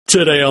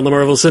Today on the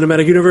Marvel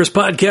Cinematic Universe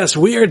podcast,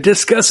 we are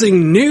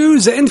discussing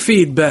news and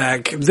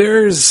feedback.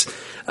 There's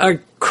a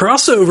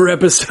crossover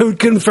episode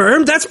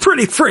confirmed. That's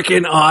pretty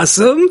freaking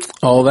awesome.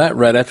 All that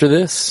right after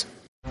this.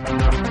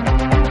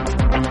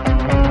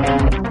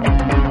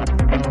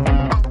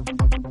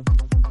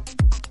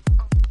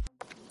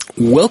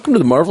 Welcome to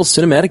the Marvel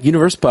Cinematic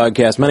Universe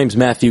podcast. My name's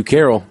Matthew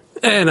Carroll.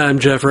 And I'm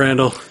Jeff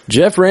Randall.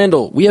 Jeff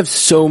Randall, we have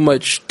so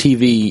much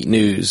TV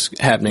news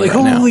happening right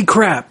now. Holy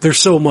crap, there's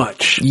so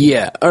much.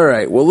 Yeah,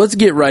 alright, well let's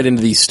get right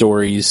into these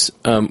stories.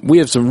 We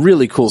have some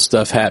really cool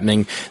stuff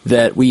happening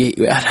that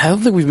I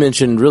don't think we've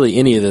mentioned really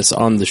any of this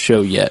on the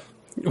show yet.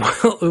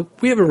 Well,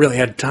 we haven't really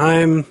had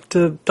time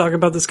to talk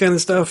about this kind of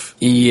stuff.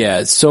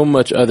 Yeah, so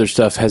much other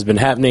stuff has been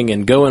happening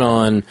and going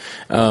on.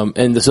 So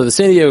the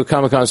San Diego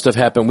Comic-Con stuff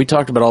happened. We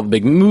talked about all the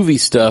big movie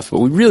stuff, but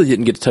we really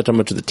didn't get to touch on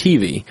much of the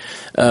TV.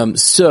 A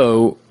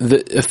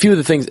few of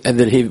the things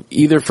that have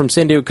either from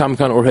San Diego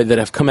Comic-Con or that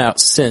have come out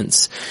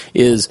since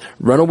is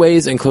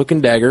Runaways and Cloak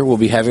and Dagger will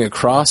be having a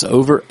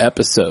crossover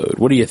episode.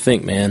 What do you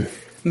think, man?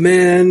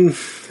 Man,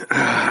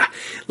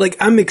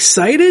 I'm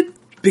excited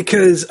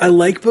because I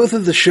like both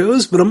of the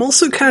shows, but I'm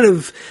also kind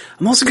of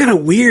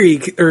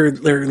weary or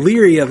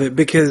leery of it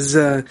because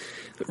the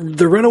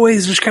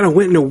Runaways just kind of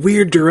went in a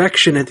weird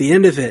direction at the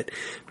end of it.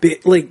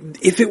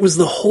 If it was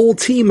the whole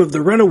team of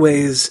the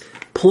Runaways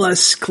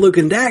plus Cloak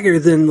and Dagger,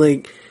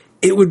 then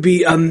it would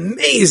be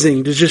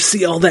amazing to just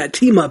see all that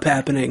team up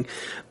happening.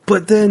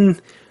 But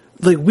then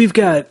we've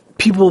got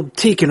people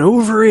taking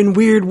over in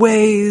weird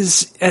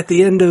ways at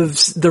the end of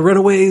the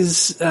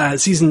Runaways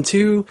season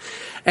 2,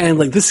 and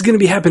this is going to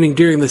be happening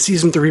during the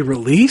season 3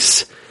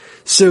 release.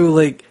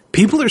 So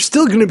people are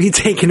still going to be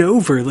taking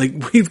over.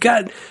 We've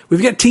got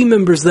team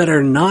members that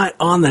are not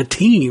on the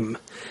team,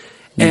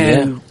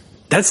 and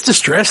that's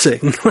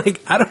distressing.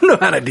 I don't know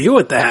how to deal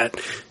with that.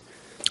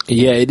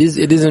 Yeah, it is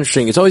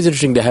interesting. It's always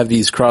interesting to have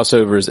these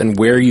crossovers and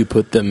where you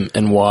put them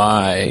and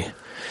why.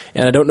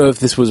 And I don't know if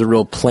this was a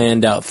real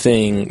planned out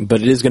thing, but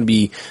it is going to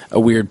be a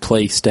weird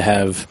place to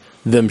have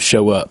them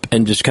show up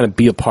and just kind of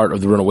be a part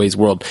of the Runaways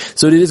world.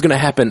 So it is going to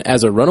happen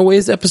as a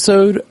Runaways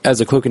episode, as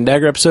a Cloak and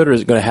Dagger episode, or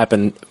is it going to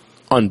happen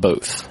on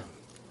both?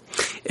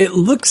 It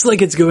looks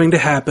like it's going to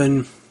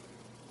happen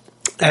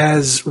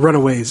as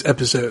Runaways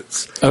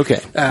episodes. Okay.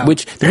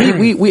 Which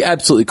we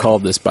absolutely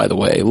called this, by the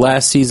way.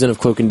 Last season of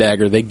Cloak and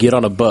Dagger, they get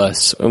on a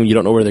bus and you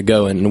don't know where they're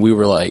going, and we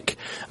were like,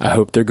 I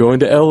hope they're going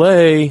to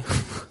LA.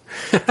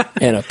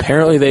 And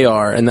apparently they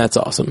are, and that's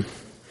awesome.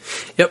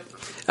 Yep.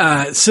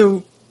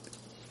 So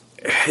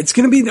it's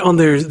going to be on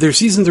their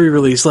season 3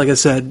 release, like I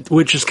said,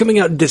 which is coming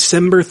out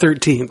December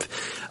 13th.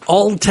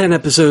 All 10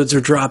 episodes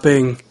are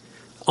dropping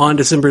on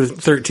December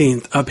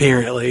 13th,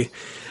 apparently.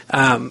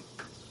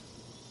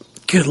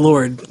 Good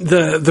Lord.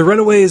 The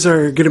Runaways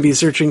are going to be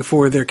searching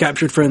for their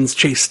captured friends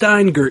Chase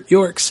Stein, Gert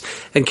Yorks,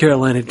 and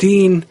Carolina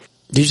Dean.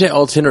 Did you say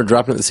all 10 are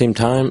dropping at the same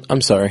time?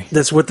 I'm sorry.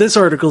 That's what this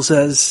article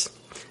says.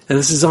 And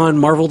this is on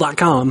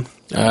Marvel.com.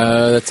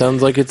 That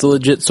sounds like it's a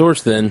legit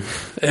source then.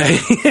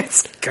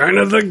 It's kind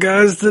of the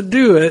guys that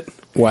do it.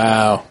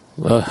 Wow.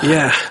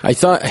 Yeah. I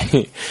thought,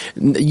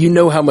 you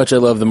know how much I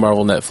love the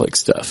Marvel Netflix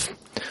stuff,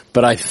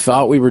 but I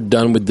thought we were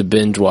done with the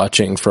binge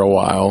watching for a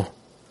while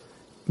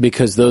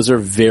because those are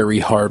very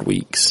hard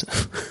weeks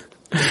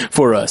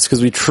for us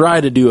because we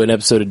try to do an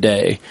episode a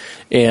day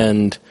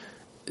and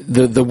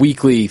the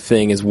weekly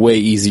thing is way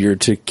easier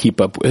to keep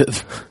up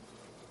with.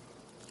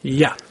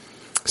 Yeah.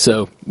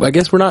 So, I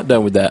guess we're not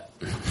done with that.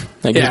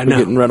 I guess we're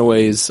getting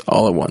Runaways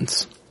all at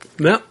once.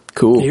 Yep.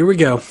 Cool. Here we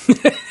go.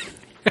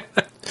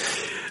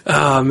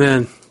 Oh,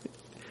 man.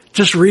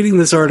 Just reading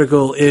this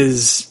article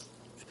it's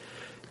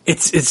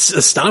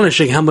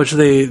astonishing how much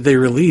they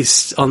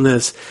released on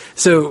this.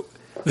 So,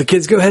 the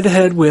kids go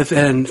head-to-head with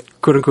an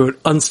quote-unquote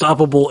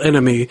unstoppable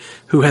enemy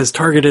who has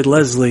targeted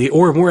Leslie,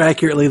 or more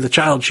accurately, the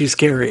child she's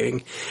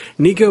carrying.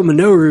 Nico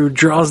Minoru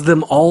draws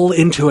them all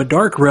into a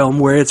dark realm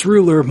where its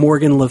ruler,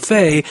 Morgan Le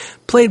Fay,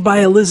 played by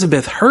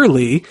Elizabeth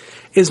Hurley,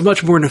 is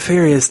much more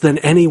nefarious than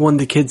anyone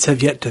the kids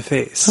have yet to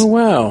face. Oh,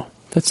 wow.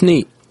 That's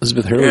neat.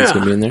 Elizabeth Hurley's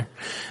going to be in there.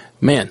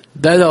 Man,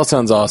 that all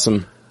sounds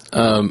awesome.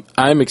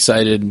 I'm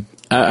excited.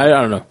 I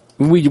don't know.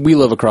 We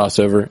love a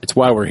crossover. It's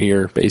why we're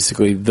here,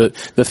 basically. The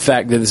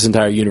fact that this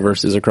entire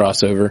universe is a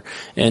crossover.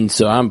 And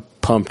so I'm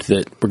pumped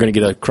that we're going to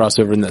get a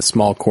crossover in that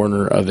small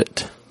corner of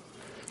it.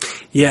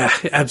 Yeah,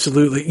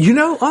 absolutely.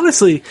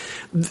 Honestly,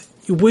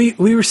 we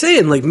were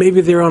saying,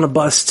 maybe they're on a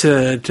bus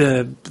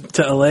to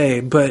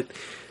LA, but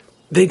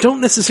they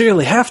don't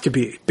necessarily have to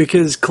be,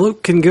 because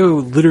Cloak can go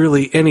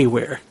literally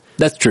anywhere.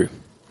 That's true.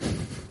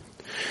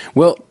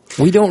 Well,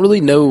 we don't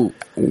really know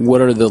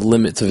what are the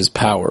limits of his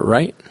power,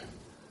 right?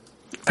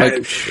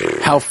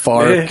 How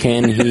far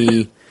can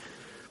he,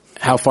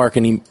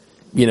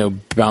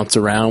 bounce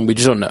around? We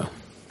just don't know.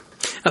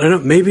 I don't know.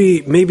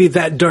 Maybe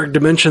that dark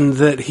dimension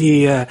that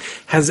he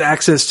has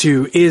access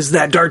to is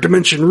that dark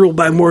dimension ruled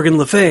by Morgan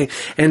Le Fay,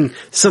 and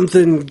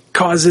something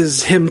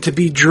causes him to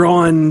be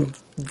drawn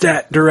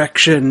that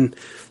direction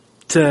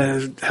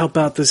to help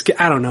out this guy.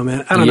 I don't know,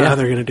 man. I don't know how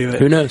they're going to do it.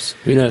 Who knows?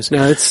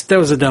 No, that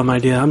was a dumb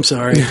idea. I'm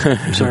sorry.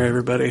 I'm sorry,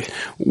 everybody.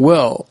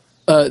 Well,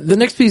 the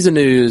next piece of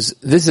news,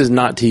 this is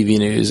not TV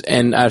news,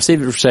 and I've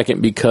saved it for a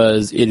second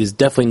because it is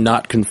definitely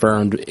not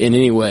confirmed in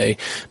any way,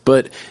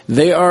 but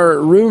they are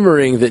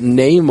rumoring that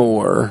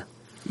Namor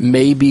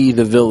may be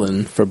the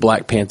villain for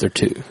Black Panther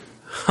 2.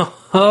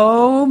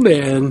 Oh,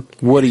 man.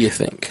 What do you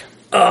think?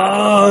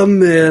 Oh,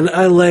 man.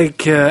 I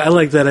like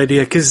that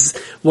idea, because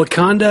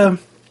Wakanda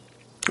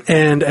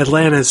and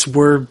Atlantis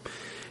are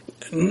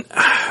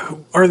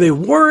they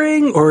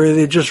warring, or are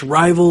they just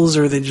rivals,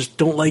 or they just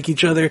don't like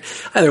each other?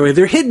 Either way,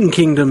 they're hidden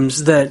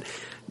kingdoms that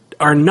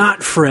are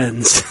not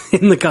friends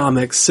in the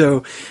comics.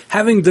 So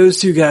having those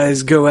two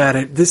guys go at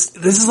it, this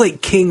is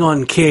like king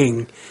on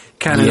king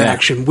kind of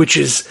action,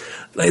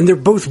 and they're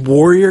both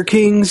warrior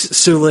kings.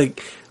 So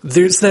like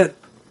there's that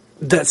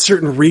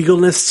certain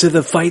regalness to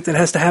the fight that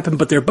has to happen,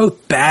 but they're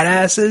both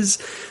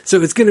badasses.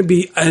 So it's going to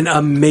be an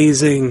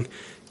amazing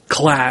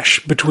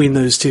clash between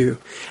those two.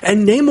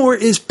 And Namor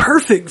is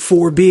perfect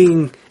for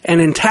being an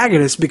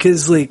antagonist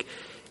because, like,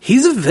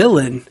 he's a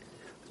villain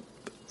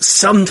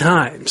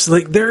sometimes.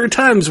 Like, there are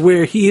times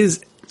where he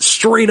is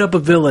straight up a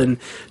villain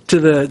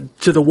to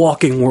the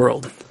walking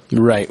world.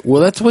 Right.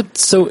 Well, that's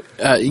what's so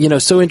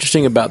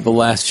interesting about the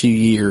last few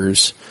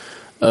years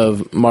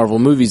of Marvel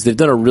movies. They've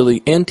done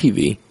and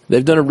TV.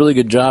 They've done a really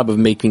good job of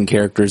making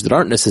characters that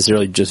aren't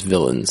necessarily just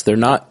villains.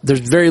 There's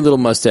very little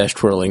mustache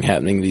twirling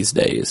happening these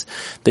days.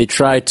 They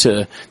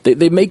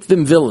they make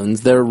them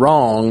villains. They're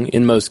wrong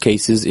in most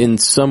cases in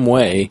some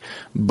way,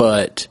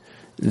 but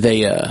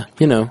they, are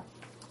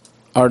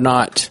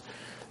not,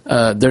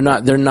 they're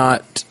not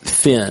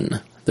thin.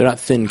 They're not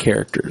thin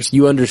characters.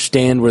 You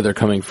understand where they're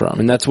coming from,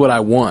 and that's what I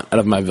want out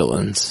of my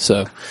villains.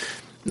 So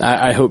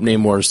I hope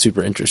Namor is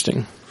super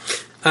interesting.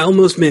 I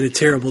almost made a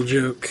terrible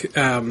joke,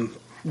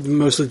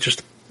 mostly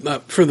just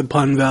for the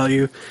pun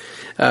value,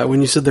 when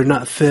you said they're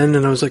not thin,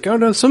 and I was like, oh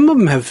no, some of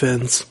them have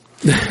fins.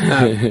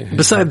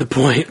 Beside the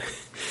point.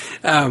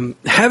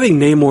 Having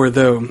Namor,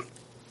 though,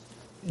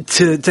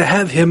 to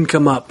have him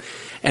come up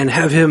and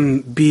have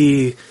him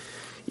be,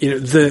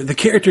 the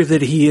character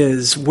that he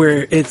is,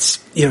 where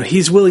it's,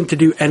 he's willing to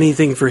do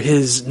anything for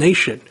his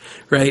nation,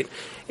 right?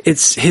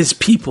 It's his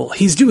people.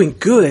 He's doing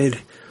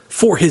good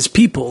for his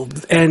people,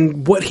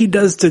 and what he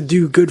does to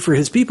do good for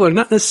his people are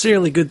not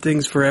necessarily good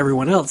things for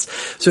everyone else.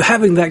 So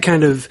having that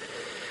kind of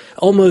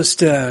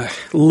almost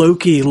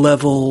Loki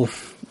level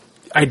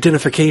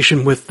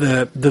identification with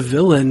the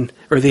villain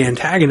or the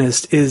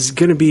antagonist is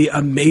going to be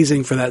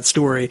amazing for that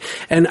story.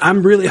 And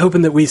I'm really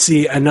hoping that we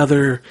see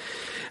another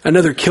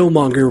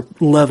Killmonger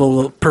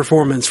level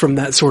performance from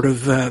that sort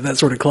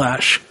of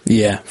clash.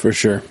 Yeah, for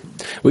sure.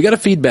 We got a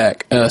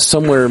feedback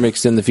somewhere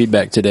mixed in the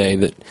feedback today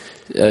that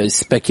is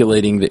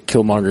speculating that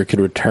Killmonger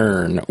could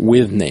return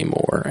with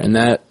Namor, and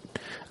that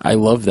I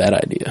love that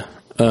idea.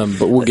 But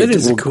we'll get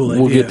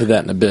to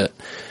that in a bit.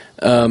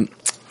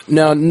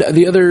 Now,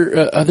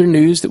 the other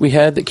news that we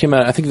had that came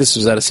out, I think this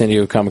was out of San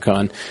Diego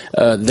Comic-Con.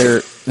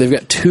 They've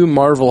got 2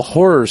 Marvel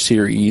horror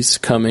series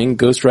coming,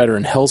 Ghost Rider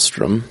and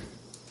Hellstrom.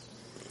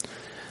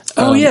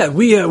 Oh yeah,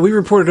 we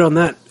reported on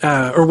that.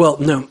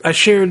 I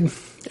shared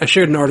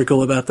an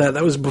article about that.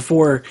 That was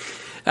before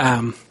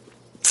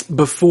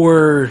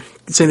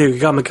San Diego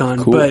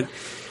Comic-Con. Cool. But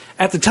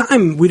at the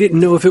time, we didn't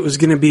know if it was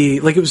going to be,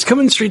 like, it was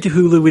coming straight to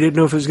Hulu. We didn't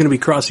know if it was going to be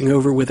crossing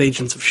over with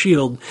Agents of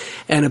S.H.I.E.L.D.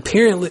 And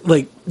apparently,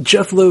 like,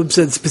 Jeff Loeb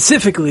said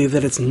specifically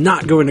that it's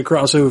not going to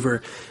cross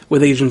over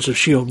with Agents of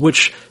S.H.I.E.L.D.,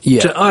 which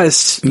to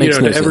us,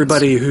 to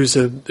everybody who's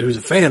a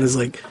fan is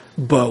like,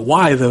 but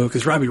why though?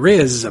 Because Robbie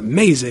Reyes is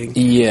amazing.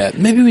 Yeah,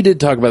 maybe we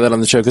did talk about that on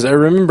the show, because I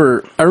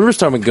remember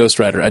talking about Ghost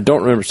Rider. I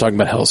don't remember talking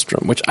about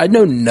Hellstrom, which I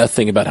know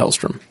nothing about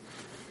Hellstrom.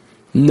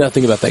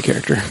 Nothing about that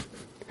character.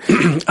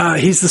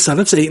 He's the son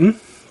of Satan.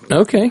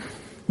 Okay.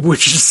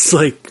 Which is,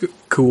 like,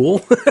 cool.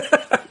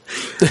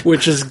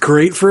 Which is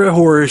great for a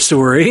horror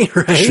story,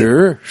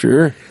 right?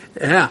 Sure.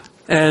 Yeah.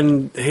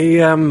 And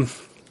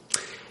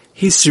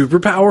he's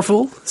super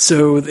powerful,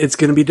 so it's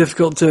going to be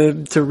difficult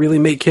to really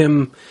make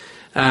him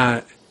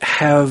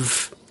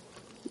have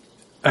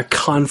a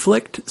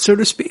conflict, so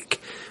to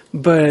speak.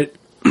 But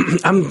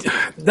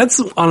that's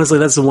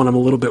the one I'm a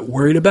little bit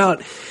worried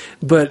about.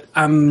 But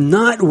I'm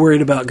not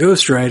worried about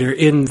Ghost Rider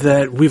in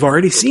that we've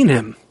already seen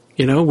him.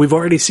 We've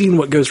already seen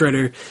what Ghost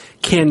Rider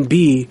can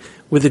be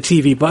with a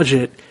TV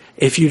budget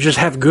if you just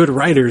have good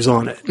writers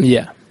on it.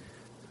 Yeah.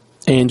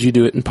 And you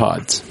do it in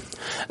pods.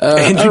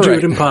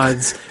 It in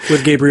pods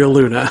with Gabriel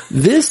Luna.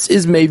 This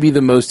is maybe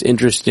the most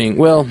interesting.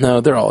 Well, no,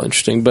 they're all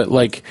interesting, but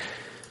like,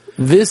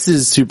 this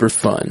is super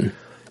fun.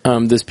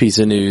 This piece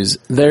of news.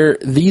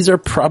 These are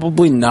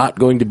probably not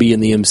going to be in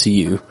the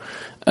MCU,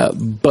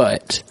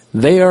 but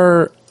they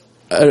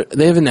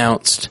have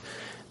announced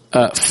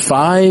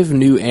 5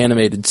 new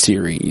animated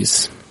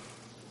series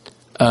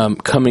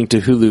coming to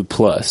Hulu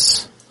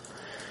Plus.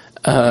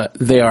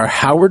 They are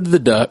Howard the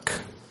Duck,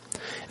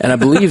 and I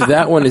believe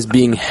that one is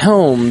being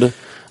helmed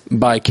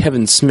by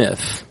Kevin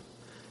Smith,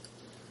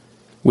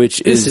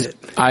 which is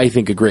I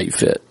think, a great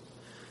fit.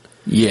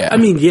 Yeah. I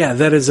mean, yeah,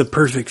 that is a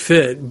perfect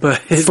fit, but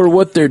For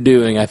what they're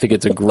doing, I think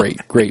it's a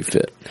great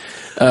fit.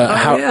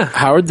 yeah.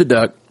 Howard the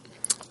Duck,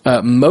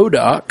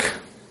 MODOK,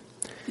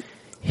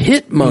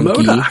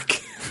 Hitmonkey.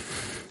 MODOK.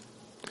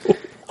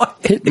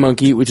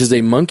 Hitmonkey, which is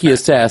a monkey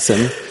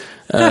assassin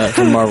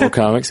from Marvel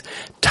Comics.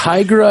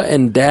 Tigra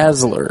and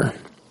Dazzler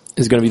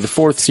is going to be the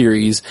 4th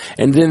series,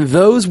 and then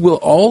those will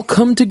all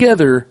come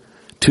together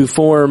to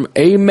form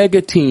a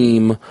mega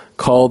team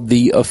called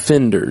the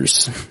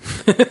Offenders.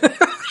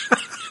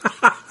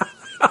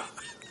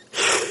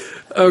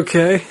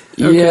 Okay.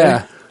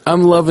 Yeah,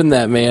 I'm loving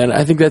that, man.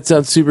 I think that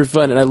sounds super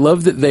fun, and I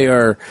love that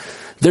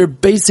they're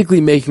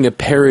basically making a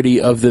parody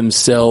of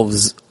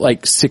themselves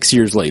like 6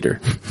 years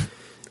later.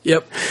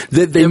 Yep.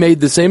 They made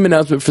the same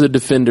announcement for the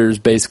Defenders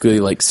basically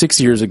like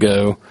 6 years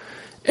ago,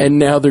 and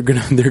now they're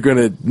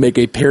gonna make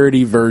a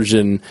parody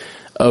version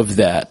of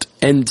that.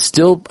 And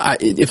still,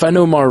 if I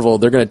know Marvel,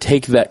 they're gonna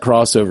take that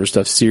crossover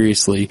stuff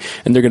seriously,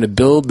 and they're gonna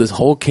build this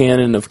whole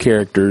canon of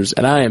characters,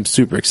 and I am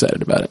super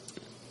excited about it.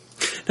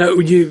 Now,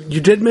 you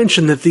did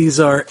mention that these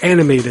are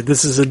animated.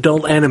 This is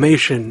adult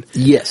animation.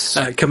 Yes.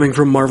 Coming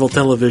from Marvel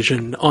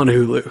Television on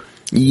Hulu.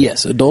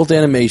 Yes, adult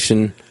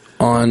animation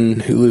on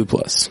Hulu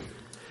Plus.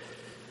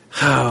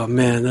 Oh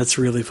man, that's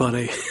really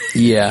funny.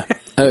 Yeah.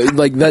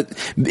 Like that,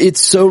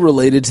 it's so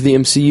related to the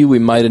MCU, we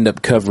might end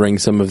up covering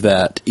some of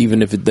that, even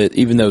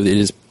though it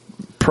is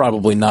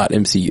probably not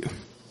MCU.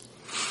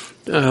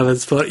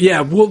 That's fun.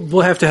 Yeah,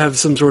 we'll have to have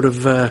some sort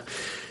of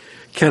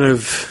kind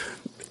of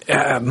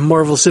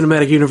Marvel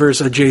Cinematic Universe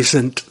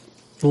adjacent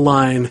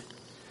line.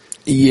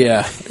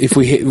 Yeah, if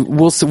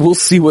we'll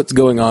see what's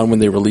going on when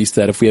they release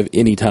that, if we have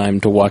any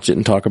time to watch it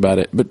and talk about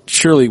it. But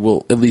surely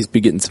we'll at least be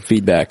getting some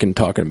feedback and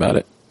talking about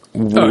it.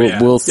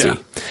 We'll see. Yeah.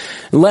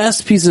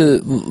 Last piece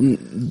of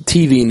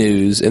TV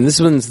news, and this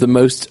one's the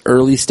most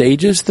early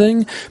stages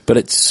thing, but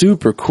it's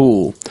super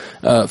cool.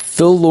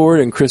 Phil Lord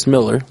and Chris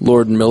Miller,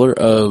 Lord and Miller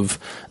of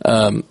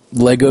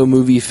Lego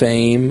Movie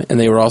fame, and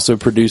they were also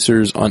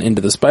producers on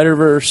Into the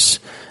Spider-Verse.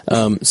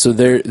 So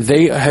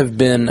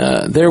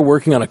they're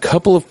working on a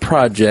couple of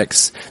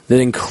projects that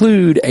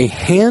include a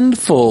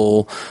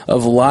handful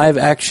of live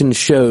action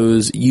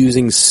shows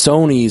using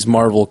Sony's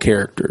Marvel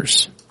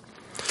characters.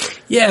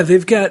 Yeah,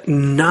 they've got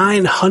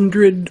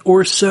 900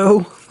 or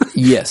so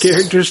yes.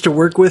 characters to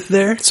work with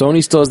there.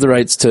 Sony still has the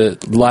rights to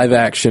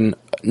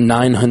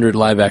 900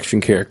 live action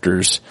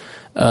characters.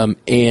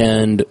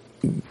 And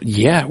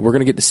yeah, we're going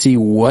to get to see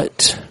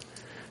what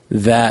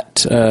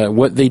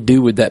they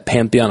do with that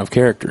pantheon of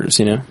characters,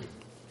 you know?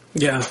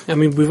 Yeah, I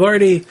mean, we've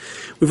already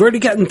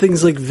gotten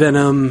things like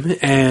Venom,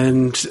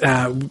 and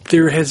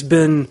there has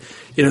been,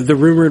 the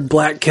rumored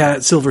Black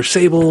Cat, Silver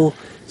Sable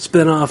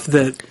spinoff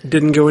that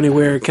didn't go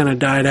anywhere, kind of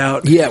died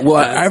out. Yeah, well,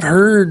 I've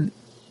heard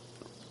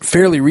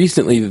fairly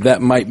recently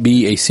that might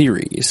be a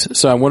series,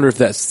 so I wonder if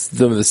that's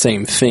some of the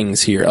same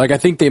things here. Like, I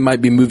think they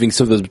might be moving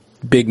some of those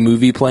big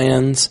movie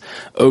plans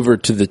over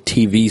to the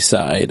TV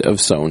side of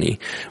Sony,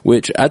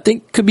 which I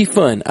think could be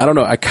fun. I don't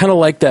know. I kind of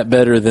like that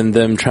better than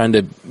them trying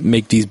to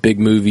make these big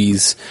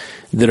movies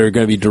that are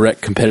going to be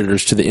direct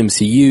competitors to the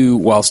MCU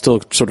while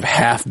still sort of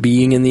half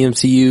being in the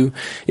MCU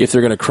if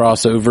they're going to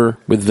cross over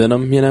with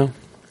Venom, you know?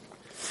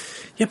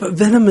 Yeah, but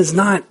Venom's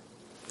not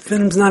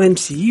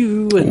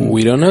MCU, and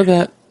we don't know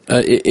that.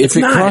 If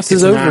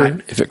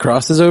it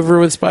crosses over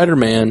with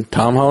Spider-Man,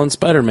 Tom Holland's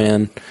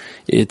Spider-Man,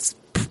 it's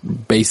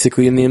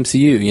basically in the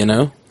MCU, you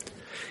know?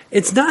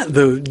 It's not,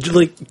 though.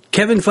 Like,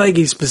 Kevin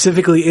Feige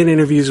specifically in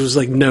interviews was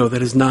like, no,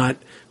 that is not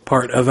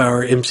part of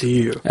our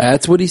MCU.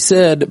 That's what he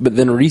said, but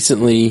then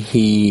recently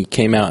he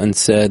came out and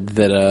said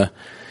that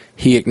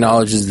he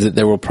acknowledges that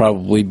there will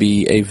probably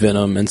be a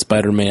Venom and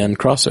Spider-Man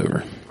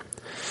crossover.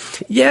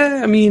 Yeah,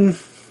 I mean,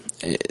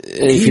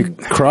 if you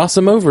cross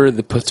them over,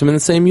 that puts them in the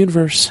same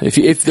universe.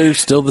 If they're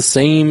still the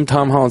same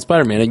Tom Holland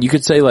Spider-Man, and you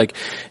could say like,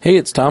 hey,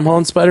 it's Tom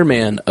Holland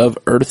Spider-Man of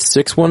Earth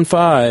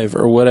 615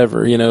 or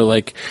whatever,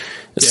 like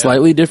a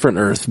slightly different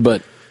Earth,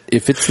 but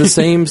if it's the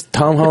same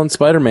Tom Holland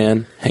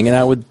Spider-Man hanging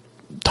out with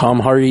Tom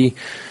Hardy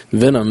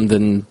Venom,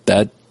 then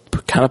that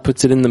kind of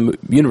puts it in the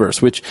universe,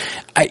 which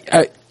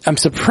I'm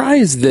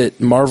surprised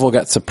that Marvel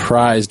got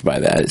surprised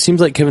by that. It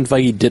seems like Kevin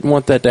Feige didn't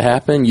want that to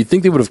happen. You'd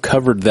think they would have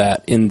covered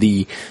that in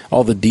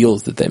all the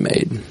deals that they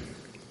made.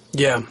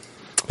 Yeah.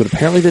 But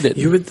apparently they didn't.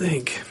 You would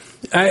think.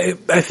 I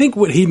think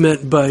what he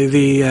meant by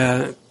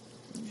the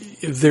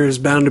if there's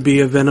bound to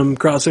be a Venom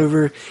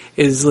crossover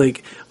is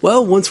like,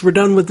 well, once we're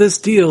done with this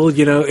deal,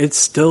 it's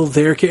still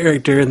their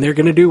character and they're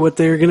going to do what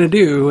they're going to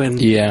do, and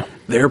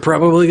they're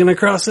probably going to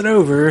cross it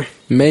over.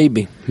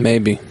 Maybe.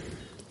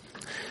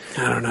 I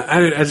don't know.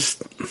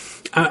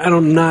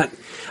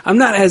 I'm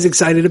not as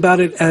excited about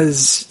it as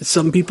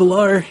some people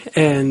are,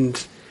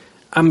 and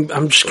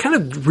I'm just kind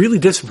of really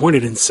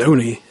disappointed in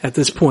Sony at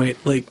this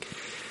point. Like,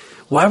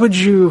 why would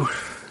you?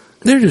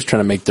 They're just trying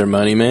to make their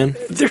money, man.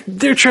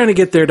 They're trying to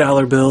get their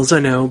dollar bills,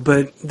 I know,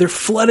 but they're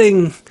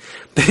flooding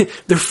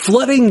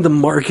the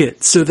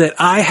market so that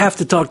I have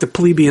to talk to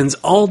plebeians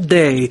all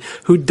day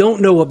who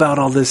don't know about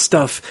all this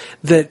stuff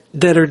that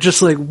are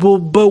just like, well,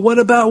 but what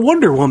about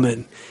Wonder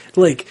Woman?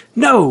 Like,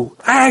 no,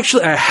 I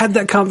had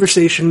that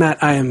conversation,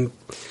 Matt. I am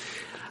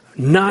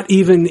not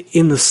even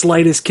in the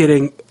slightest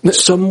kidding.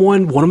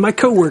 One of my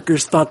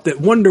coworkers thought that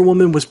Wonder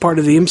Woman was part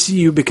of the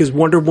MCU because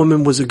Wonder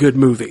Woman was a good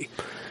movie.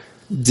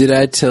 Did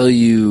I tell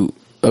you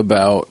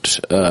about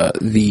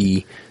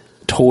the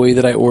toy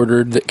that I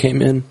ordered that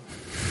came in?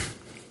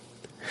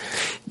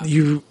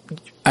 You're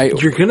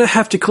going to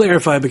have to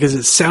clarify because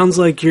it sounds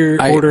like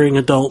you're ordering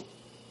adult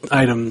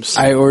items.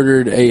 I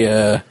ordered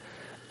a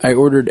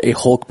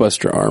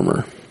Hulkbuster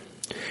armor.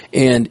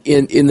 And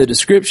in the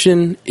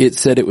description, it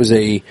said it was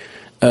a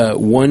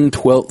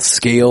 1/12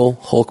 scale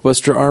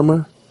Hulkbuster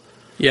armor.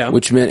 Yeah.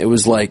 Which meant it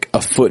was like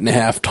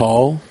 1.5 feet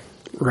tall.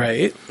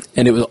 Right.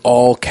 And it was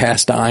all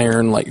cast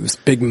iron, like this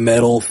big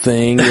metal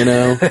thing, you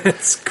know?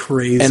 That's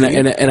crazy. And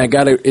I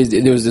got it,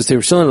 they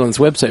were selling it on this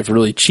website for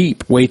really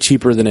cheap, way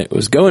cheaper than it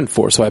was going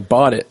for, so I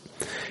bought it.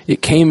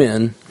 It came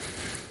in,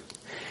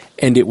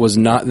 and it was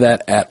not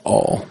that at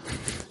all.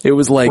 It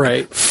was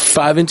like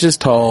 5 inches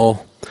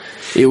tall,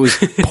 it was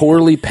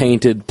poorly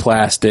painted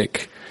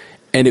plastic,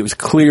 and it was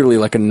clearly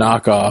like a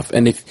knockoff,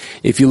 and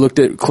if you looked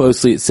at it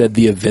closely, it said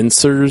the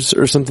Avengers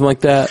or something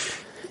like that.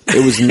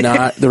 It was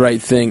not the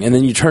right thing. And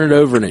then you turn it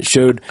over and it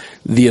showed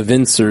the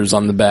Avengers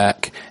on the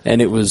back,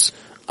 and it was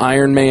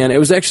Iron Man. It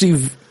was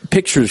actually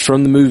pictures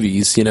from the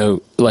movies, you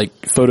know, like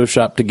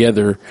photoshopped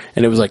together.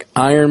 And it was like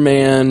Iron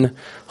Man,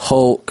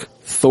 Hulk,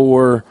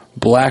 Thor,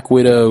 Black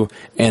Widow,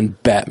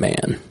 and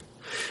Batman.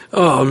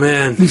 Oh,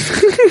 man.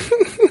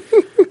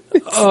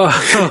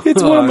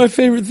 It's one of my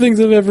favorite things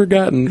I've ever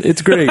gotten.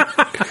 It's great.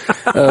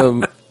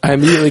 I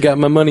immediately got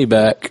my money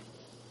back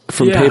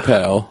from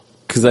PayPal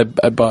because I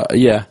bought,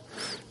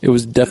 It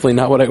was definitely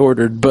not what I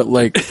ordered, but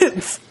like,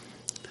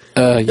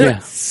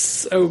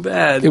 so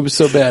bad. It was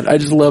so bad. I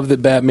just love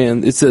that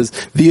Batman, it says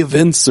the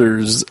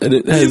Avengers, and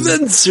it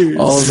has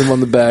all of them on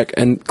the back,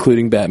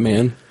 including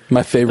Batman,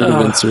 my favorite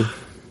Avenger.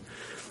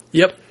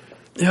 Yep.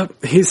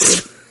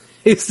 He's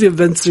the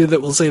Avenger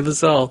that will save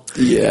us all.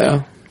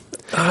 Yeah.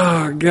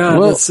 Oh, God,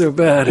 that's so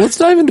bad. Let's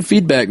dive into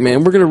feedback,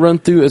 man. We're going to run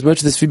through as much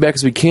of this feedback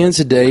as we can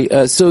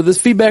today. So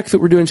this feedback that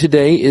we're doing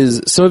today is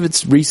some of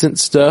it's recent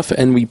stuff,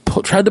 and we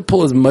tried to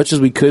pull as much as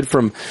we could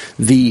from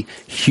the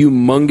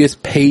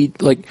humongous page.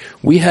 Like,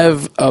 we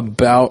have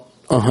about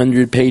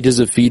 100 pages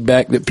of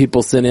feedback that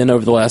people sent in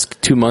over the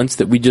last 2 months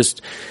that we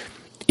just,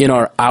 in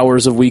our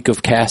hours a week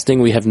of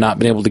casting, we have not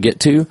been able to get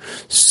to.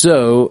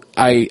 So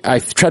I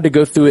tried to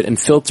go through it and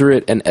filter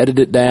it and edit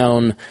it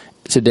down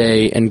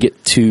today and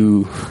get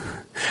to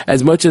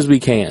as much as we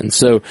can.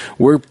 So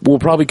we'll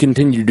probably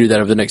continue to do that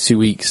over the next 2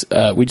 weeks.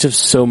 We just have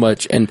so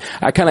much, and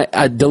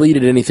I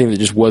deleted anything that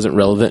just wasn't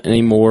relevant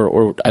anymore,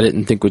 or I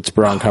didn't think would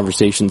spur on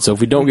conversation. So if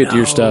we don't get to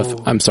your stuff,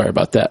 I'm sorry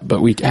about that,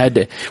 but we had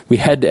to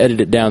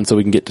edit it down so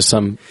we can get to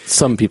some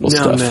people's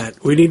stuff. No,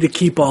 Matt, we need to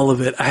keep all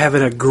of it. I have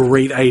a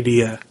great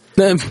idea.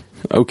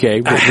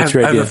 Okay, I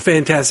have a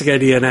fantastic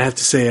idea, and I have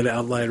to say it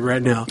out loud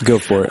right now. Go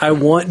for it. I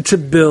want to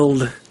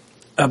build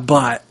a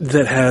bot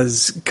that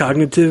has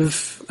cognitive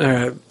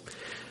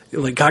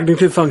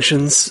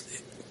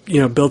functions,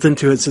 built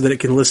into it so that it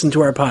can listen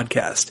to our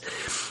podcast.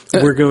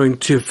 We're going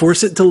to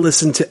force it to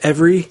listen to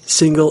every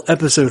single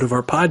episode of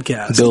our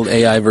podcast. Build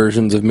AI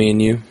versions of me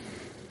and you.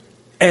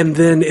 And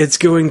then it's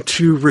going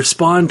to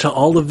respond to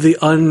all of the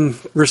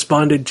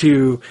unresponded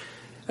to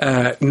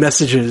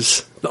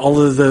messages,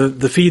 all of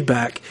the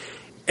feedback.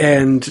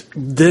 And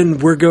then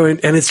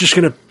it's just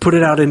going to put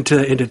it out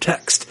into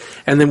text.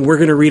 And then we're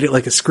going to read it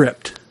like a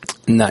script.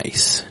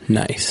 Nice.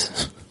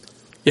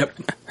 Yep.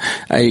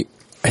 I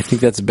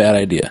think that's a bad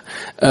idea.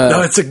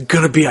 No, it's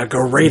going to be a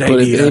great idea.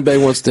 But if anybody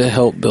wants to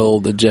help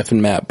build a Jeff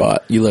and Matt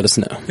bot, you let us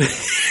know.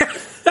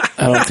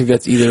 I don't think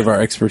that's either of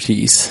our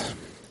expertise.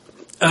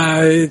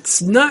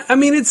 It's not,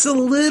 it's a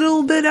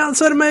little bit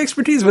outside of my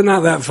expertise, but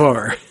not that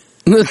far.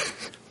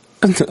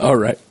 All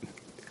right.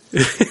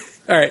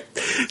 All right.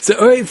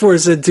 So 084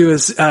 said to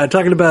us,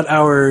 talking about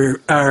our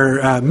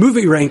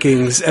movie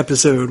rankings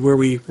episode where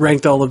we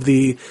ranked all of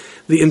the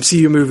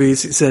MCU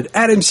movies, he said,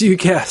 at MCU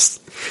Cast,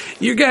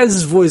 your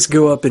guys' voice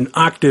go up an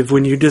octave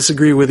when you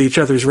disagree with each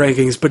other's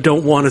rankings, but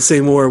don't want to say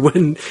more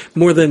than,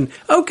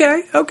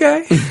 okay.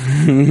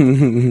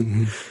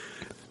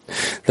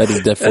 That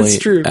is definitely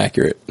true.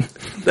 Accurate.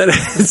 That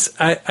is,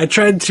 I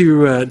tried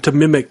to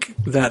mimic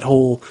that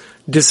whole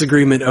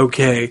disagreement.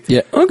 Okay.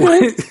 Yeah.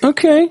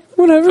 Okay.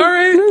 Whatever. All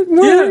right.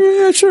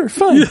 Yeah. Sure.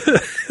 Fine. Yeah.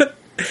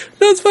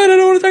 That's fine. I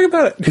don't want to talk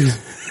about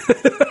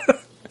it.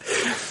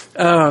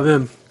 Oh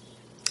man.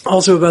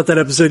 Also about that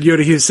episode,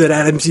 Yoda Hughes said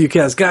at MCU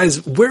Cast,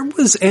 guys, where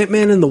was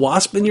Ant-Man and the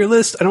Wasp in your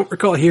list? I don't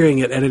recall hearing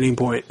it at any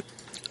point.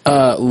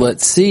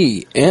 Let's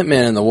see.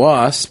 Ant-Man and the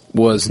Wasp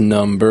was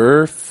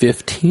number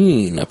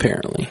 15,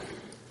 apparently.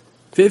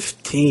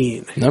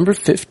 15. Number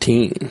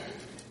 15.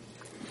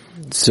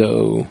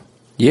 So,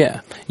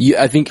 yeah.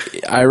 I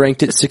think I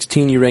ranked it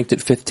 16, you ranked it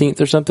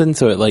 15th or something,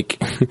 so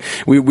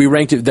we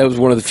ranked it, that was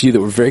one of the few that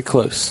were very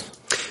close.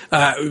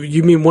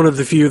 You mean one of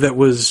the few that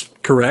was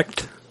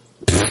correct?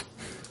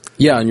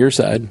 Yeah, on your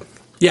side.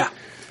 Yeah,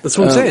 that's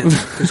what I'm saying.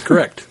 It's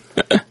correct.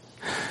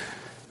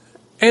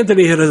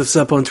 Anthony hit us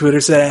up on Twitter,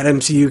 said at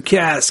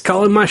MCUcast,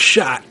 calling my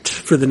shot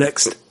for the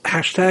next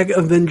hashtag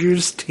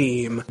Avengers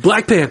team.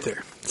 Black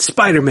Panther,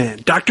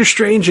 Spider-Man, Doctor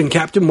Strange, and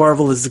Captain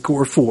Marvel is the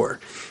core four.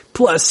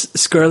 Plus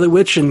Scarlet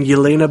Witch and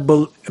Yelena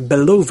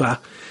Belova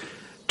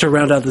to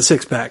round out the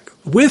six-pack,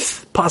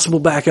 with possible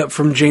backup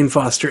from Jane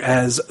Foster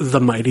as the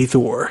Mighty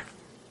Thor.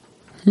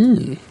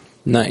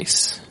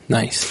 Nice.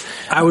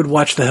 I would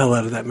watch the hell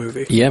out of that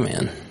movie. Yeah,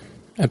 man.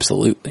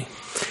 Absolutely.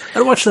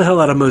 I'd watch the hell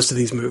out of most of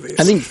these movies.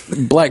 I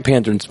think Black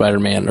Panther and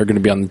Spider-Man are going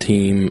to be on the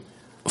team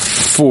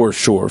for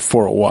sure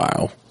for a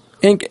while.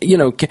 And, you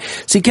know,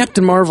 see,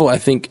 Captain Marvel, I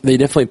think they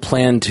definitely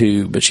plan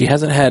to, but she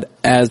hasn't had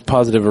as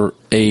positive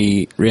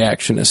a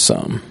reaction as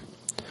some.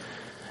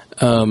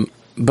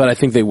 But I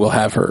think they will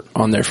have her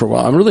on there for a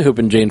while. I'm really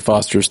hoping Jane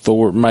Foster's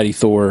Mighty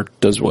Thor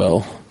does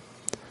well.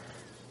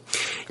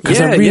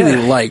 Because I really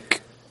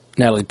like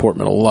Natalie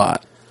Portman a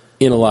lot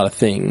in a lot of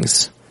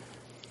things.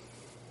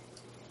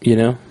 You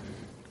know?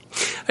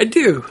 I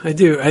do.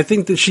 I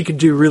think that she could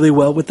do really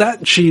well with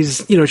that.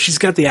 She's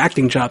got the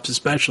acting chops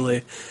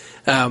especially.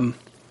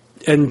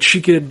 And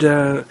she could,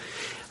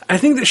 I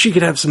think that she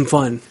could have some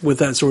fun with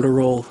that sort of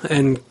role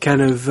and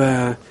kind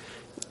of,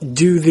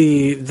 do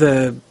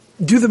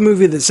the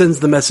movie that sends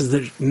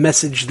the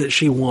message that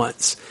she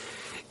wants.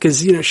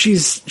 Cause, you know,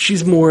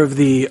 she's more of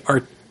the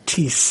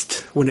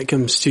artiste when it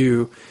comes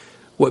to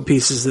what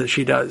pieces that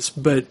she does,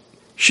 but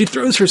she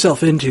throws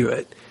herself into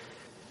it.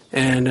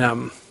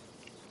 And,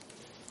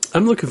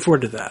 I'm looking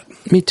forward to that.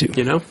 Me too.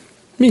 You know?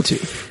 Me too.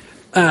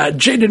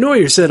 Jay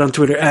DeNoyer said on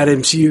Twitter, at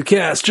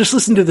MCUcast, just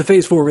listen to the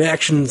Phase 4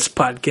 Reactions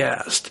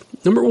podcast.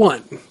 Number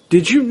 1,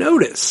 did you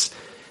notice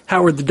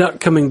Howard the Duck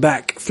coming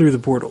back through the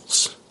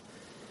portals?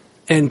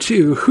 And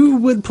 2, who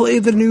would play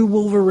the new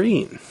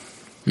Wolverine?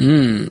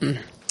 We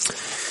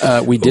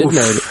did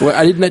notice.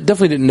 Well,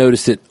 definitely didn't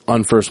notice it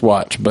on first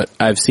watch, but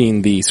I've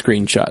seen the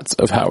screenshots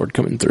of Howard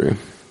coming through.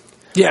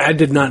 Yeah, I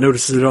did not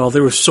notice it at all.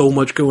 There was so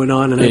much going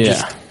on, and I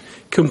just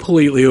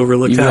completely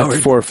overlooked Howard. Howard.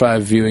 Have 4 or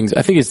 5 viewings.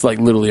 I think it's like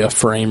literally a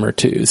frame or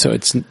two, so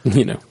it's,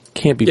 you know,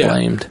 can't be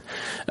blamed.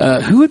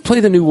 Who would play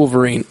the new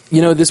Wolverine?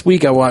 You know, this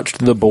week I watched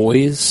The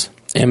Boys,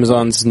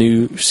 Amazon's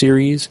new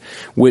series,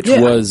 which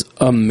was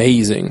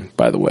amazing,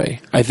 by the way.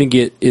 I think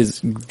it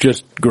is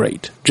just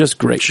great. Just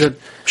great. Should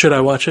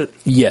I watch it?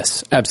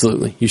 Yes,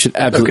 absolutely. You should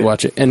absolutely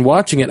watch it. And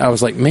watching it, I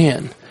was like,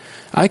 man,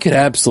 I could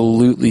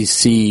absolutely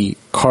see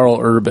Carl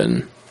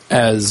Urban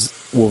as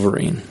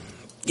Wolverine.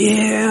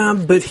 Yeah,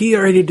 but he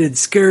already did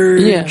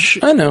Scourge. Yeah,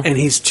 I know. And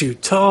he's too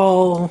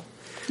tall.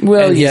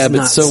 Well, yeah, but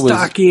not so was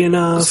stocky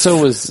enough. So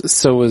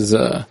was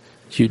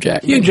Hugh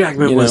Jackman. Hugh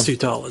Jackman was too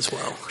tall as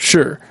well.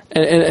 Sure,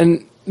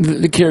 and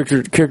the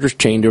characters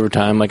change over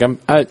time. Like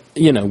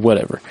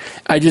whatever.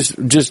 I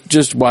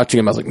just watching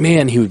him, I was like,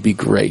 man, he would be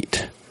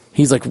great.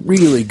 He's like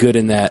really good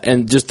in that,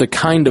 and just the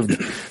kind of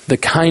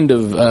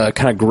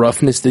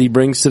gruffness that he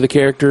brings to the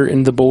character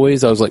in The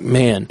Boys. I was like,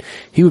 man,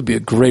 he would be a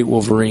great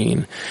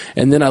Wolverine.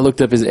 And then I looked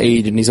up his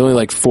age, and he's only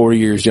like 4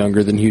 years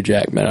younger than Hugh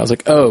Jackman. I was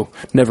like, oh,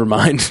 never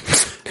mind.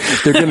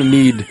 They're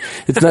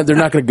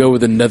not going to go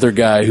with another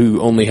guy who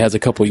only has a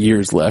couple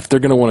years left. They're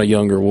going to want a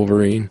younger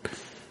Wolverine.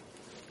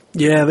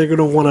 Yeah, they're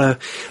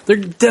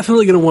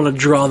definitely going to want to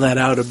draw that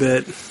out a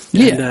bit.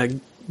 Yeah. And,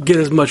 get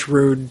as much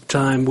road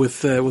time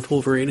with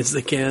Wolverine as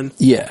they can.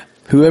 Yeah,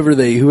 whoever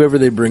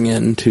they bring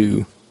in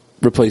to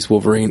replace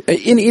Wolverine,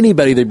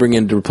 anybody they bring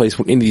in to replace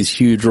any of these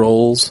huge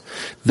roles,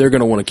 they're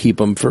going to want to keep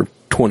them for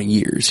 20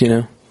 years, you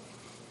know,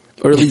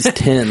 or at least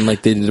 10,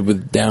 like they did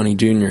with Downey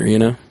Jr. You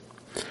know.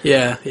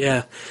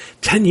 Yeah.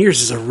 10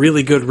 years is a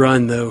really good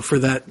run though for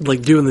that,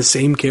 like doing the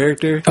same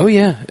character. Oh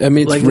yeah, I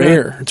mean it's like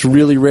rare. It's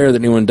really rare that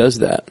anyone does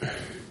that.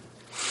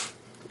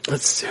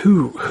 That's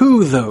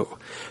who though?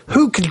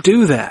 Who could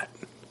do that?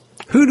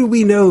 Who do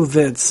we know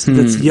that's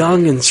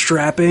young and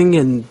strapping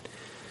and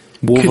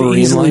could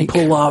easily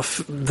pull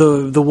off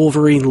the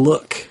Wolverine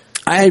look?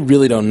 I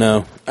really don't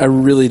know.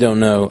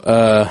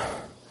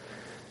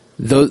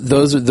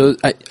 Those are.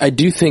 I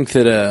do think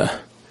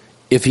that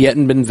if he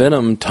hadn't been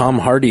Venom, Tom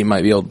Hardy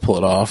might be able to pull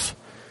it off.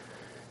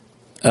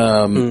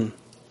 I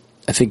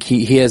think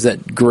he has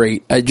that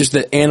great, just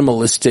the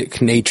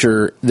animalistic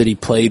nature that he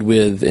played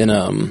with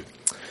in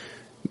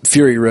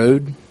Fury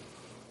Road.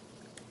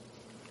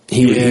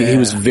 He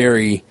was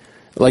very,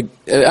 like,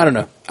 I don't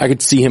know. I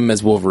could see him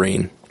as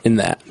Wolverine in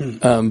that.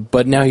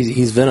 But now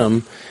he's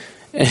Venom.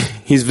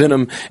 He's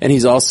Venom, and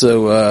he's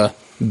also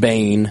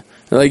Bane.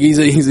 Like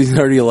he's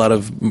already a lot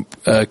of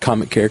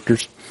comic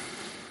characters.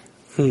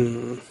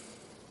 I'm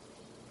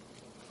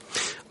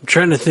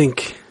trying to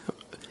think.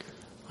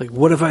 Like,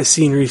 what have I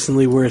seen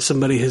recently where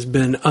somebody has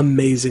been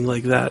amazing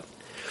like that?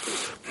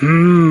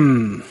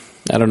 I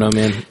don't know,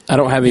 man. I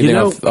don't have anything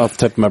off the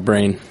top of my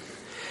brain.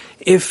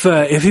 If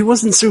he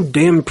wasn't so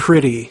damn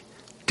pretty,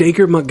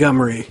 Dacre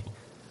Montgomery,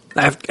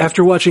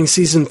 after watching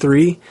season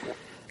 3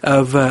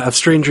 of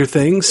Stranger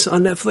Things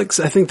on Netflix,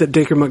 I think that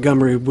Dacre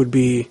Montgomery would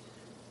be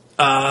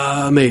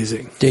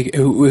amazing.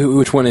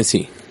 Which one is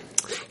he?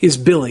 He's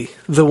Billy,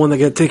 the one that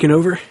got taken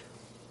over.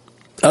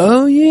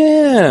 Oh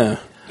yeah,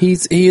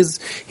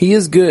 He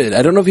is good.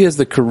 I don't know if he has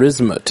the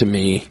charisma to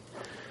me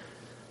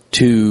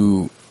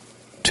to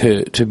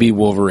be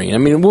Wolverine. I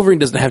mean, Wolverine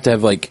doesn't have to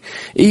have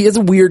he has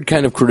a weird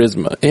kind of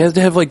charisma. He has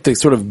to have the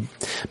sort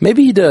of,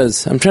 maybe he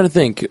does. I'm trying to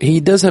think. He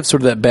does have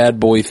sort of that bad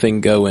boy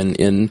thing going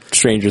in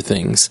Stranger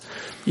Things.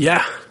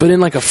 Yeah. But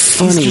in a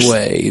funny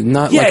way,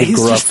 not a gruff way. Yeah, he's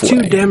just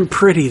too damn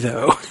pretty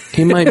though.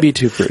 He might be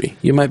too pretty.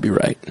 You might be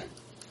right.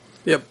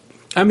 Yep.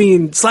 I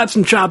mean, slap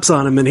some chops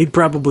on him and he'd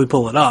probably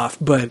pull it off,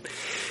 but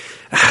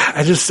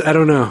I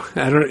don't know.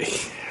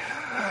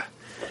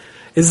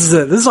 This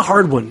is a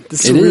hard one.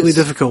 This is a really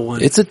difficult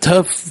one. It's a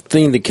tough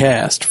thing to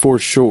cast, for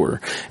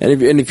sure. And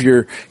if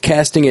you're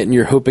casting it and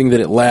you're hoping that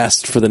it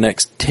lasts for the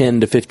next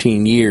 10 to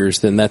 15 years,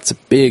 then that's a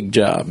big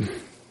job.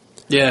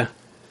 Yeah.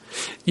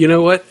 You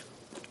know what?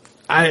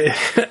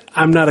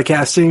 I'm not a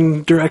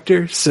casting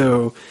director,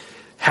 so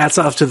hats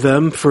off to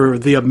them for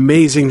the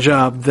amazing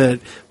job that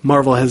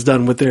Marvel has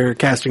done with their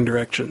casting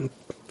direction.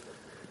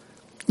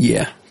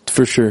 Yeah,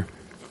 for sure.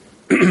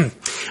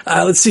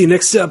 Let's see.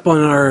 Next up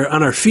on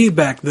our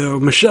feedback, though,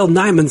 Michelle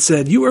Nyman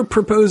said, "You were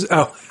proposing."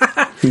 Oh,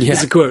 yeah.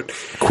 It's a quote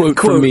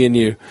from me and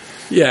you.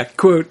 Yeah,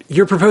 quote.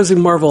 "You're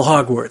proposing Marvel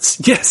Hogwarts."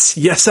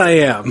 Yes, I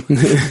am.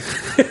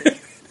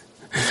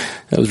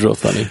 That was real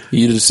funny.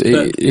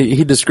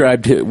 He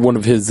described one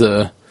of his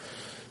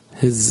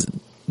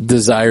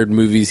desired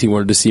movies he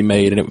wanted to see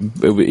made, and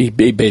he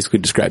basically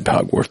described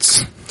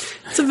Hogwarts.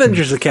 It's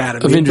Avengers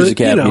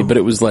Academy. But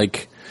it was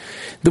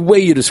the way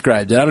you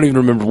described it. I don't even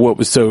remember what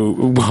was so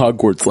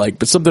Hogwarts-like,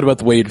 but something about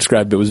the way you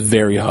described it was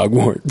very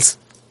Hogwarts.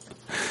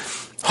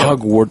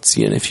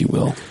 Hogwartsian, if you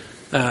will.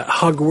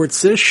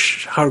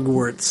 Hogwarts-ish,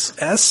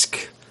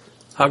 Hogwarts-esque,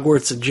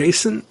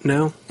 Hogwarts-adjacent,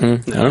 no? I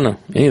don't know.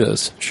 Any of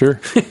those. Sure.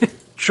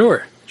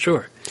 Sure.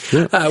 Sure.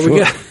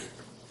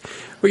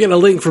 We got a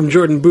link from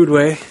Jordan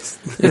Boudway.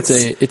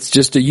 It's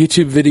just a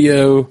YouTube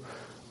video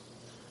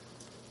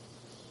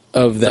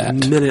of that. A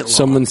minute long.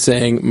 Someone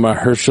saying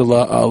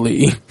Mahershala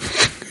Ali.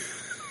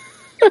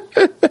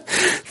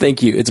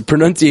 Thank you. It's a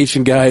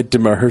pronunciation guide to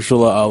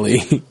Mahershala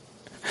Ali.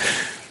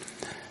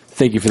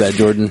 Thank you for that,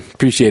 Jordan.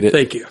 Appreciate it.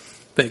 Thank you.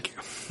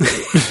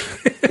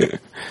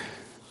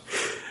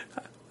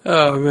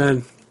 Oh,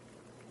 man.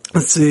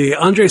 Let's see.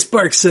 Andre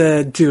Sparks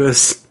said to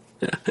us,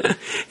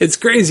 "It's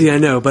crazy, I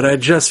know, but I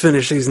just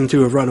finished season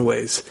 2 of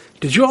Runaways.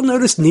 Did you all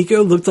notice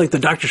Nico looked like the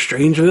Doctor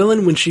Strange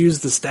villain when she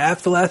used the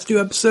staff the last 2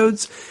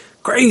 episodes?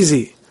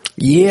 Crazy."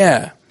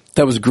 Yeah.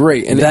 That was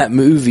great. And that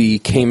movie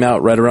came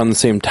out right around the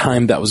same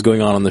time that was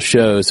going on the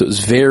show. So it was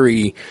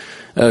very,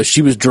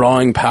 she was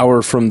drawing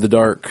power from the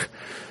dark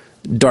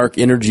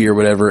energy or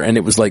whatever. And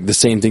it was the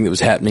same thing that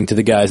was happening to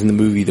the guys in the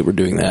movie that were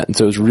doing that. And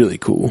so it was really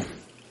cool.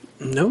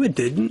 No, it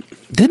didn't.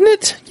 Didn't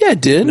it? Yeah,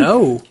 it did.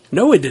 No,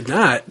 it did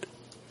not.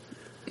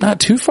 Not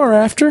too far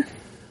after.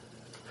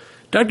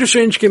 Doctor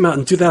Strange came out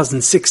in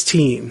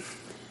 2016.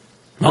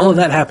 All of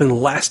that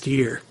happened last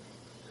year.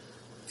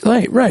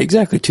 Right,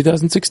 exactly.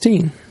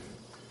 2016.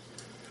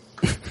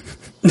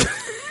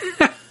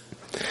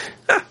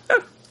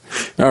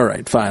 All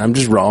right, fine. I'm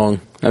just wrong.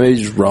 I may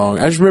be just wrong.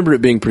 I just remember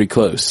it being pretty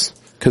close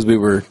because we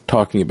were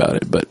talking about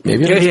it, but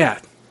maybe yeah.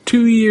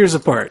 2 years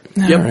apart.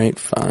 All right,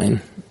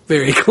 fine.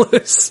 Very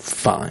close.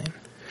 Fine.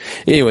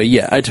 Anyway,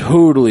 yeah, I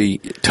totally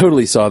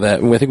saw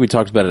that, and I think we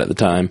talked about it at the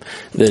time.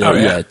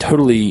 That,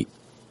 totally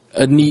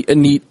a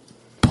neat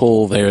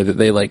pull there that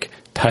they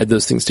tied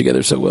those things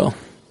together so well.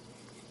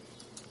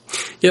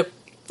 Yep.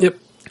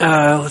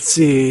 Let's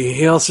see.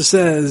 He also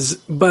says,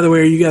 by the way,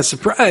 are you guys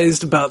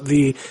surprised about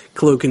the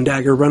Cloak and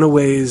Dagger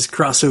Runaways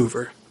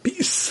crossover?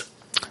 Peace.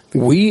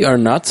 We are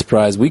not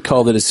surprised. We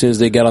called it as soon as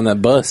they got on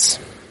that bus.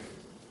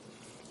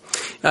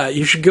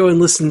 You should go and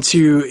listen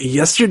to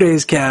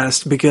yesterday's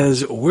cast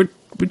because we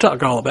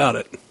talk all about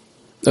it.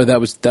 Oh,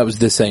 that was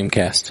the same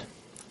cast.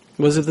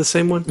 Was it the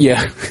same one?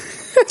 Yeah.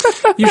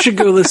 You should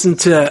go listen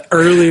to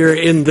earlier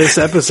in this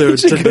episode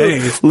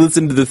today.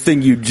 Listen to the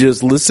thing you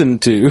just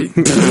listened to.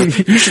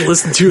 You should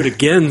listen to it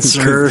again,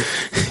 sir.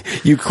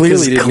 You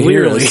clearly didn't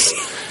hear us,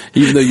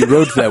 even though you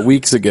wrote that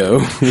weeks ago.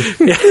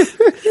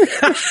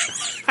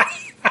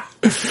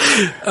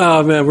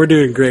 Oh, man, we're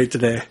doing great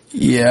today.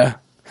 Yeah.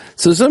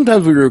 So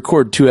sometimes we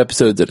record 2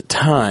 episodes at a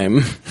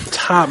time.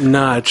 Top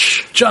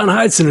notch. John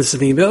Hyde sent us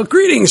an email.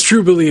 "Greetings,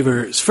 true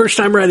believers. First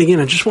time writing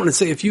in, I just want to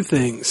say a few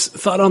things.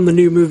 Thought on the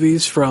new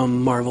movies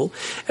from Marvel.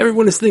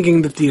 Everyone is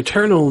thinking that the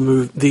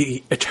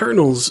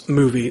Eternals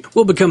movie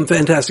will become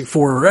Fantastic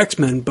Four or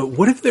X-Men, but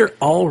what if they're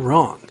all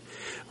wrong?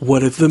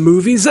 What if the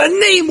movie's a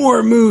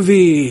Namor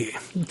movie?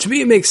 To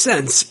me, it makes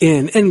sense.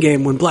 In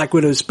Endgame, when Black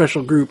Widow's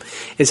special group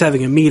is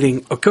having a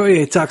meeting,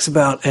 Okoye talks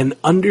about an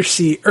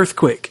undersea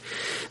earthquake.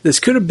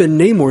 This could have been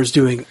Namor's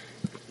doing,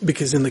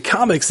 because in the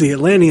comics, the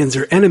Atlanteans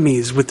are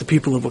enemies with the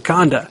people of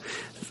Wakanda.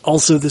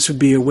 Also, this would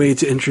be a way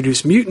to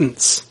introduce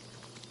mutants.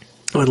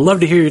 I'd love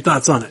to hear your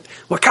thoughts on it.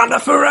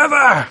 Wakanda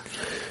forever!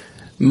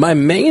 My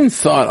main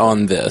thought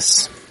on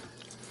this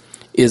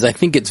is I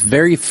think it's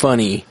very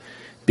funny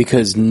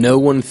because no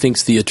one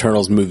thinks the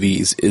Eternals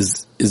movies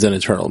is an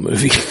Eternal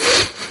movie.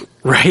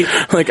 Right.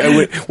 Like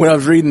when I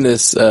was reading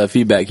this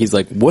feedback, he's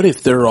like, "What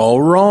if they're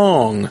all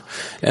wrong?"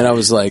 And I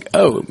was like,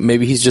 "Oh,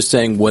 maybe he's just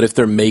saying, what if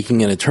they're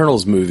making an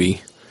Eternals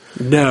movie?"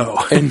 No.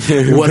 And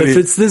what if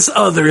it's this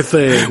other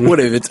thing? What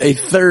if it's a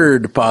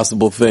third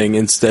possible thing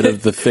instead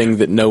of the thing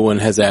that no one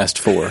has asked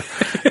for?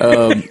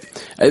 The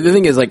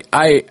thing is, like,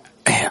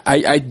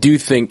 I do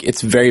think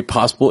it's very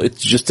possible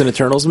it's just an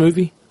Eternals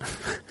movie.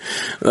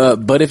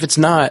 But if it's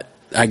not,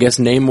 I guess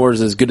Namor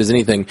is as good as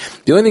anything.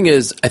 The only thing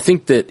is, I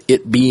think that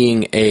it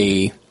being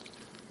a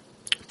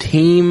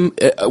team,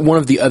 one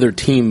of the other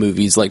team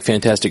movies like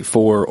Fantastic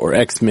Four or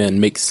X-Men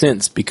makes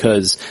sense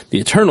because the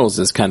Eternals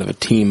is kind of a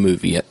team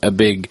movie,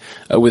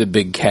 with a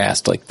big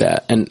cast like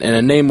that. And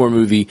a Namor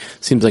movie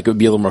seems like it would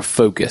be a little more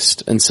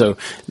focused. And so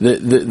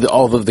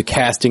all of the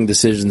casting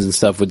decisions and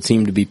stuff would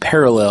seem to be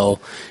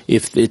parallel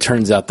if it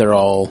turns out they're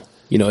all,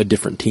 a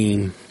different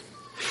team.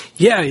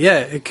 Yeah,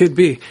 it could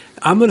be.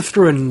 I'm going to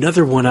throw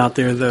another one out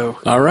there, though.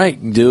 All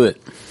right, do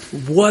it.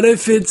 What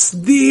if it's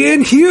the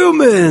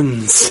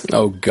Inhumans?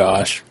 Oh,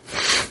 gosh.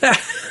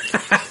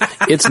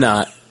 It's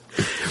not.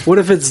 What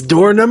if it's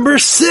door number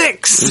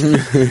 6?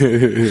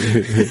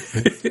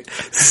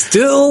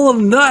 Still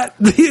not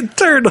the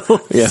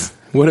Eternals. Yeah.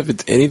 What if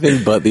it's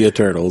anything but the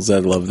Eternals? I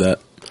love that.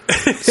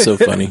 So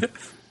funny.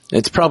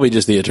 It's probably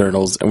just the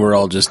Eternals, and we're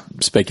all just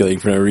speculating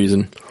for no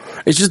reason.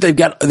 It's just they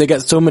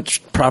got so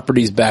much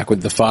properties back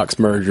with the Fox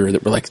merger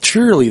that we're like,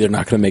 surely they're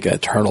not going to make an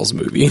Eternals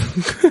movie.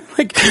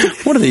 Like,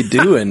 what are they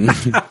doing?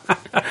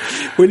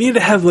 We need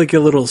to have like a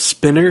little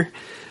spinner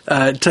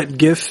type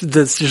GIF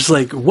that's just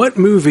like, what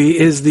movie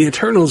is the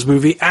Eternals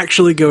movie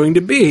actually going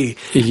to be?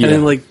 Yeah. And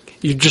then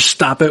like you just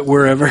stop it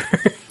wherever.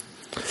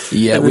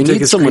 Yeah, we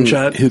need someone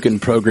who can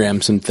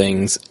program some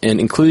things, and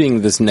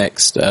including this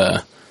next thing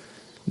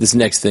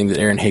that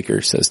Aaron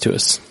Haker says to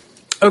us.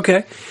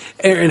 Okay.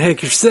 Aaron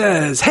Haker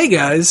says, "Hey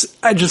guys,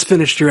 I just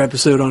finished your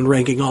episode on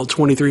ranking all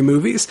 23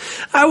 movies.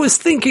 I was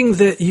thinking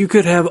that you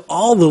could have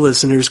all the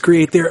listeners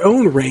create their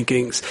own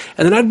rankings,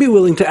 and then I'd be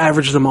willing to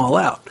average them all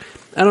out.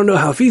 I don't know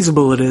how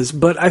feasible it is,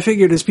 but I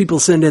figured as people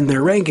send in their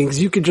rankings,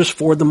 you could just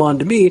forward them on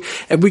to me,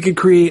 and we could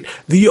create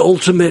the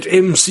ultimate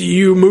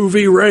MCU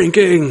movie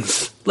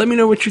rankings. Let me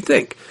know what you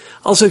think.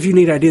 Also, if you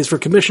need ideas for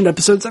commissioned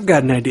episodes, I've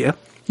got an idea.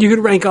 You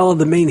could rank all of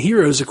the main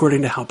heroes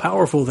according to how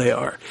powerful they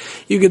are.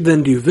 You could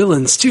then do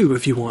villains too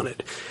if you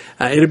wanted.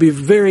 It'd be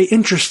very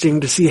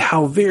interesting to see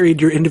how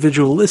varied your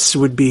individual lists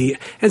would be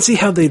and see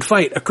how they'd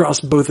fight across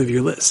both of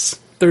your lists.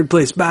 Third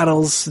place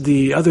battles,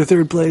 the other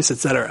third place,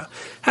 etc.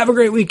 Have a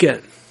great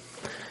weekend."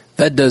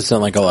 That does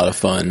sound like a lot of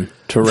fun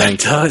to rank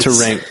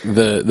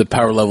the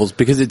power levels,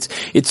 because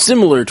it's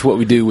similar to what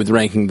we do with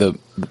ranking the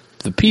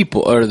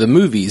people or the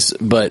movies,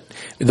 but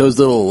those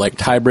little like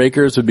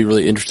tiebreakers would be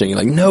really interesting.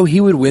 Like, no, he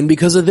would win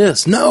because of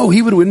this. No,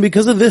 he would win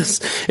because of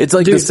this. It's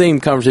like the same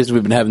conversation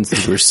we've been having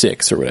since we were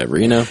 6 or whatever,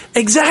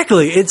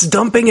 Exactly. It's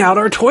dumping out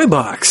our toy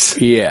box.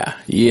 Yeah.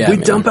 We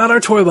dump out our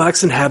toy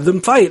box and have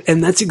them fight,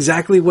 and that's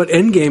exactly what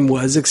Endgame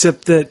was,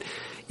 except that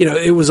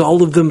it was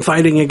all of them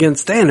fighting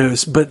against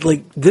Thanos, but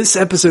like this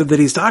episode that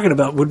he's talking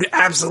about would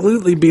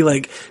absolutely be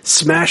like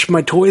smash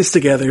my toys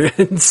together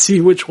and see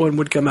which one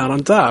would come out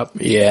on top.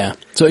 Yeah.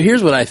 So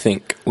here's what I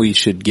think we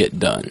should get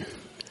done.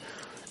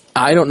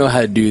 I don't know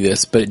how to do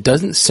this, but it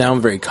doesn't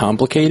sound very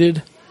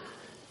complicated.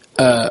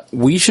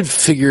 We should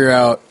figure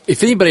out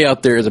if anybody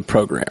out there is a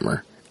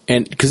programmer,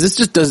 and because this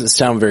just doesn't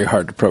sound very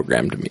hard to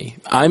program to me.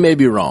 I may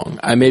be wrong.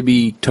 I may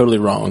be totally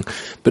wrong,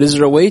 but is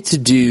there a way to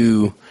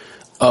do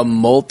a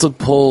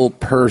multiple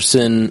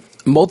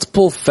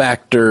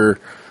factor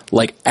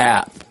like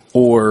app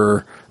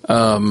or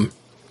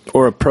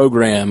a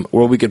program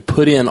where we could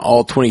put in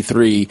all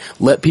 23,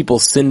 let people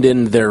send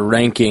in their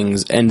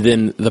rankings, and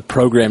then the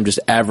program just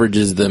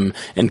averages them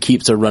and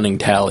keeps a running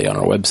tally on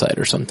our website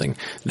or something?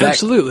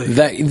 Absolutely.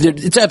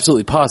 It's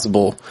absolutely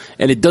possible,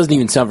 and it doesn't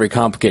even sound very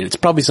complicated. It's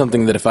probably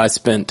something that if I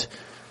spent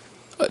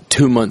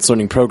 2 months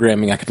learning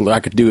programming, I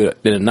could do it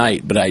in a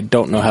night, but I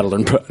don't know how to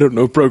learn. I don't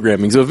know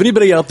programming. So if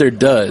anybody out there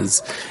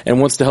does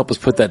and wants to help us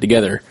put that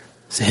together,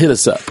 hit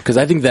us up, because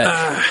I think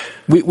that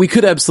we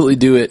could absolutely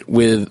do it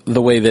with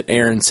the way that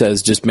Aaron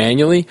says, just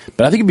manually.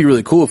 But I think it'd be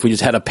really cool if we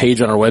just had a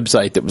page on our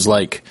website that was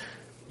like,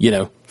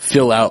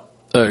 fill out,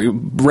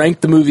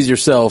 rank the movies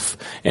yourself,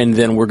 and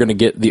then we're going to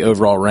get the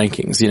overall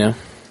rankings.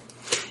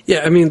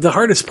 Yeah, I mean, the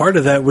hardest part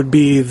of that would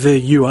be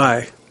the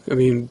UI. I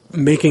mean,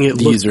 making it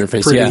look user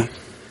interface, pretty. yeah.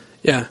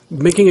 Yeah,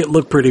 making it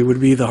look pretty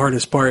would be the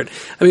hardest part.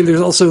 I mean,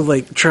 there's also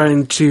like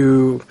trying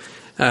to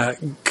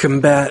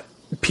combat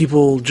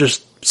people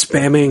just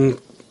spamming,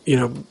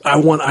 I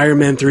want Iron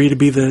Man 3 to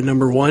be the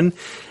number 1,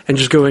 and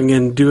just going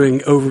and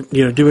doing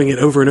it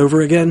over and over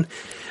again.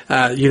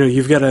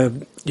 You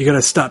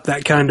gotta stop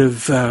that kind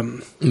of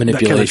manipulation,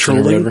 that kind of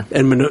trolling, or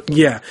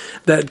whatever.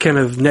 That kind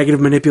of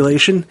negative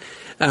manipulation.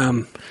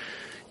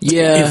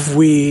 Yeah, if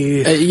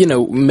we,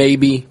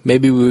 maybe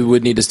we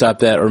would need to stop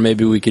that, or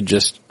maybe we could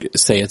just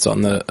say it's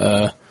on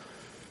the,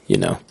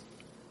 the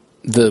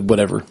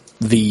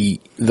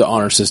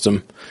honor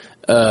system.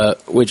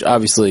 which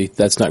obviously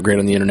that's not great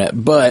on the internet,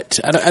 but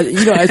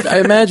I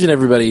imagine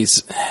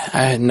everybody's,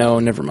 no,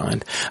 never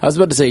mind. I was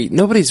about to say,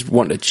 nobody's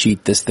wanting to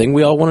cheat this thing.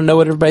 We all want to know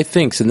what everybody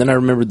thinks. And then I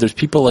remembered there's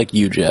people like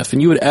you, Jeff,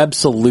 and you would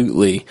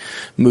absolutely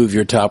move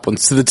your top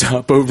ones to the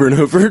top over and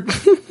over.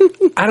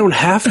 I don't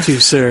have to,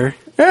 sir.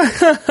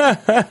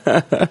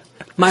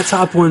 My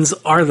top ones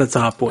are the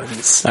top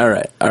ones. All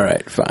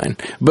right, fine.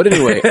 But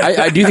anyway,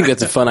 I do think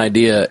that's a fun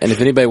idea. And if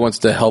anybody wants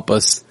to help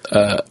us,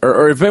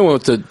 or if anyone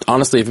wants to,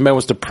 honestly, if anybody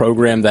wants to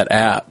program that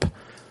app,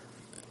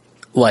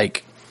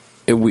 like,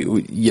 we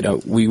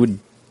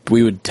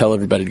would tell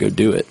everybody to go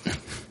do it.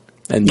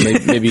 And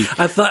maybe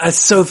I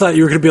thought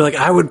you were going to be like,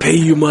 I would pay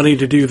you money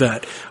to do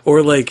that,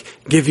 or like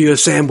give you a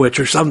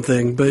sandwich or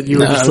something. But you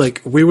were just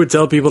like, we would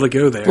tell people to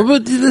go there. Well,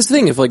 but this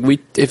thing,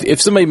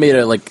 if somebody made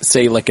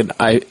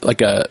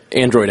a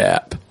Android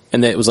app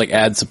and it was like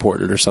ad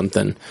supported or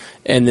something,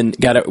 and then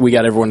we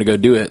got everyone to go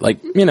do it,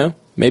 like,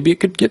 maybe it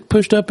could get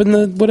pushed up in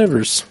the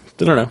whatevers.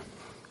 I don't know.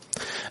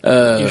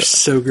 You're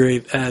so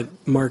great at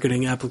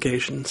marketing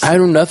applications. I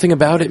know nothing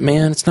about it,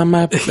 man. It's not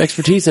my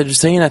expertise. I'm just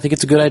saying I think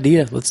it's a good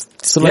idea. Let's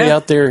somebody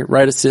out there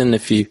write us in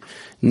if you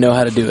know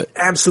how to do it.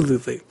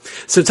 Absolutely.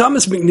 So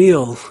Thomas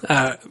McNeil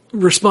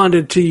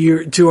responded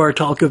to our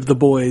talk of The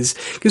Boys,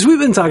 because we've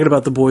been talking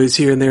about The Boys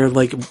here and there,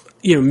 like,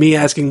 me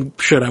asking,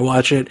 should I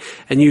watch it?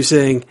 And you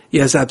saying,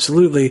 yes,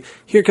 absolutely.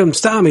 Here comes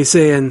Tommy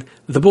saying,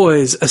 The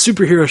Boys, a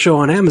superhero show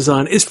on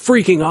Amazon, is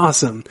freaking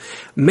awesome.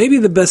 Maybe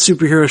the best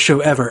superhero show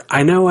ever.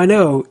 I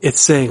know,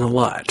 it's saying a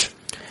lot.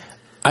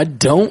 I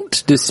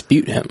don't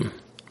dispute him.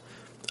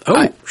 Oh,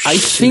 I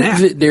think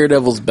that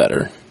Daredevil's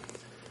better.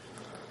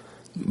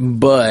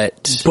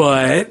 But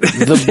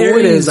the there Boys,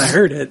 it is. I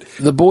heard it.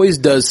 The Boys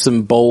does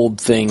some bold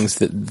things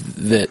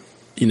that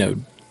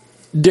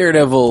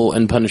Daredevil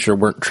and Punisher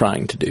weren't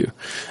trying to do.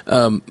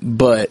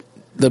 But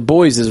The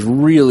Boys is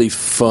really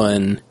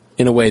fun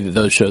in a way that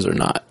those shows are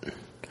not.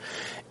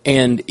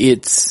 And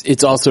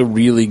it's also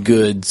really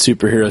good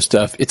superhero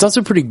stuff. It's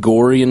also pretty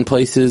gory in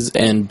places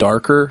and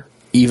darker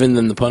even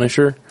than The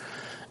Punisher,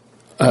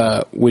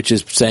 which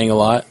is saying a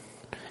lot.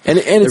 And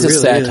it's a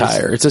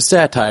satire. It's a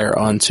satire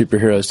on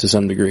superheroes to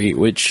some degree,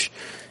 which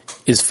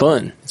is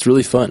fun. It's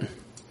really fun.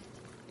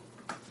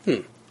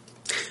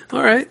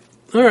 All right.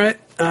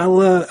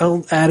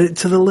 I'll add it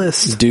to the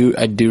list.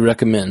 I do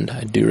recommend.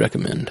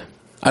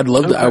 I'd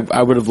love to.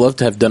 I would have loved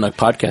to have done a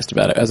podcast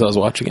about it as I was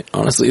watching it.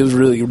 Honestly, it was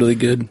really, really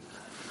good.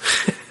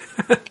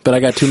 But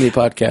I got too many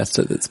podcasts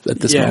at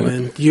this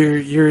moment.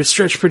 Man, you're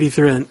stretched pretty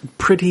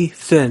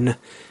thin,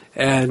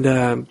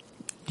 and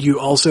you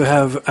also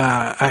have.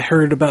 I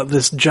heard about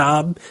this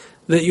job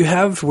that you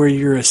have where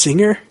you're a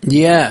singer.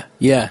 Yeah.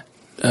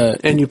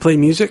 And you play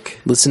music.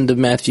 Listen to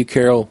Matthew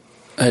Carroll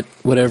at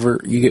whatever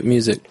you get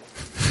music.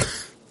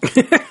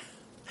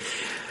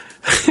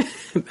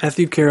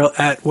 Matthew Carroll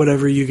at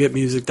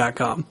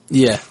whateveryougetmusic.com.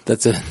 Yeah,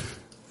 that's it.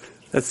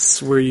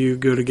 That's where you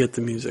go to get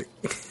the music.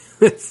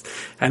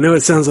 I know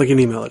it sounds like an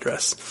email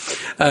address.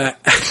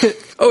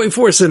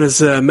 084 sent us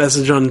a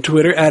message on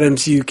Twitter at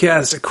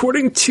MCUcast.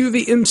 According to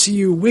the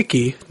MCU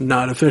Wiki,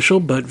 not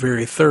official but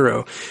very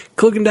thorough,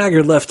 Cloak and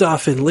Dagger left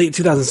off in late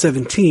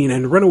 2017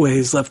 and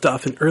Runaways left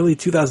off in early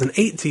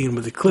 2018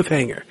 with a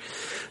cliffhanger.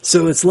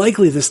 So it's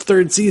likely this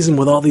third season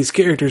with all these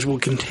characters will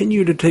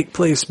continue to take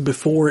place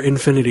before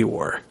Infinity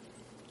War.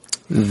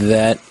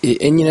 I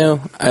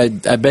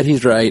bet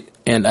he's right,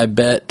 and I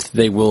bet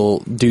they will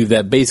do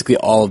that basically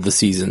all of the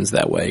seasons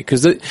that way.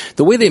 Because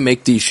the way they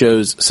make these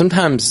shows,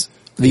 sometimes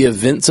the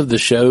events of the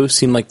show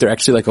seem like they're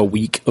actually like a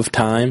week of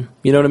time.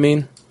 You know what I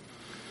mean?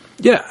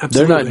 Yeah, absolutely.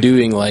 They're not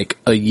doing like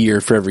a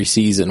year for every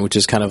season, which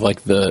is kind of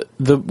like the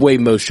way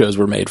most shows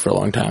were made for a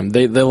long time.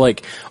 They're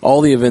like,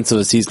 all the events of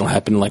a season will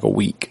happen in like a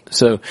week.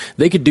 So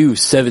they could do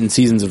 7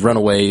 seasons of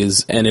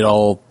Runaways, and it'll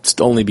all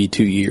only be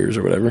 2 years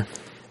or whatever.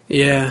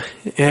 Yeah,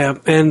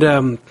 and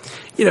they're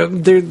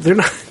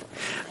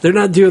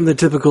not doing the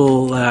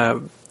typical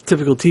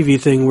TV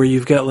thing where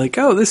you've got like,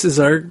 oh, this is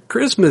our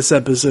Christmas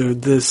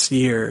episode this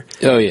year.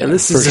 Oh yeah, and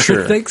this is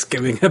our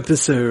Thanksgiving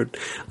episode.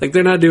 Like,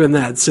 they're not doing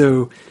that,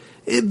 so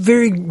it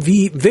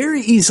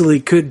very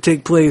easily could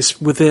take place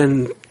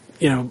within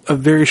a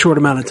very short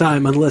amount of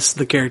time unless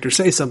the characters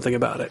say something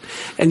about it.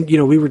 And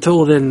we were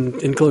told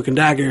in Cloak and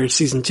Dagger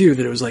season 2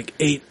 that it was like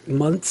 8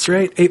 months,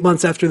 right? 8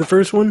 months after the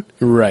first one,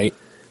 right?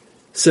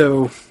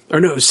 So, or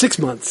no, 6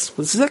 months.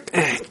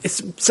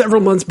 It's several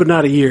months, but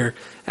not a year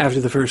after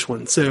the first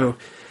one. So,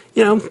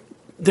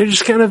 they're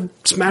just kind of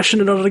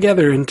smashing it all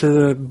together into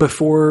the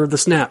before the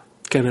snap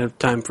kind of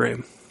time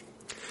frame.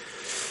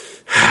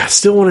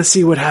 Still want to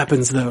see what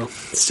happens, though.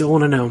 Still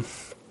want to know.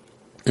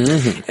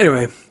 Mm-hmm.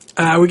 Anyway,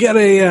 we got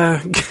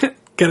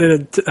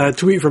a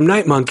tweet from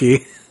Night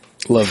Monkey.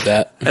 Love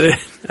that. I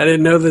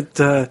didn't know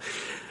that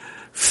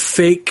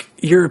fake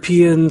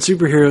European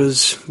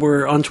superheroes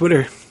were on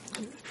Twitter.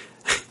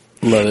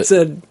 Love it.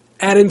 Said,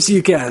 at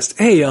MCUcast,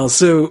 hey y'all,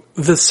 so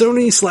the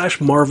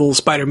Sony/Marvel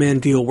Spider-Man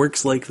deal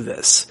works like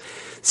this.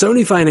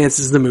 Sony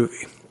finances the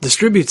movie.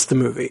 distributes the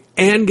movie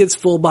and gets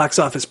full box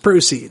office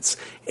proceeds.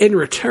 In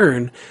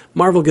return,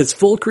 Marvel gets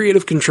full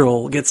creative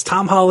control, gets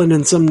Tom Holland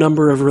in some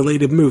number of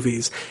related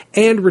movies,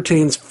 and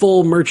retains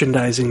full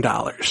merchandising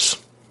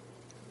dollars.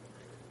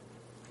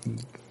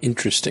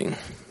 Interesting.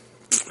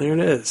 There it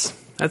is.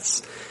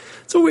 It's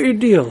a weird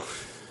deal.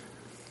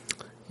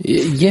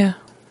 Yeah.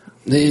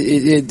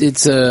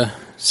 It's a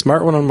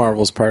smart one on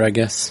Marvel's part, I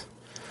guess.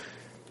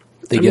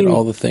 They get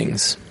all the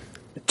things.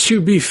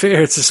 To be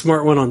fair, it's a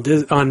smart one on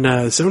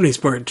Sony's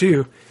part,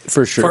 too.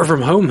 For sure. Far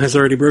From Home has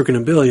already broken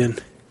 $1 billion.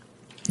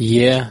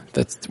 Yeah,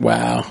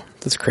 wow.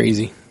 That's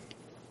crazy.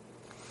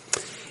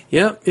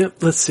 Yep.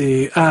 Let's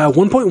see.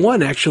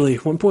 1.1, actually.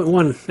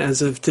 1.1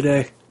 as of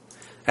today.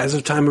 As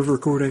of time of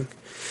recording.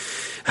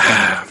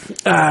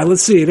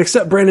 Let's see. Next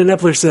up, Brandon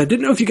Epler said,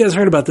 didn't know if you guys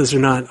heard about this or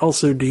not.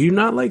 Also, do you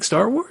not like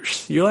Star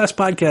Wars? Your last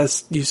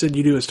podcast, you said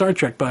you do a Star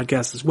Trek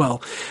podcast as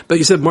well. But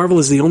you said Marvel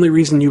is the only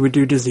reason you would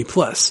do Disney+.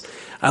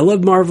 I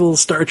love Marvel,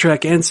 Star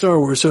Trek, and Star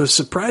Wars, so I was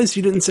surprised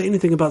you didn't say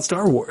anything about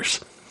Star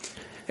Wars.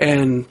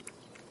 And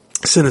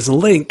sent us a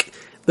link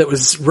that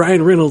was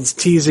Ryan Reynolds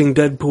teasing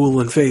Deadpool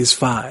in Phase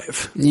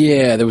 5.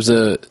 Yeah, there was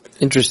a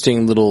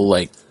interesting little,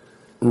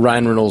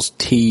 Ryan Reynolds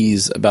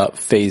tease about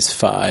Phase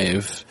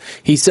 5.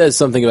 He says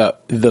something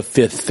about the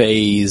 5th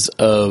phase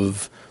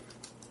of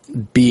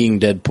being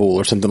Deadpool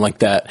or something like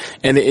that.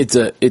 And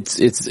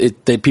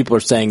people are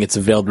saying it's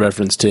a veiled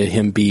reference to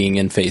him being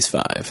in Phase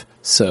 5.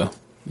 So,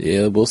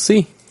 yeah, we'll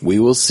see. We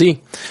will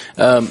see.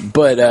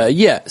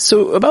 Yeah,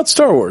 so about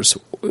Star Wars.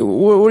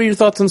 What are your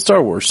thoughts on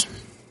Star Wars?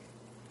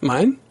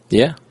 Mine?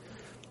 Yeah.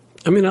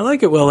 I mean, I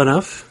like it well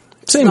enough.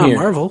 Same it's not here.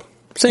 Marvel.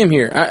 Same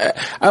here.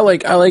 I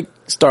like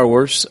Star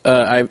Wars.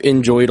 I've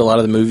enjoyed a lot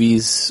of the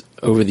movies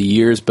over the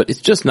years, but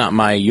it's just not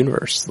my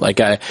universe.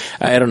 I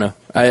don't know.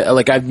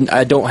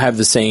 I don't have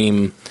the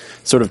same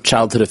sort of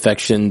childhood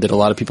affection that a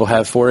lot of people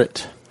have for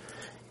it.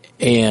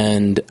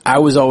 And I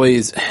was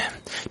always,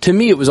 to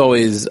me, it was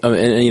always, I'm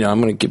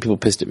going to get people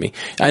pissed at me.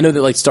 I know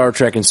that Star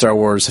Trek and Star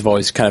Wars have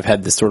always kind of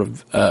had this sort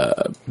of,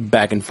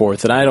 back and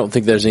forth, and I don't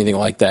think there's anything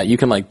like that. You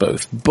can like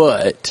both,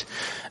 but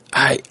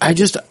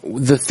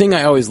the thing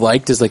I always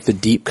liked is the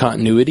deep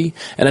continuity.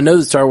 And I know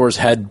that Star Wars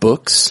had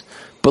books,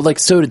 but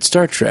so did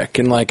Star Trek.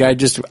 And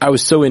I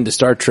was so into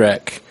Star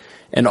Trek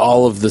and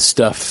all of the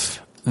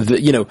stuff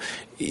that,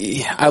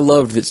 I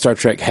loved that Star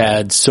Trek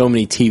had so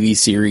many TV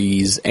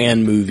series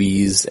and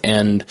movies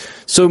and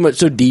so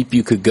deep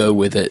you could go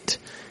with it.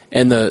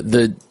 And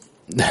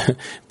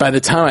by the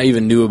time I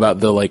even knew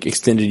about the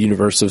extended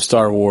universe of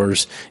Star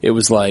Wars, it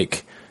was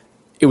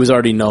it was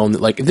already known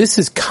that this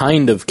is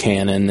kind of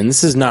canon and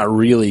this is not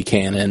really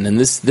canon, and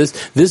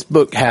this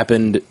book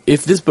happened.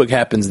 If this book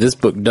happens, this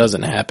book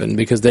doesn't happen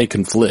because they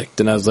conflict.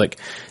 And I was it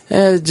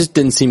just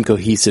didn't seem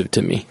cohesive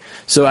to me.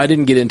 So I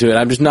didn't get into it.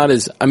 I'm just not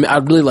I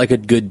really like a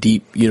good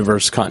deep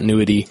universe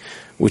continuity,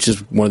 which is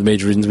one of the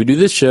major reasons we do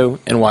this show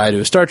and why I do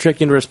a Star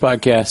Trek universe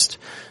podcast.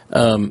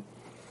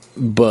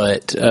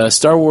 But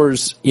Star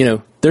Wars,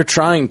 they're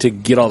trying to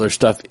get all their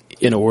stuff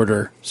in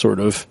order, sort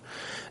of.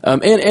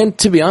 And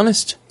to be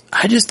honest,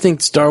 I just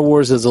think Star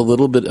Wars is a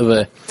little bit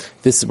of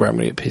this is where I'm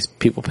going to get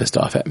people pissed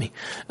off at me.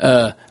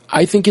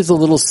 I think it's a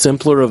little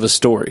simpler of a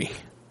story.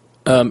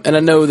 And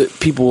I know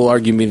that people will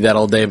argue me that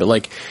all day,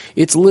 but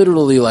it's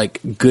literally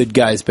good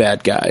guys,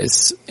 bad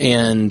guys.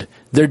 And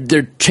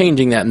they're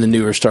changing that in the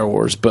newer Star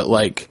Wars, but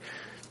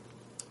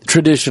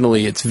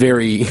traditionally it's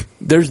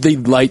there's the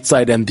light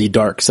side and the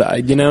dark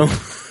side,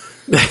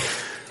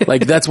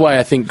 that's why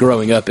I think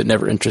growing up it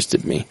never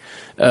interested me.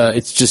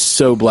 It's just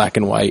so black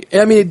and white.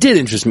 I mean, it did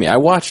interest me. I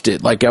watched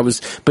it. But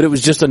it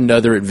was just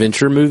another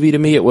adventure movie to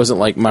me. It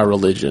wasn't my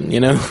religion,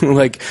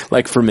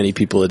 like for many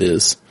people it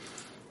is.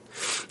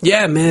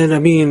 Yeah, man. I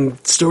mean,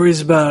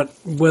 stories about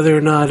whether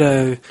or not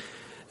a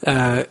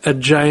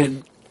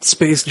giant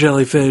space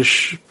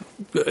jellyfish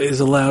is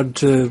allowed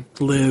to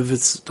live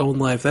its own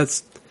life.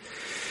 That's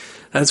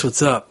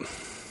what's up.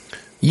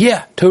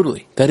 Yeah,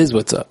 totally. That is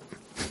what's up.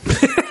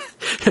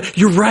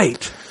 You're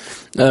right.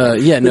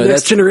 Yeah, no, the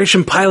Next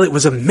Generation pilot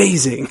was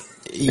amazing.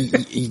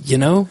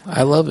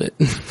 I love it.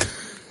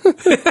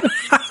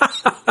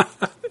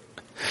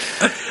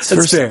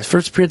 That's fair.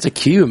 First Prince of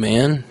Q,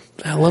 man.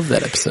 I love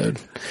that episode.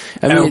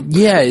 I mean,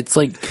 it's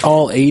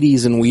all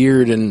 80s and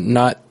weird and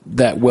not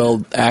that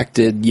well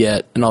acted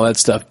yet and all that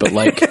stuff, but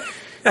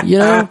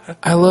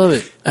I love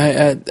it.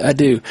 I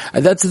do.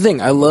 That's the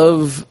thing. I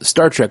love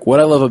Star Trek. What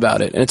I love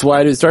about it, and it's why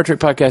I do the Star Trek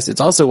podcast.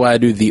 It's also why I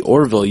do the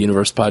Orville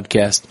Universe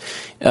podcast,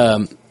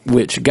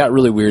 which got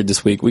really weird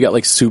this week. We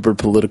got super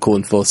political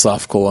and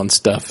philosophical on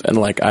stuff, and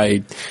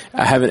I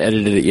haven't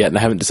edited it yet, and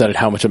I haven't decided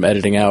how much I'm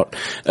editing out,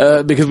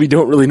 because we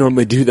don't really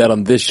normally do that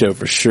on this show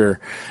for sure.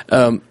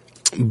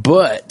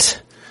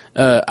 But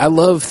I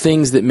love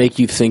things that make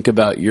you think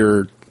about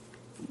your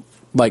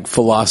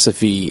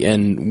philosophy,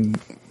 and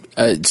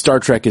Star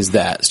Trek is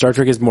that. Star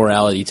Trek is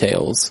morality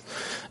tales.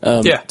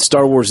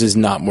 Star Wars is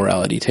not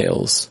morality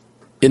tales,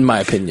 in my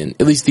opinion.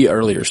 At least the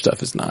earlier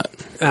stuff is not.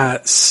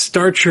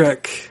 Star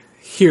Trek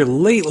here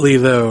lately,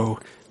 though,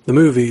 the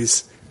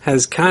movies,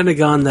 has kind of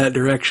gone that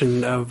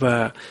direction of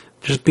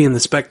just being the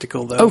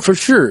spectacle, though. Oh, for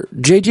sure.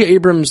 J.J.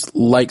 Abrams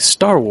likes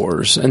Star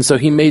Wars, and so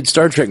he made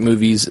Star Trek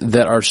movies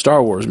that are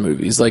Star Wars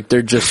movies. Like,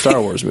 they're just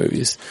Star Wars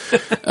movies.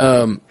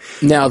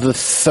 Now, the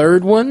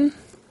third one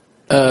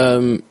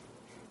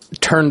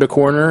turned a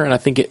corner, and I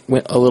think it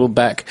went a little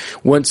back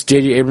once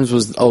J.J. Abrams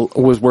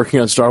was working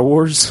on Star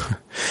Wars,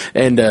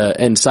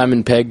 and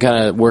Simon Pegg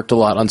kind of worked a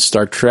lot on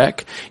Star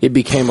Trek. It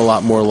became a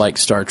lot more like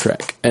Star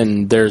Trek,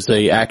 and there's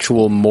a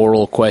actual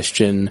moral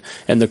question,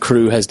 and the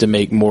crew has to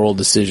make moral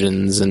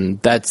decisions, and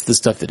that's the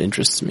stuff that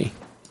interests me.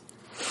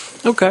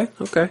 Okay.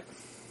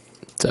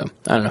 So,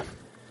 I don't know.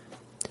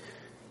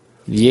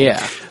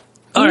 Yeah.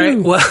 All right,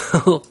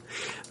 well,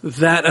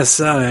 that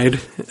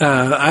aside,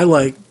 I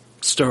like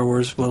Star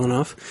Wars well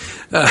enough.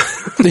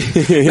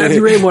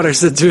 Matthew Rainwater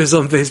said to us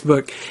on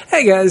Facebook,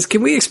 "Hey guys,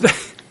 can we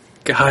expect..."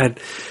 God.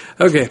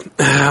 Okay,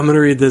 I'm going to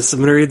read this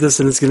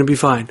and it's going to be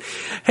fine.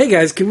 "Hey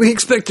guys, can we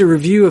expect a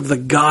review of the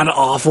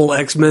god-awful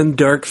X-Men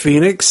Dark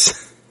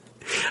Phoenix?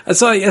 I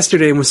saw it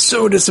yesterday and was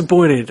so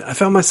disappointed. I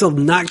found myself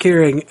not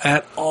caring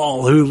at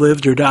all who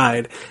lived or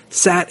died.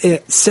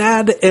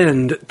 Sad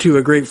end to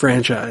a great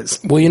franchise."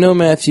 Well, you know,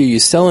 Matthew,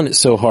 you're selling it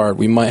so hard,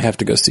 we might have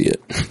to go see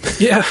it.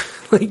 Yeah,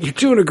 like, you're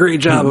doing a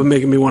great job of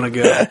making me want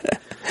to go.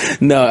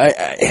 No,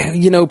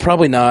 I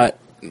probably not.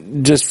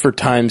 Just for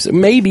times,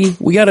 maybe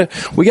we got a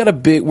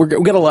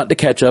lot to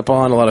catch up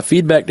on, a lot of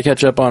feedback to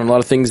catch up on, a lot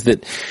of things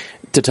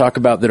to talk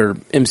about that are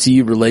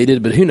MCU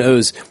related. But who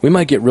knows? We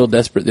might get real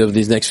desperate over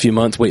these next few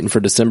months, waiting for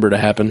December to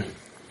happen.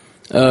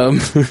 I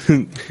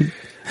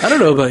don't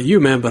know about you,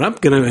 man, but I'm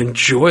going to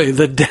enjoy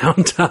the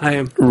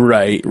downtime.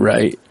 Right.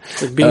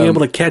 Like being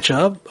able to catch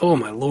up. Oh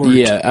my Lord.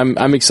 Yeah,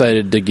 I'm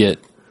excited to get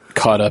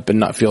caught up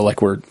and not feel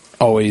like we're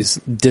always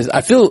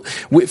I feel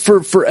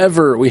for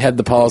forever we had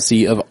the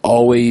policy of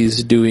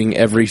always doing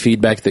every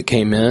feedback that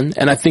came in,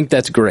 and I think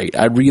that's great.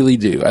 I really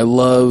do. I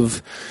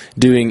love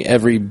doing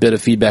every bit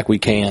of feedback we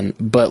can,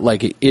 but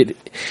like it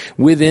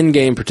within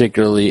game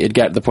particularly, it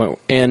got to the point,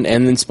 and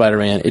then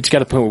Spider-Man, it's got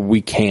to the point where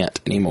we can't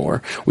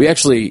anymore. We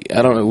actually,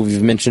 I don't know if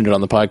we've mentioned it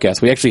on the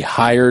podcast, we actually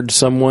hired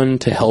someone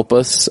to help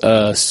us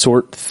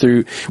sort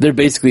through. They're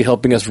basically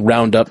helping us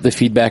round up the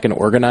feedback and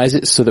organize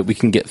it so that we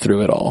can get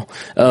through it all.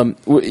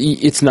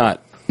 It's not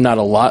a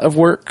lot of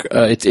work.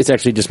 It's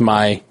actually just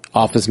my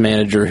office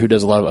manager who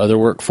does a lot of other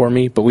work for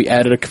me, but we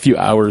added a few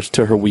hours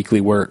to her weekly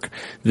work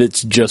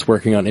that's just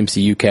working on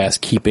MCU Cast,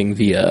 keeping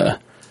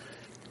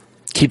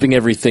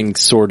everything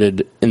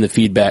sorted in the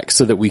feedback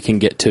so that we can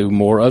get to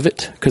more of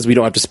it, because we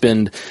don't have to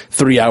spend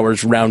 3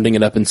 hours rounding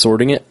it up and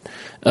sorting it.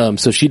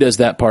 So she does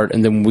that part,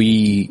 and then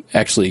we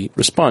actually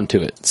respond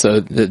to it. So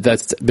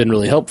that's been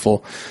really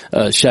helpful.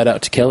 Shout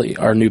out to Kelly,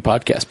 our new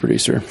podcast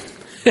producer.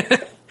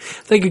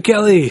 Thank you,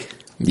 Kelly.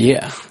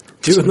 Yeah.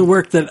 Doing the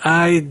work that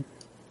I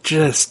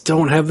just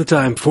don't have the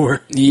time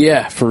for.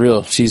 Yeah, for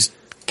real. She's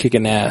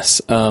kicking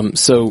ass.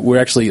 So we're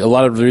actually, a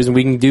lot of the reason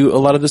we can do a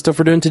lot of the stuff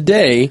we're doing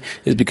today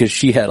is because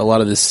she had a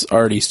lot of this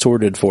already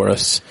sorted for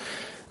us.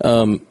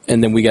 And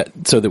then we got,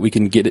 so that we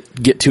can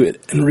get to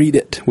it and read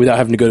it without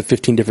having to go to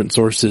 15 different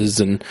sources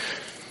and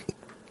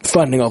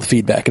finding all the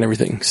feedback and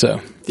everything.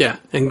 So yeah.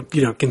 And,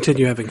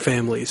 continue having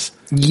families.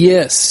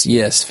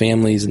 Yes.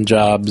 Families and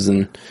jobs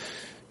and,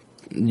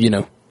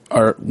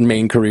 our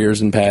main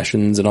careers and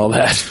passions and all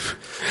that.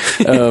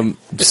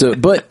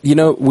 But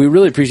we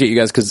really appreciate you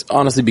guys, because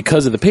honestly,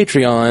 because of the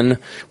Patreon,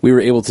 we were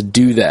able to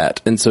do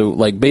that. And so,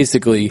 like,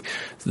 basically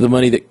the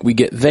money that we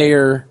get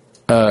there,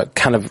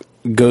 kind of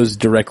goes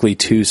directly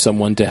to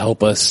someone to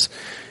help us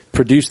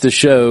produce the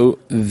show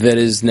that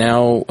is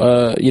now,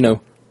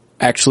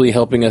 actually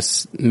helping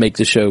us make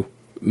the show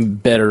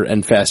better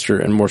and faster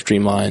and more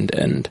streamlined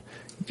and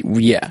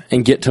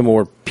get to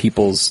more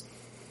people's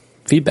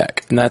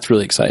feedback, and that's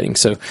really exciting.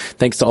 So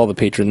thanks to all the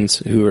patrons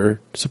who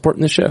are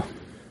supporting the show.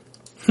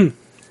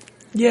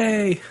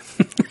 Yay.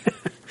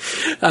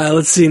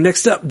 Let's see,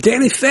 next up,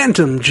 Danny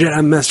Phantom,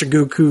 Jedi Master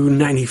Goku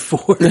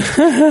 94.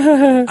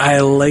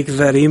 I like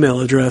that email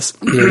address.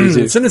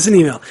 Send us an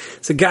email.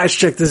 So guys,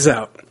 check this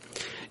out.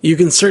 You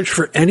can search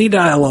for any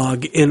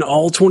dialogue in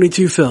all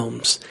 22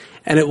 films,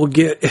 and it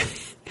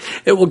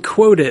will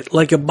quote it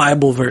like a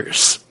Bible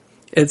verse.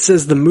 It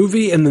says the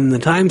movie and then the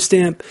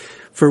timestamp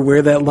for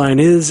where that line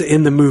is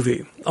in the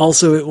movie.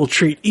 Also, it will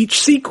treat each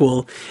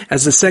sequel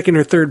as the second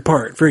or third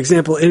part. For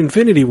example,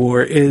 Infinity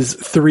War is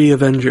 3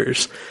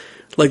 Avengers.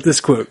 Like this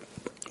quote,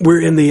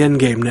 "We're in the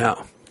Endgame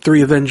now.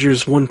 3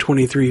 Avengers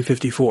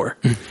 123:54."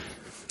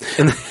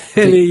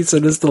 And he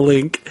sent us the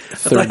link. I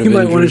thought you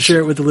might want to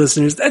share it with the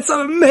listeners. That's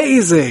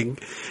amazing!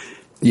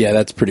 Yeah,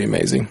 that's pretty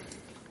amazing.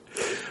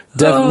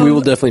 We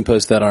will definitely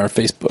post that on our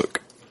Facebook.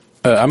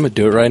 I'm going to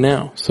do it right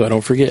now, so I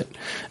don't forget.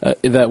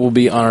 That will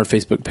be on our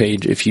Facebook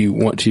page if you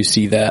want to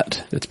see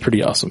that. It's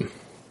pretty awesome.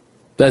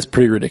 That's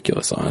pretty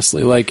ridiculous,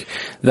 honestly. Like,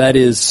 that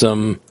is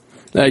some...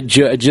 I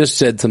just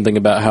said something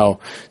about how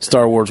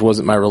Star Wars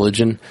wasn't my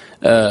religion,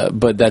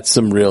 but that's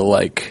some real,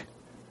 like,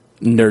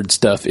 nerd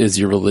stuff is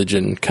your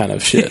religion kind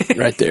of shit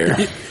right there.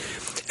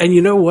 And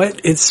you know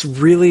what? It's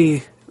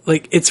really...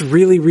 Like, it's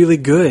really, really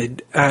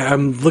good.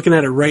 I'm looking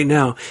at it right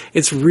now.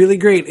 It's really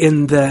great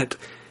in that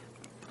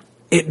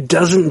it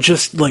doesn't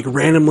just, like,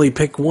 randomly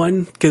pick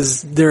one,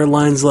 because there are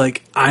lines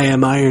like, I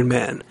am Iron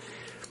Man.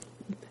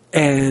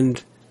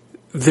 And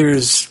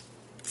there's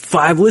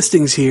 5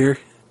 listings here,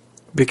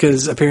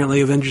 because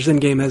apparently Avengers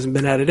Endgame hasn't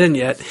been added in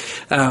yet.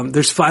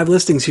 There's 5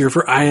 listings here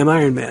for I am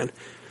Iron Man.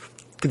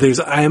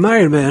 There's I am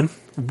Iron Man,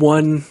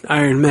 1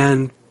 Iron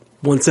Man,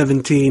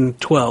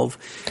 117:12.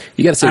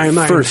 You got to say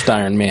first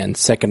Iron Man,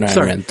 second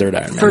Iron Man, third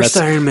Iron Man. First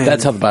Iron Man.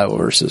 That's how the Bible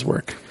verses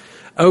work.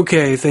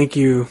 Okay, thank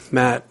you,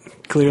 Matt.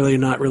 Clearly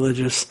not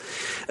religious.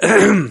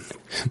 That's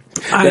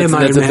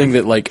the thing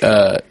that like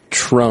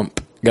Trump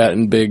got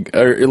in big,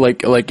 or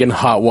like in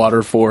hot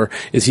water for,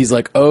 is he's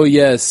like, oh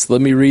yes,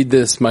 let me read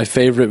this, my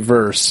favorite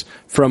verse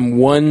from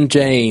 1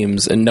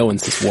 James, and no one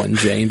says 1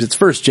 James, it's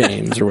 1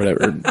 James or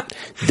whatever.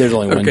 There's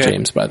only 1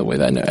 James, by the way.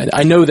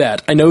 I know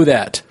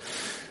that.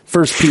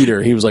 1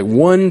 Peter, he was like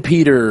 1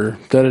 Peter,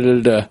 da da da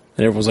da, and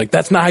everyone's like,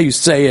 that's not how you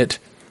say it.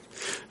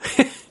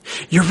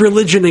 You're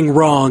religioning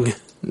wrong.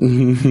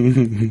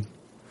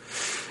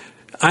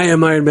 I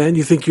am Iron Man.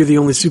 You think you're the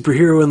only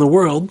superhero in the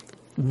world?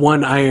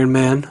 1 Iron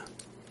Man.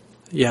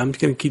 Yeah, I'm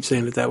just going to keep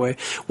saying it that way.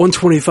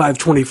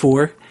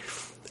 125:24.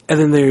 And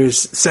then there's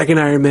second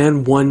Iron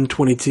Man,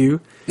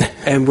 122.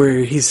 And where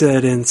he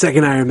said in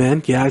second Iron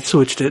Man, yeah, I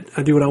switched it.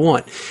 I do what I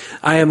want.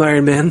 I am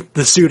Iron Man.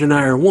 The suit and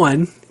I are 1,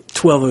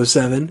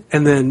 1207.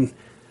 And then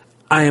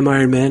I am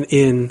Iron Man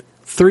in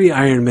 3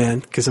 Iron Man,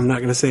 because I'm not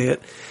going to say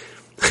it.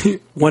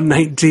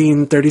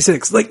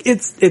 119:36. Like,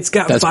 it's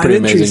got That's 5 pretty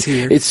entries amazing.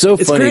 here. It's so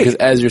funny because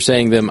as you're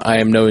saying them, I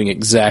am knowing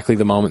exactly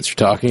the moments you're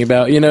talking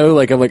about. You know,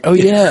 like I'm like, oh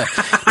yeah,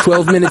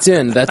 12 minutes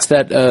in. That's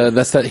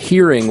that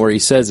hearing where he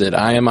says it.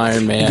 I am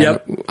Iron Man.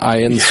 Yep. I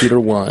am the Suitor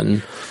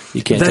 1.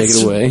 You can't take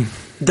it away.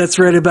 That's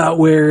right about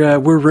where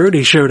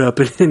Rhodey showed up,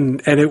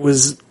 and it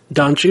was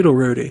Don Cheadle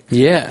Rhodey.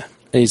 Yeah,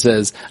 and he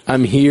says,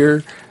 "I'm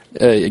here.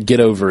 Get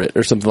over it,"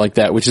 or something like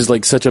that, which is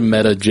like such a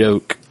meta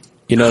joke.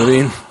 You know what I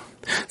mean?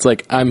 It's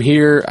like, I'm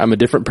here, I'm a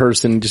different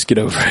person, just get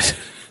over it.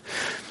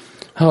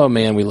 Oh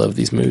man, we love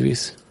these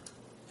movies.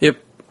 Yep.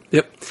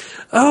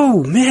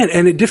 Oh man,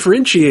 and it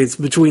differentiates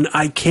between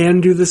I can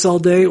do this all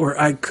day or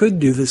I could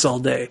do this all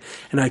day.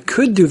 And I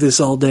could do this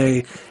all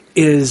day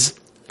is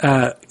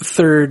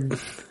third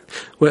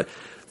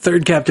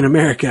Captain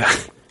America.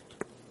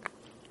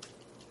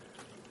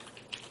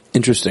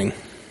 Interesting.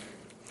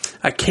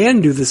 I can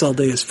do this all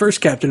day is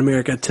first Captain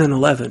America,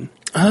 10/11.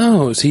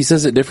 Oh, so he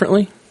says it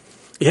differently?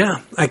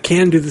 Yeah, I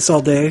can do this all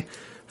day.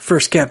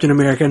 First Captain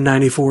America,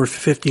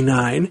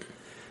 94:59.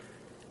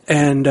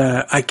 And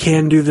I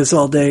can do this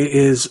all day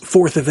is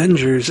fourth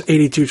Avengers,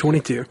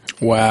 82:22.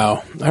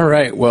 Wow. All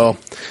right. Well,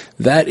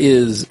 that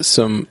is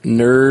some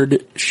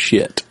nerd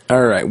shit.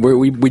 All right.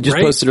 We just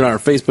posted it on our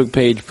Facebook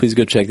page. Please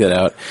go check that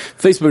out.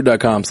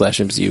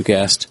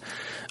 Facebook.com/MCUcast.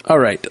 All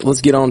right.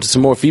 Let's get on to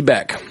some more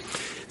feedback.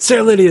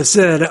 Sarah Lydia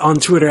said on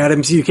Twitter at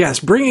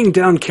MCUcast, bringing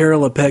down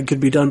Carol a peg could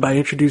be done by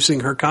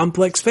introducing her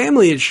complex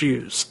family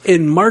issues.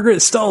 In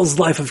Margaret Stahl's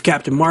Life of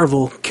Captain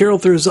Marvel, Carol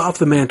throws off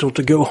the mantle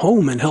to go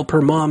home and help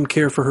her mom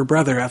care for her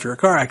brother after a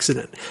car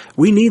accident.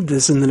 We need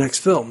this in the next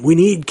film. We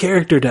need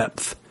character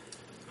depth.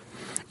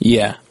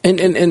 Yeah,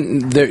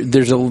 and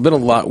there's been a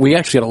lot. We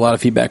actually got a lot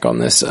of feedback on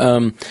this.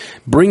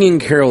 Bringing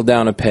Carol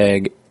down a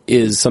peg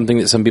is something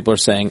that some people are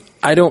saying.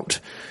 I don't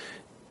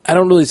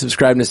really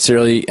subscribe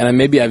necessarily, and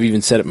maybe I've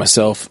even said it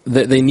myself,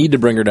 that they need to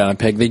bring her down a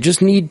peg. They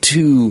just need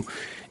to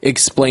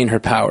explain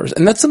her powers.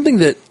 And that's something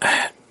that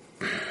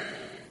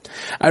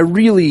I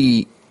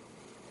really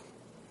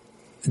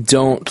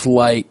don't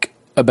like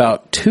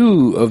about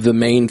 2 of the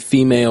main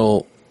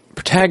female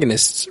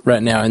protagonists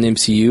right now in the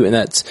MCU, and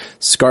that's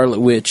Scarlet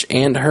Witch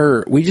and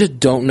her. We just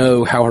don't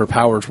know how her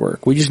powers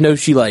work. We just know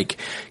she,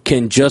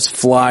 can just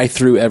fly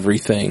through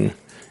everything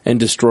and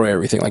destroy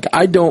everything.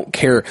 I don't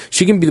care.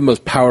 She can be the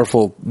most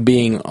powerful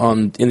being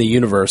in the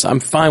universe. I'm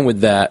fine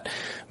with that.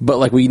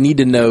 But we need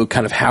to know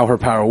kind of how her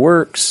power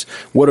works.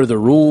 What are the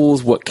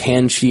rules? What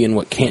can she and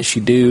what can't she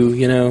do?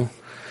 You know,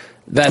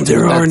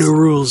 there are no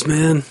rules,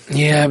 man.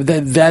 Yeah,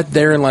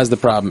 therein lies the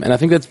problem. And I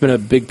think that's been a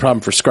big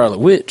problem for Scarlet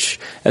Witch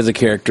as a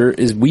character,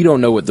 is we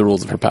don't know what the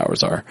rules of her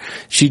powers are.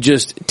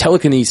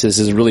 Telekinesis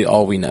is really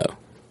all we know.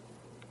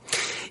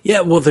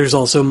 Yeah, well, there's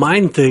also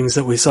mind things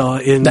that we saw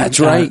in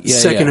That's right.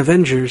 Second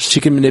Avengers. She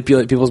can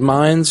manipulate people's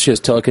minds. She has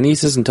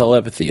telekinesis and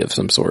telepathy of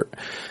some sort.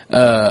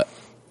 But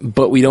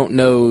we don't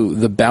know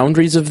the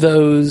boundaries of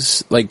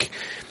those.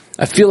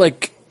 I feel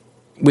like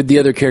with the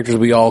other characters,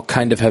 we all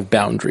kind of have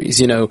boundaries.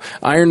 You know,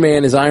 Iron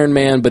Man is Iron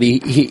Man, but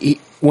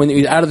he when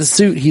he's out of the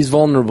suit, he's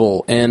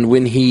vulnerable. And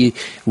when he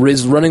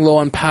is running low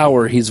on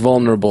power, he's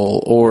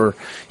vulnerable. Or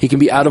he can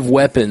be out of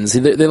weapons.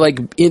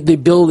 They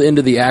build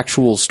into the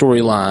actual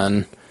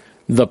storyline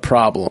the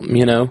problem,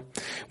 you know?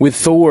 With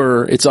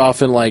Thor, it's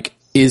often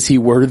is he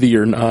worthy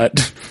or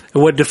not?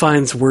 What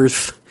defines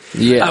worth?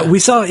 Yeah. We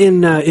saw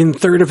in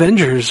Third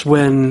Avengers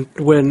when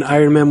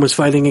Iron Man was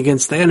fighting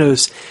against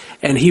Thanos,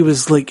 and he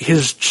was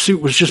his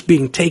suit was just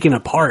being taken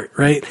apart,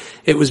 right?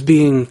 It was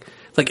being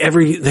Like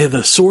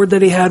the sword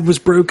that he had was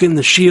broken,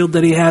 the shield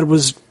that he had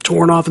was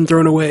torn off and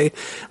thrown away.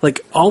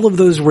 Like all of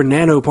those were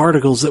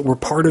nanoparticles that were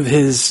part of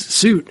his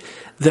suit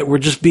that were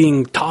just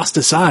being tossed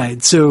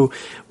aside. So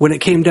when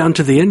it came down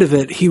to the end of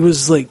it, he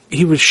was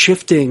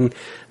shifting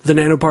the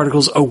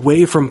nanoparticles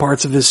away from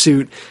parts of his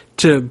suit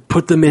to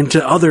put them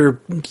into other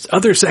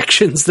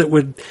sections that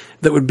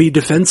would be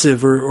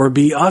defensive or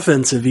be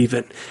offensive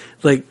even.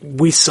 Like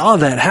we saw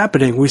that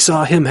happening. We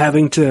saw him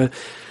having to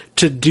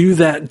do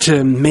that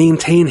to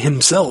maintain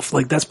himself.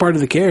 Like that's part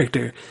of the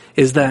character,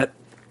 is that,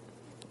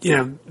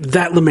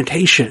 that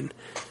limitation.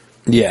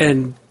 Yeah.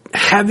 And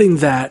having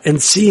that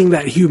and seeing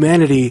that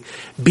humanity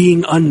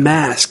being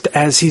unmasked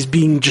as he's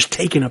being just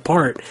taken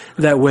apart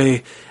that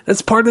way,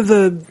 that's part of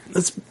the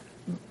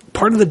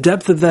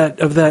depth of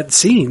that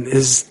scene,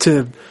 is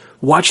to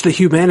watch the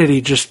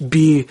humanity just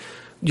be,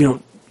 not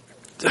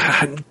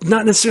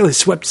necessarily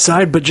swept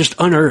aside, but just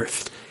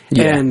unearthed.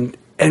 Yeah.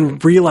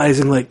 And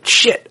realizing like,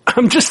 shit,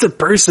 I'm just a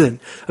person.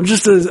 I'm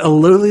just a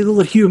lowly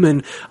little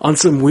human on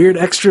some weird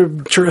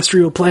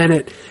extraterrestrial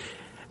planet.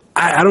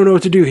 I don't know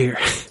what to do here.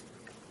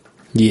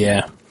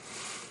 Yeah.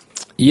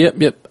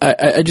 Yep.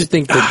 I just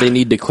think that they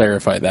need to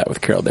clarify that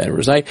with Carol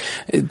Danvers.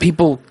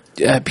 People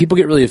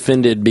get really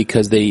offended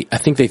because I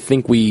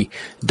think we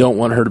don't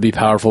want her to be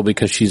powerful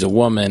because she's a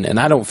woman, and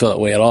I don't feel that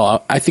way at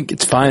all. I think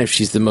it's fine if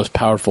she's the most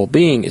powerful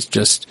being. It's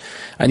just,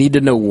 I need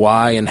to know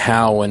why and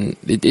how, and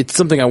it's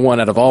something I want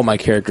out of all my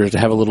characters, to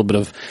have a little bit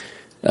of,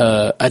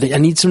 I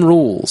need some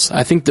rules.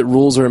 I think that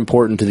rules are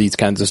important to these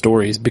kinds of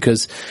stories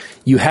because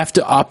you have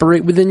to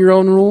operate within your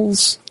own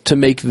rules to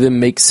make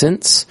them make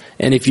sense.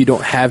 And if you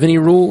don't have any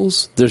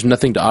rules, there's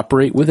nothing to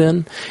operate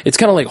within. It's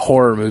kind of like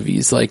horror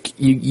movies. Like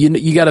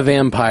you got a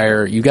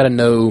vampire, you got to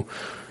know,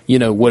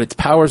 what its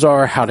powers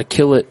are, how to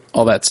kill it,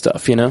 all that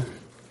stuff,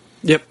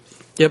 Yep.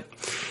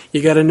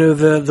 You got to know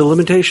the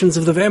limitations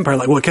of the vampire.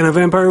 Like, what kind of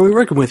vampire are we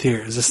working with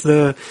here? Is this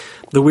the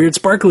weird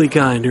sparkly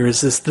kind, or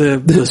is this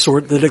the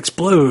sort that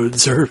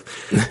explodes, or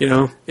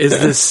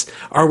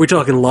are we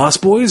talking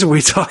Lost Boys? Are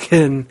we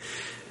talking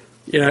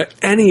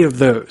any of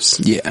those?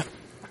 Yeah.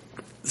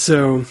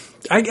 So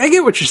I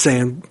get what you're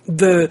saying.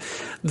 The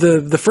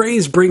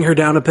phrase "bring her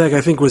down a peg"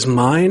 I think was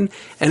mine,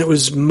 and it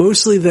was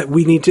mostly that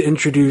we need to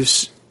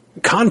introduce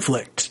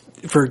conflict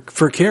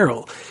for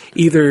Carol.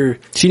 Either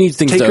she needs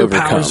things to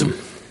overcome.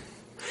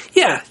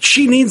 Yeah,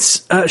 she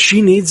needs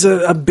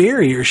a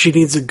barrier. She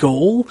needs a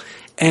goal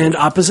and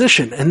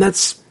opposition, and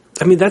that's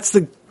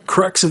the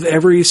crux of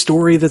every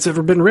story that's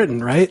ever been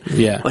written, right?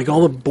 Yeah, like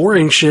all the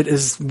boring shit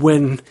is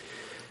when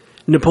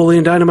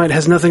Napoleon Dynamite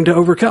has nothing to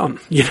overcome.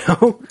 Yeah,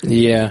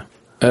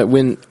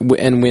 when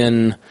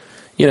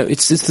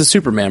it's the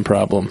Superman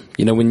problem.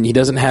 When he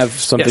doesn't have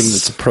something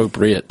that's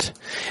appropriate,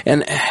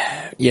 and.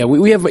 Yeah,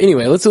 we have,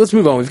 anyway, let's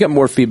move on. We've got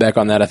more feedback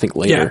on that, I think,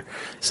 later. Yeah.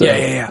 So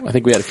Yeah. I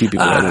think we had a few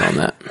people writing on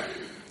that.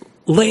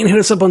 Lane hit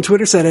us up on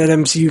Twitter, said at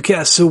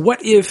MCUcast, so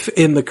what if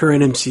in the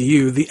current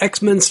MCU, the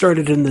X-Men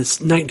started in the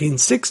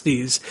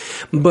 1960s,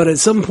 but at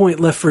some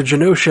point left for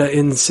Genosha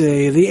in,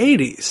 say, the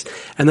 80s?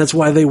 And that's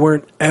why they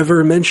weren't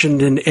ever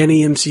mentioned in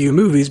any MCU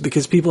movies,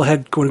 because people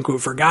had, quote-unquote,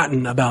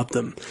 forgotten about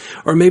them.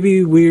 Or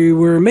maybe we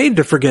were made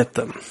to forget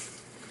them.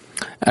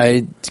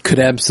 It could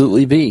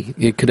absolutely be.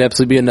 It could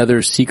absolutely be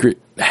another secret.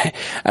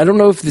 I don't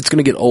know if it's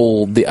going to get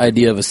old, the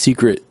idea of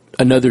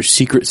another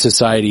secret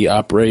society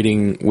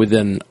operating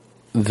within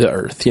the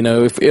Earth,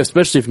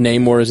 especially if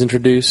Namor is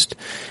introduced.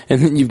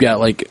 And then you've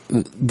got like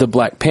the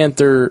Black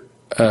Panther,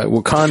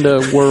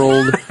 Wakanda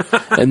world.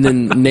 And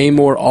then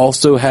Namor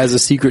also has a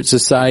secret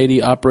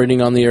society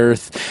operating on the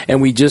Earth.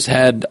 And we just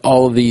had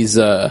all of these,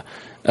 oh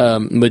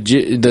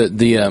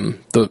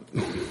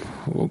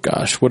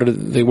gosh, what do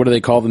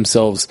they call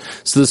themselves?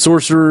 So the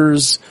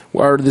sorcerers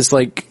are this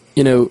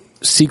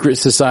secret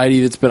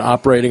society that's been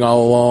operating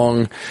all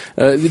along.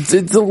 It's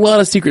a lot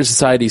of secret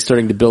societies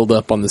starting to build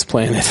up on this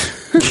planet.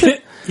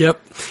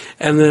 Yep.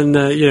 And then,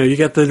 you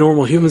got the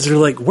normal humans that are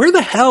like, where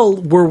the hell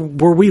were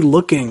we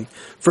looking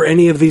for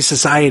any of these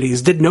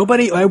societies? Did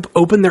nobody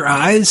open their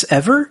eyes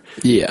ever?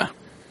 Yeah.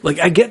 Like,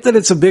 I get that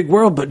it's a big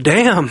world, but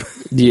damn.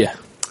 Yeah.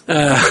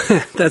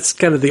 That's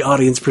kind of the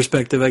audience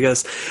perspective, I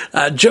guess.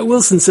 Joe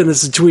Wilson sent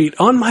us a tweet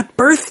on my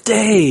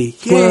birthday.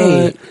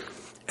 Yay! What?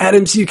 At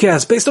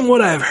MCUcast, based on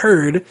what I've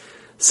heard,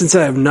 since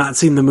I have not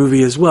seen the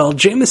movie as well,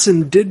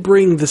 Jameson did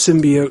bring the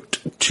symbiote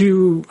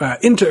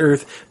into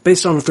Earth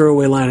based on a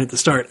throwaway line at the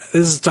start.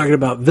 This is talking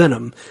about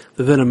Venom,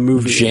 the Venom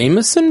movie.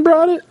 Jameson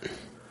brought it?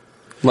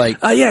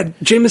 Yeah,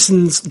 J.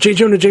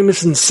 Jonah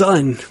Jameson's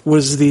son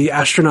was the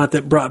astronaut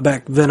that brought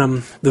back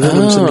Venom, the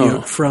Venom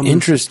symbiote from...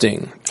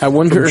 Interesting. I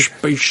wonder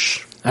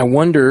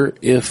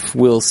if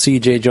we'll see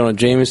J. Jonah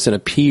Jameson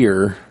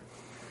appear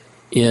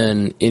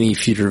in any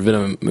future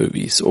Venom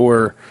movies,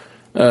 or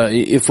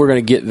if we're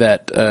going to get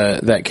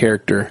that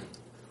character.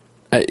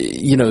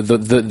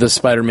 The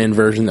Spider-Man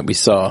version that we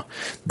saw,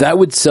 that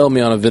would sell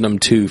me on a Venom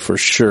 2 for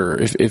sure.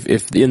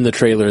 If in the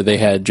trailer they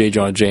had J.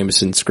 Jonah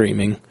Jameson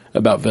screaming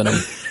about Venom,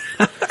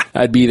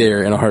 I'd be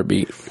there in a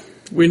heartbeat.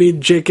 We need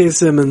J.K.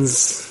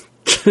 Simmons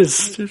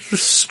Just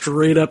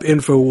straight up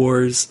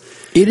InfoWars.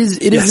 It is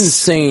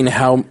insane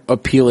how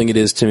appealing it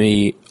is to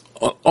me.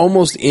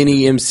 Almost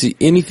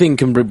anything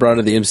can be brought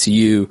to the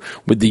MCU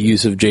with the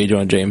use of J.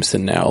 Jonah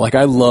Jameson now. Like,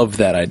 I love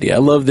that idea. I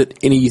love that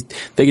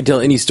they can tell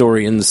any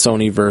story in the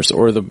Sony verse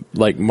or the,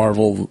 like,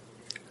 Marvel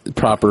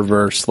proper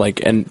verse.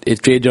 Like, and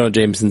if J. Jonah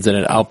Jameson's in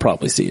it, I'll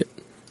probably see it.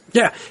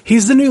 Yeah.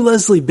 He's the new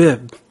Leslie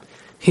Bibb.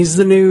 He's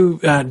the new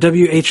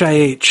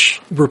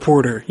WHIH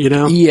reporter, you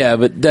know? Yeah,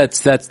 but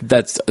that's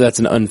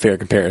an unfair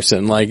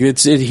comparison. Like,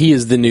 he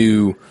is the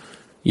new,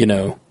 you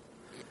know,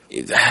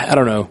 I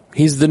don't know.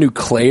 He's the new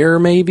Claire,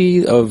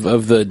 maybe,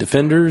 of the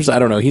Defenders. I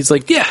don't know. He's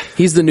like, yeah,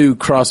 he's the new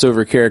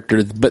crossover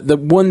character, but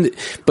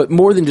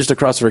more than just a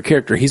crossover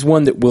character, he's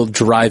one that will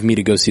drive me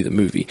to go see the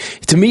movie.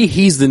 To me,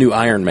 he's the new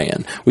Iron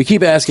Man. We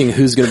keep asking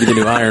who's going to be the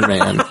new Iron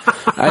Man.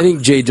 I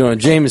think J. Jonah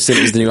Jameson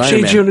is the new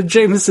Iron Man. J. Jonah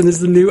Jameson is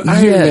the new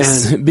Iron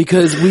Man.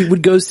 Because we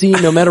would go see,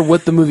 no matter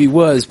what the movie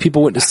was,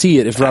 people went to see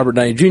it if Robert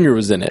Downey Jr.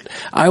 was in it.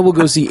 I will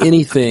go see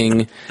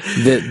anything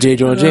that J.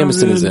 Jonah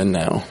Jameson is in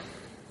now.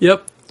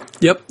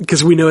 Yep,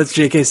 because we know it's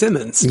J.K.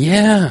 Simmons.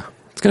 Yeah,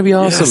 it's going to be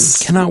awesome.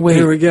 Yes. Cannot wait.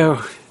 Here we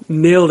go.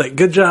 Nailed it.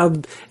 Good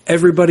job,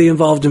 everybody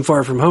involved in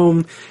Far From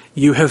Home.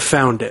 You have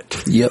found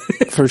it. Yep,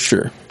 for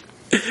sure.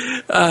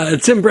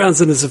 Tim Brown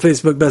sent us a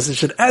Facebook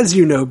message that, as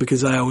you know,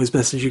 because I always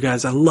message you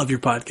guys, I love your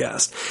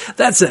podcast.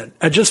 That said,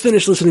 I just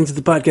finished listening to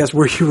the podcast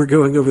where you were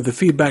going over the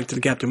feedback to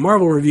the Captain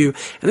Marvel review,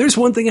 and there's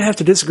one thing I have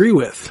to disagree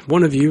with.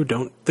 One of you,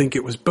 don't think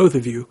it was both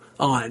of you,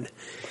 on.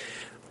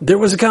 There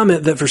was a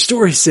comment that for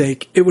story's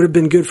sake, it would have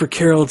been good for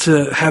Carol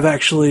to have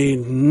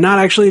not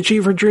actually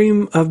achieve her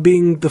dream of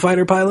being the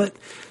fighter pilot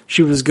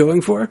she was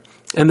going for,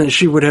 and then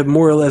she would have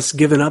more or less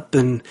given up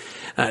and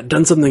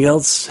done something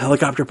else,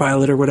 helicopter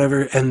pilot or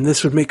whatever, and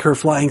this would make her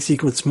flying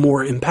sequence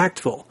more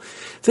impactful.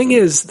 Thing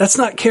is, that's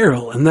not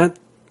Carol, and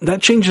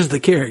that changes the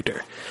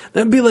character.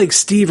 That'd be like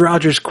Steve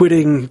Rogers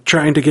quitting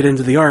trying to get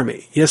into the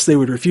army. Yes, they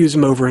would refuse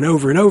him over and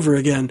over and over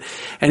again,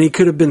 and he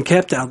could have been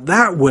kept out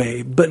that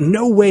way, but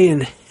no way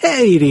in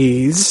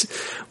Hades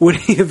would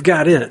he have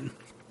got in.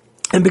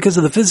 And because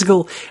of the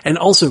physical and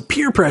also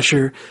peer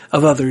pressure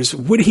of others,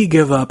 would he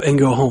give up and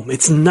go home?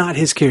 It's not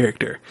his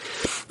character.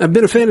 I've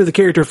been a fan of the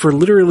character for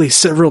literally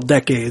several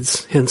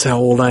decades, hence how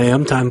old I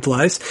am, time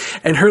flies,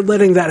 and her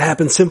letting that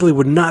happen simply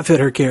would not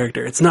fit her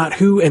character. It's not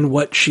who and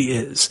what she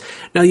is.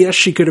 Now, yes,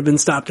 she could have been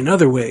stopped in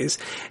other ways,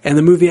 and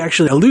the movie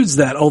actually alludes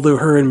that, although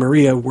her and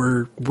Maria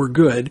were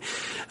good.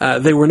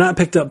 They were not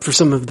picked up for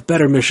some of the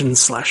better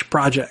missions /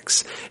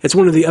 projects. It's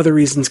one of the other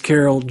reasons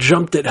Carol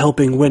jumped at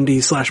helping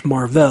Wendy /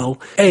 Marvel.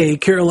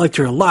 A, Carol liked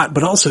her a lot,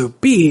 but also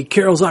B,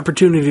 Carol's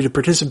opportunity to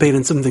participate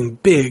in something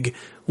big,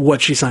 what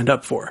she signed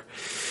up for.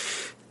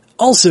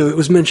 Also, it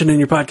was mentioned in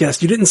your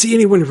podcast, you didn't see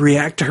anyone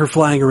react to her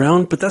flying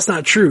around, but that's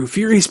not true.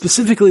 Fury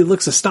specifically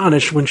looks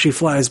astonished when she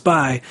flies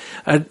by,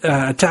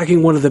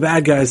 attacking one of the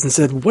bad guys and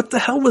said, "What the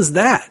hell was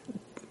that?"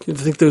 I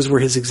think those were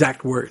his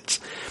exact words.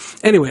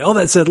 Anyway, all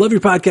that said, love your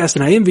podcast,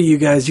 and I envy you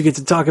guys. You get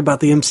to talk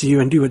about the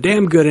MCU and do a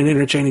damn good and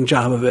entertaining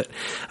job of it.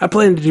 I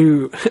plan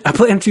to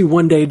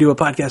one day do a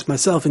podcast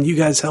myself, and you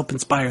guys help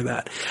inspire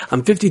that.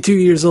 I'm 52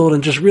 years old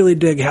and just really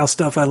dig how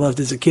stuff I loved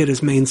as a kid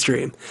is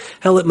mainstream.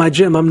 Hell, at my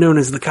gym, I'm known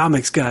as the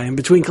comics guy, and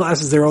between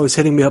classes, they're always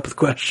hitting me up with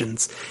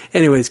questions.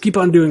 Anyways, keep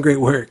on doing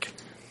great work.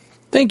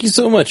 Thank you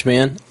so much,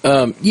 man.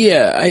 That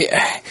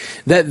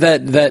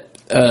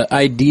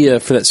idea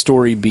for that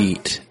story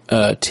beat,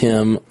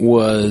 Tim,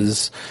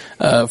 was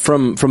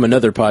from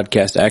another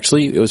podcast,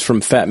 actually. It was from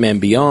Fat Man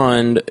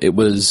Beyond. It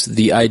was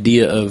the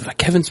idea of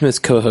Kevin Smith's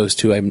co-host,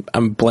 who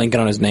I'm blanking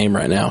on his name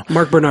right now.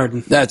 Mark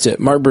Bernardin. That's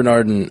it, Mark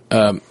Bernardin.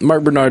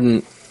 Mark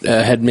Bernardin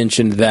had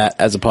mentioned that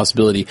as a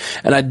possibility.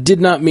 And I did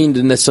not mean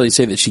to necessarily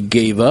say that she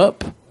gave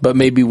up, but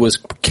maybe was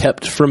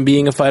kept from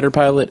being a fighter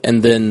pilot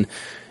and then...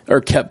 or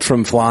kept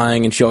from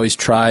flying, and she always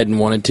tried and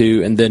wanted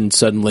to, and then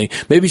suddenly,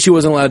 maybe she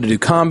wasn't allowed to do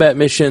combat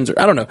missions, or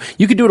I don't know.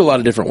 You could do it a lot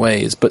of different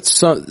ways, but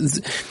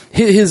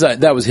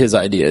that was his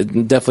idea,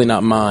 definitely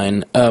not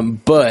mine.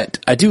 But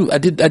I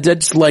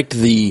just liked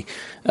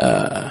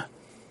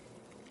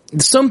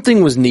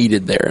something was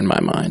needed there in my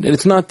mind. And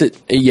it's not that,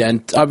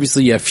 and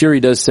obviously, Fury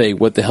does say,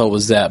 "What the hell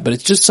was that?" But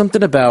it's just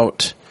something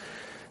about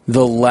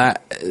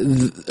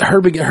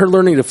her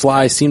learning to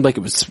fly seemed like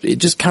it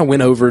just kind of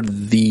went over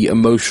the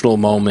emotional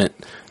moment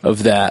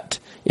of that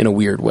in a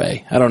weird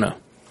way. I don't know.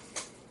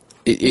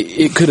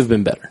 It could have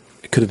been better.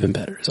 It could have been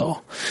better is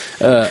all.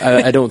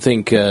 I don't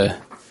think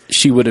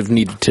she would have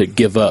needed to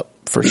give up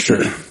for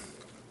sure.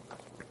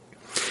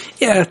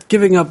 Yeah,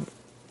 giving up,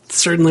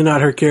 certainly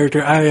not her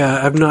character.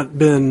 I've not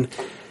been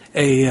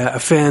a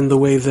fan the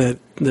way that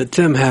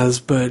Tim has,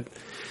 but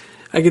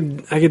I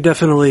could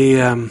definitely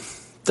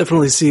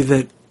see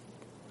that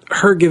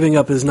her giving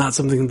up is not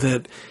something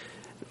that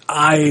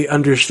I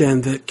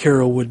understand that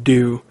Carol would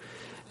do.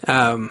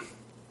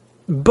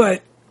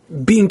 But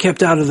being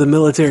kept out of the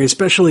military,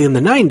 especially in the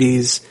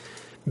 90s,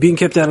 being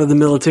kept out of the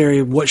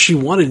military, what she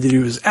wanted to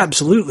do is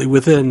absolutely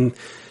within,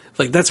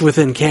 that's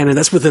within canon,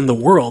 that's within the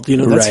world,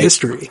 that's right.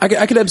 History.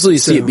 I could absolutely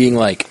see it being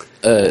like,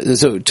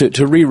 so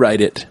to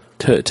rewrite it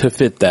to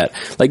fit that.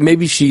 Like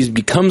maybe she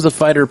becomes a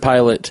fighter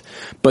pilot,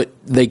 but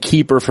they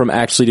keep her from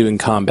actually doing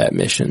combat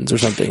missions or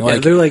something. Yeah,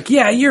 Like they're like,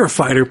 yeah, you're a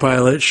fighter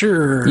pilot,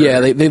 sure. yeah,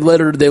 they let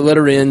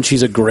her in.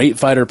 She's a great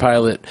fighter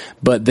pilot,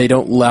 but they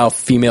don't allow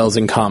females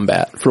in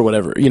combat for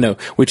whatever,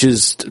 which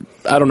is,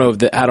 I don't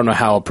know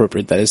how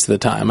appropriate that is to the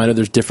time. I know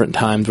there's different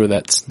times where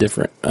that's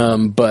different.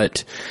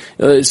 But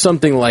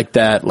something like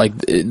that, like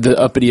the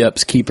uppity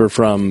ups keep her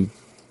from,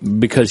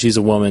 because she's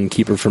a woman,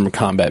 keep her from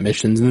combat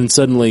missions, and then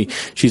suddenly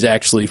she's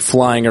actually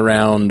flying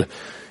around,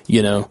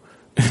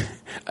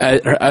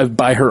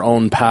 by her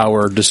own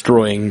power,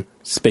 destroying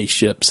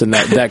spaceships, and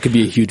that could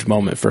be a huge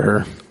moment for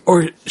her.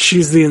 Or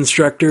she's the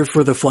instructor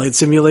for the flight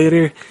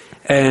simulator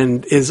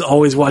and is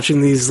always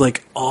watching these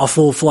like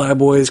awful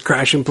flyboys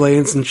crashing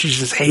planes, and she's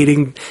just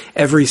hating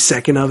every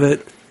second of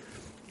it.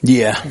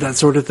 Yeah, that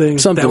sort of thing.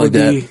 Something like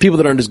that. People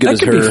that aren't as good as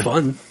her. That could be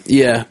fun.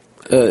 Yeah.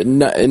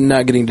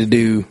 Not getting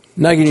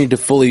to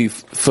fully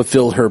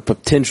fulfill her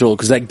potential,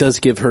 because that does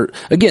give her,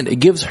 again, it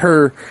gives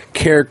her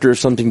character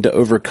something to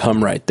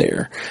overcome right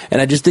there. And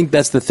I just think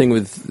that's the thing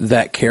with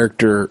that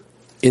character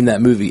in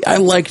that movie. I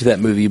liked that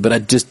movie,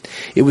 but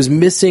it was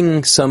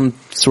missing some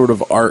sort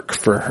of arc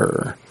for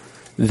her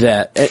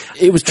that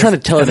it was trying to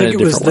tell it in a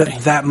different way.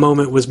 That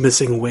moment was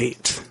missing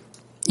weight.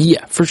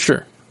 Yeah, for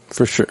sure.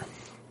 For sure.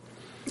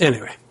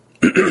 Anyway.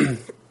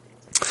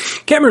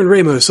 Cameron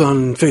Ramos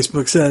on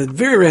Facebook said,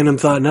 very random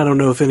thought, and I don't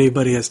know if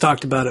anybody has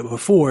talked about it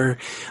before,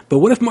 but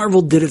what if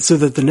Marvel did it so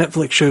that the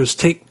Netflix shows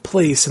take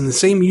place in the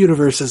same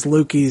universe as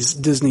Loki's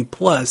Disney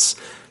Plus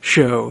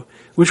show,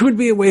 which would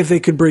be a way if they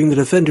could bring the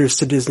Defenders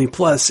to Disney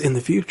Plus in the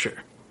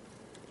future?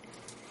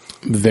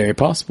 Very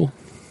possible.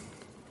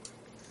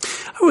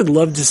 I would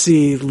love to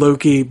see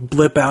Loki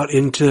blip out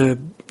into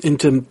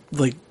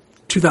like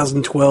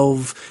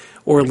 2012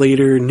 or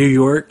later New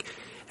York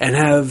and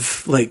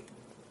have like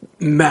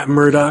Matt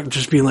Murdock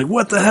just being like,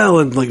 what the hell?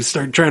 And like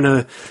start trying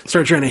to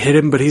hit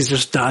him, but he's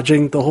just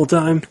dodging the whole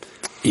time.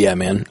 Yeah,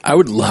 man. I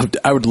would love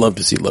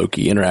to see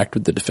Loki interact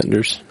with the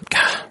Defenders.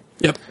 God.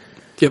 Yep.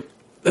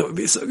 That would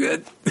be so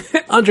good.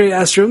 Andre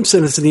Astrom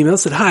sent us an email,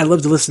 said, hi, I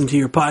love to listen to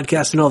your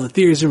podcast and all the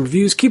theories and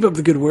reviews. Keep up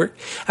the good work.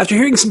 After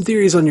hearing some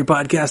theories on your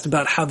podcast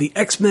about how the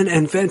X-Men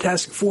and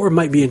Fantastic Four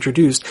might be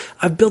introduced,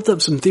 I've built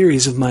up some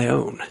theories of my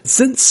own.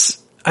 Since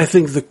I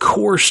think the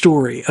core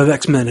story of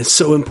X-Men is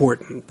so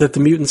important, that the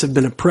mutants have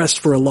been oppressed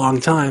for a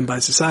long time by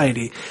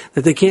society,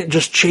 that they can't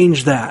just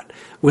change that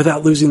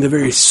without losing the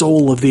very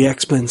soul of the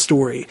X-Men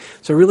story.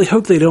 So I really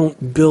hope they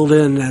don't build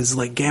in as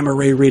like gamma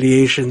ray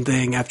radiation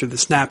thing after the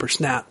snap or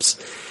snaps.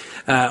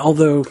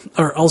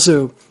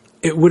 Also,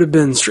 it would have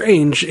been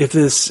strange if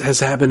this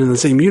has happened in the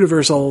same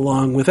universe all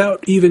along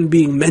without even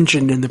being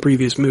mentioned in the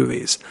previous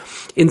movies.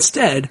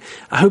 Instead,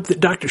 I hope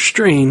that Doctor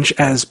Strange,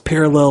 as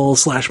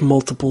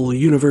parallel/multiple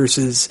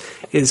universes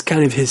is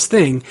kind of his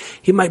thing,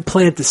 he might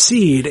plant the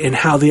seed in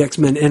how the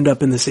X-Men end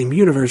up in the same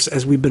universe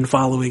as we've been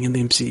following in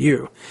the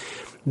MCU.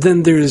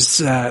 Then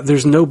there's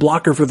no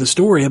blocker for the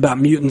story about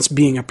mutants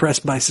being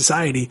oppressed by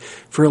society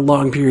for a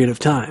long period of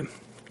time.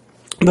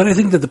 But I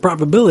think that the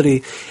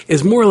probability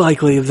is more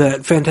likely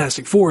that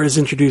Fantastic Four is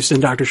introduced in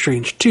Doctor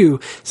Strange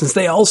 2, since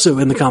they also,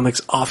 in the comics,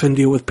 often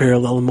deal with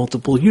parallel and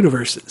multiple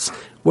universes.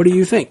 What do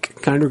you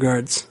think? Kind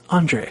regards,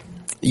 Andre.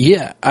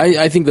 Yeah,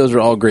 I think those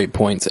are all great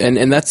points.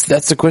 And that's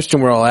the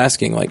question we're all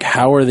asking. Like,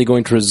 how are they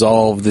going to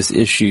resolve this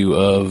issue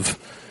of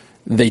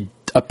they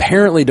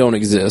apparently don't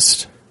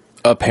exist,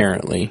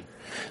 apparently.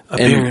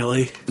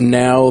 And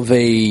now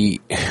they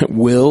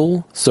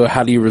will, so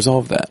how do you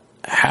resolve that?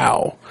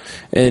 How?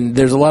 And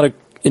there's a lot of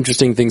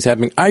interesting things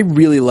happening. I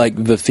really like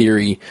the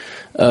theory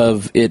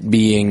of it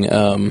being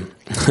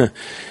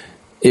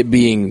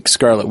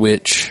Scarlet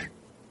Witch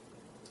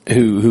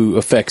who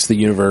affects the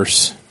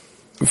universe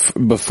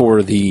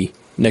before the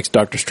next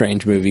Doctor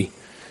Strange movie.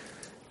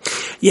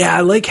 Yeah, I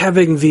like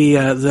having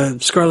the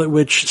Scarlet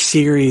Witch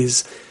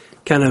series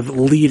kind of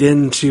lead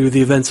into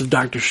the events of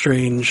Doctor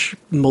Strange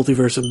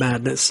Multiverse of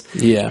Madness.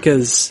 Yeah.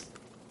 Because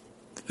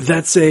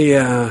that's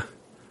a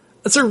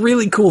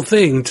really cool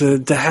thing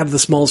to have the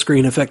small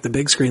screen affect the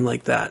big screen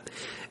like that.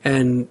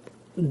 And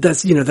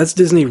that's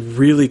Disney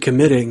really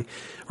committing,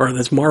 or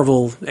that's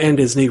Marvel and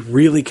Disney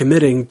really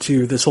committing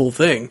to this whole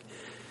thing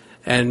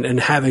and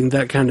having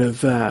that kind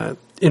of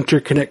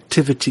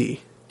interconnectivity.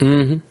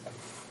 Mm-hmm.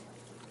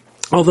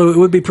 Although it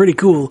would be pretty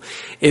cool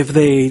if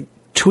they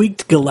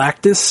tweaked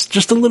Galactus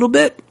just a little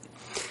bit,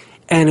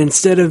 and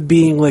instead of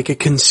being like a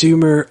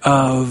consumer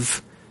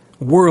of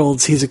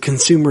worlds, he's a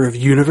consumer of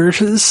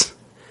universes.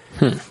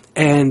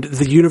 And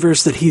the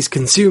universe that he's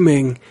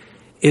consuming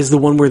is the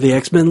one where the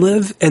X-Men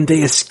live, and they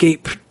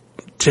escape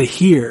to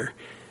here.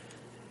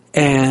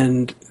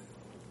 And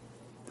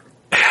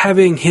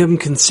having him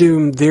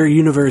consume their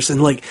universe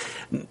and like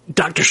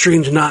Doctor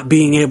Strange not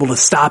being able to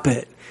stop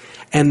it.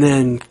 And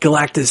then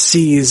Galactus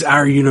sees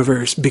our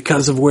universe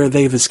because of where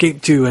they've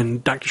escaped to,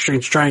 and Doctor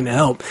Strange trying to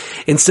help.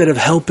 Instead of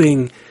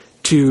helping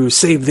to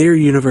save their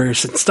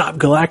universe and stop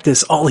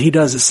Galactus, all he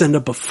does is send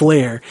up a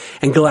flare,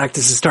 and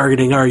Galactus is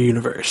targeting our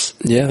universe.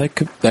 Yeah,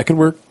 that could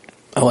work.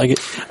 I like it.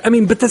 I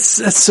mean, but that's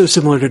so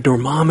similar to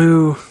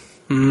Dormammu.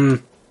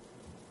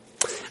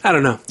 I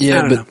don't know. Yeah,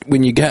 I don't but know.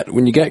 when you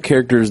got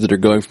characters that are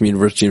going from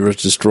universe to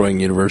universe, destroying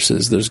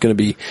universes, there's going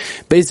to be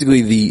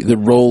basically the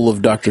role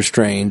of Doctor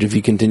Strange, if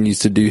he continues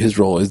to do his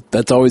role,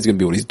 that's always going to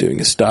be what he's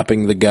doing, is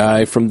stopping the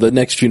guy from the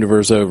next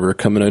universe over,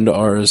 coming into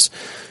ours,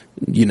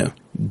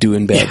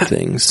 doing bad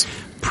things.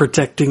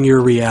 Protecting your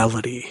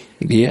reality.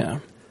 Yeah.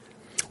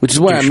 Which is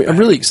why I'm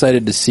really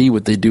excited to see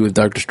what they do with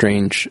Doctor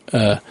Strange,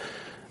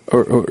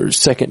 or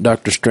second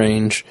Doctor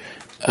Strange,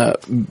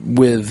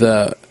 with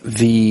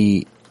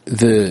what's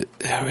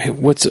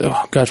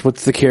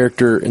the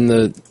character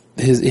in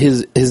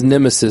his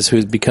nemesis,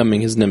 who's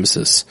becoming his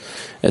nemesis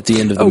at the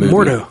end of the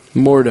movie?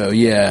 Mordo,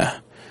 yeah.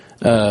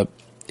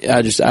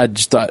 I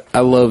just thought,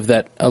 I love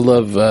that. I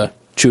love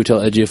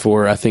Chiwetel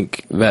Ejiofor. I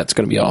think that's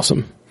going to be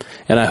awesome,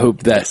 and I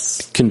hope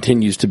that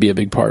continues to be a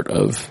big part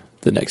of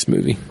the next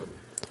movie.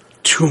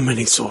 Too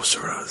many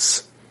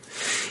sorcerers.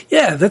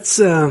 Yeah, that's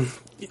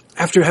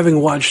after having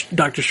watched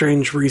Doctor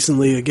Strange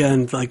recently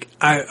again, like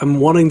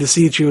I'm wanting to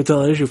see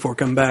Chiwetel Ejiofor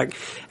come back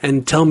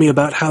and tell me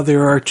about how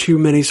there are too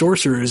many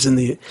sorcerers in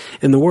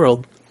the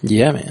world.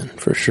 Yeah, man,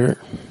 for sure.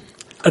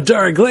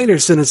 Adara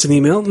Glader sent us an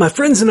email. My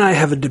friends and I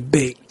have a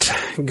debate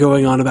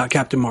going on about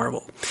Captain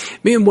Marvel.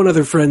 Me and one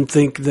other friend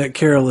think that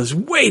Carol is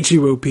way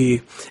too OP,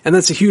 and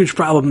that's a huge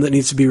problem that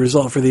needs to be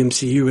resolved for the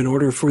MCU in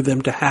order for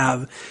them to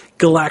have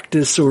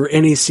Galactus or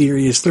any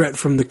serious threat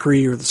from the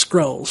Kree or the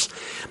Skrulls.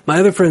 My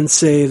other friends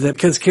say that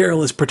because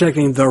Carol is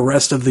protecting the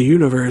rest of the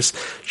universe,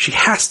 she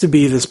has to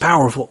be this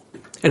powerful.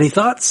 Any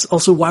thoughts?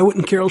 Also, why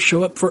wouldn't Carol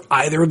show up for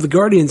either of the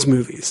Guardians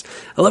movies?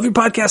 I love your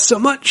podcast so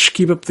much.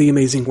 Keep up the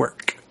amazing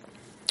work.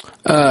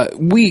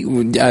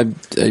 We've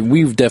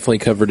definitely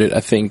covered it,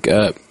 I think,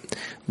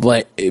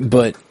 but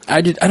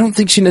I don't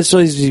think she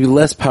necessarily needs to be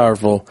less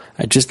powerful.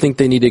 I just think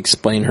they need to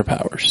explain her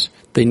powers.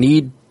 They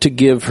need to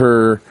give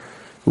her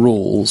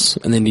rules,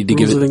 and they need to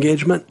give it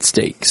engagement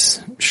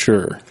stakes.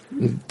 Sure.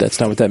 That's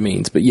not what that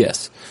means, but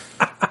yes.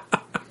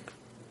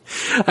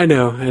 I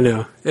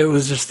know.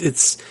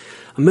 It's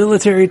a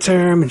military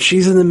term, and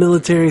she's in the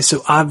military,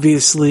 so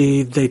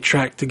obviously they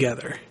track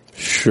together.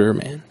 Sure,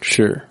 man.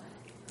 Sure.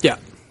 Yeah.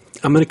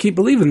 I'm going to keep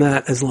believing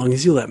that as long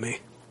as you let me.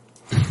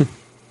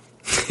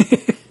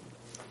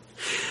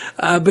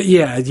 But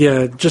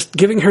yeah, just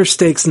giving her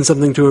stakes and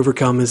something to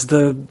overcome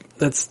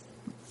that's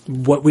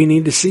what we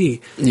need to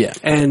see. Yeah.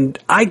 And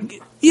I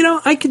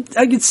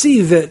could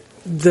see that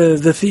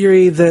the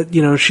theory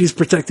that, she's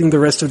protecting the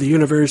rest of the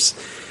universe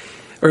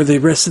or the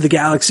rest of the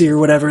galaxy or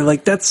whatever,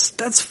 like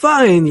that's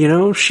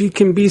fine, she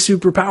can be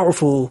super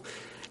powerful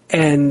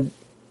and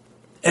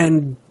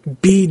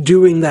be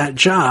doing that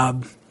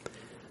job.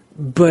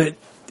 But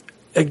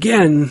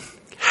again,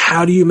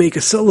 how do you make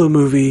a solo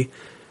movie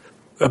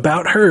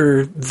about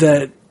her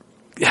that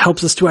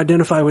helps us to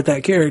identify with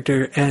that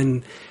character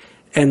and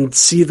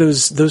see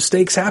those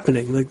stakes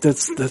happening? Like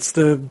that's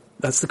the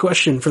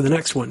question for the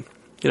next one,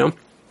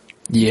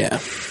 Yeah.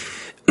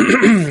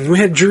 We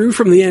had Drew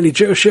from the Andy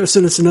Joe Show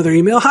send us another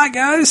email. Hi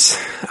guys,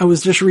 I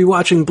was just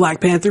rewatching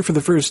Black Panther for the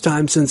first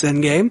time since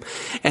Endgame,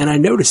 and I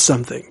noticed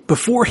something.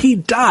 Before he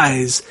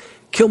dies,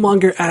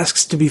 Killmonger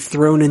asks to be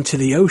thrown into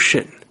the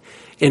ocean.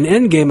 In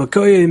Endgame,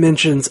 Okoye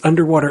mentions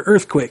underwater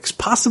earthquakes,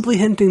 possibly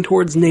hinting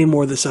towards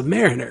Namor the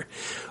Submariner.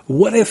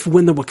 What if,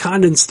 when the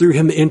Wakandans threw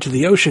him into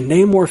the ocean,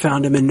 Namor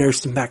found him and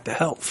nursed him back to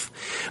health?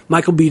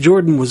 Michael B.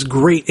 Jordan was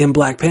great in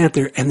Black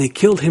Panther, and they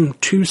killed him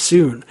too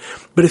soon.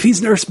 But if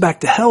he's nursed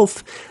back to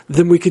health,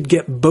 then we could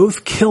get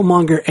both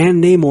Killmonger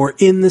and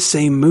Namor in the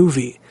same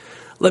movie.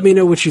 Let me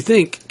know what you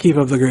think. Keep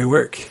up the great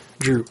work.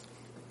 Drew.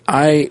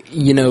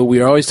 We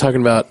are always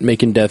talking about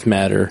making death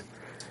matter,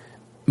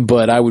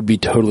 but I would be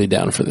totally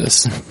down for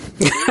this.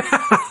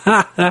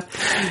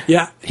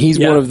 Yeah. He's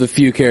one of the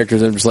few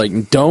characters I'm just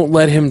like, don't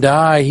let him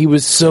die. He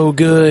was so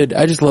good.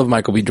 I just love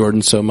Michael B.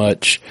 Jordan so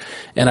much,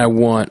 and I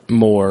want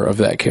more of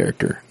that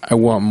character. I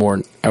want more,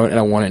 and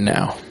I want it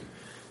now.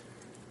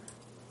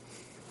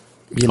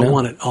 I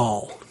want it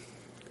all.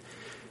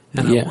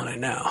 And I want it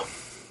now.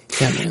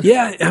 Yeah, man.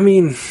 Yeah, I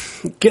mean,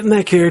 getting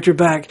that character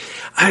back,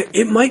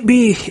 it might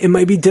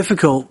be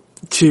difficult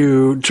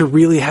to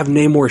really have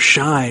Namor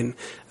shine,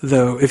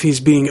 though, if he's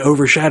being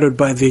overshadowed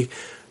by the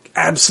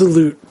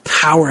absolute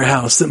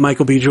powerhouse that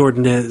Michael B.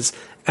 Jordan is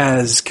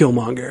as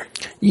Killmonger.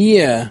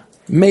 Yeah,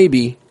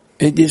 maybe.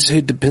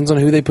 It depends on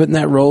who they put in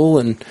that role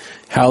and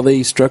how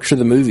they structure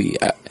the movie.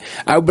 But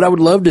I would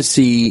love to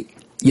see,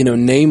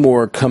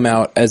 Namor come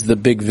out as the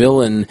big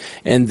villain,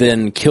 and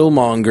then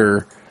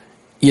Killmonger,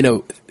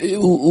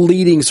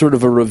 leading sort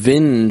of a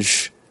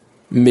revenge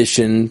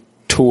mission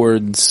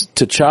towards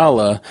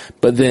T'Challa,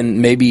 but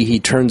then maybe he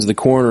turns the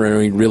corner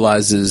and he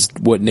realizes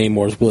what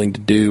Namor is willing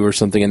to do or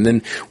something, and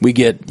then we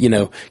get,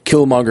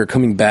 Killmonger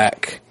coming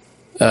back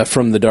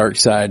from the dark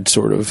side,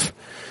 sort of,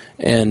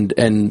 and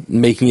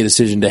making a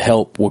decision to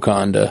help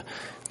Wakanda,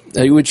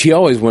 which he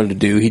always wanted to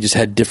do. He just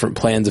had different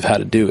plans of how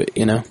to do it,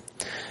 Yeah.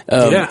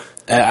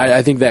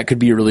 I think that could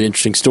be a really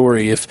interesting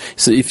story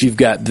if you've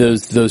got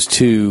those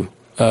two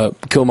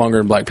Killmonger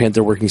and Black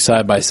Panther working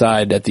side by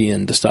side at the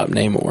end to stop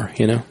Namor.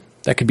 You know,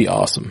 that could be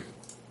awesome.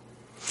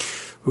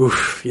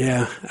 Oof,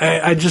 yeah.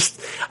 I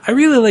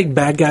really like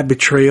bad guy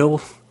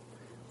betrayal,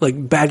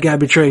 like bad guy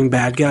betraying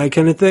bad guy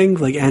kind of thing,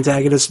 like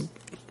antagonist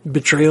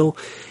betrayal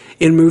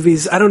in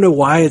movies. I don't know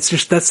why. It's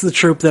just, that's the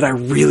trope that I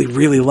really,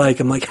 really like.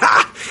 I'm like,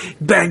 ha!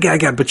 Bad guy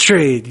got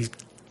betrayed, you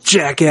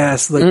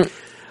jackass. Like,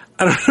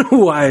 I don't know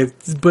why,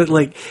 but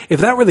like, if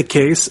that were the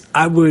case,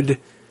 I would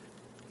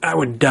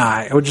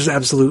die. I would just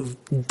absolutely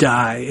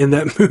die in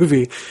that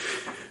movie.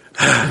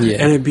 And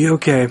it'd be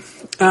okay.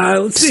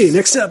 Let's see.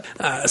 Next up,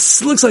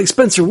 looks like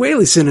Spencer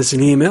Whaley sent us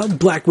an email.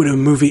 Black Widow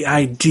movie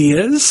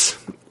ideas.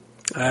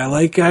 I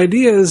like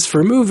ideas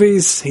for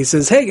movies. He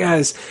says, hey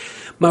guys,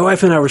 my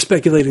wife and I were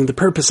speculating the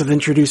purpose of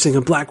introducing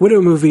a Black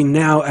Widow movie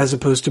now as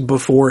opposed to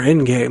before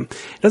Endgame.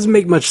 It doesn't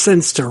make much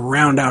sense to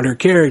round out her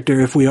character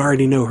if we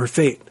already know her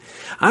fate.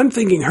 I'm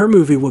thinking her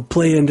movie would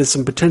play into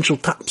some potential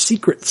top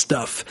secret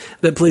stuff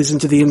that plays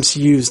into the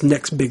MCU's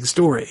next big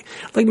story.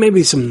 Like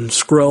maybe some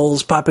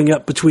Skrulls popping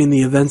up between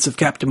the events of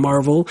Captain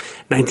Marvel,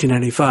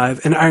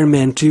 1995, and Iron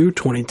Man 2,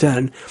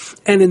 2010.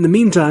 And in the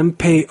meantime,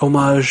 pay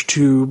homage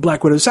to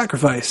Black Widow's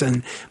sacrifice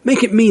and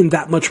make it mean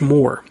that much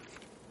more.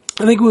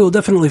 I think we will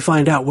definitely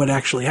find out what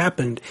actually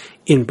happened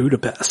in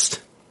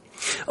Budapest.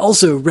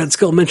 Also, Red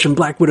Skull mentioned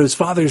Black Widow's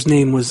father's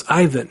name was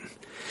Ivan.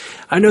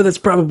 I know that's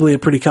probably a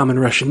pretty common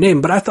Russian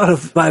name, but I thought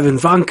of Ivan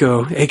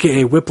Vanko,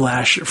 aka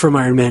Whiplash, from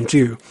Iron Man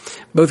 2.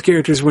 Both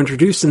characters were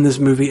introduced in this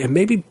movie, and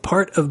maybe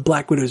part of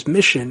Black Widow's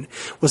mission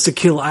was to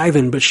kill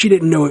Ivan, but she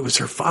didn't know it was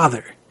her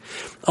father.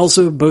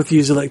 Also, both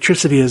use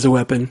electricity as a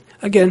weapon.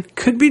 Again,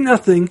 could be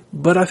nothing,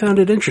 but I found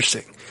it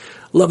interesting.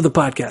 Love the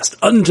podcast.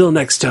 Until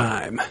next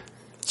time,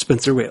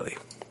 Spencer Whaley.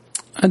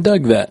 I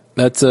dug that.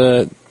 That's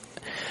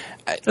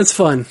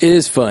fun. It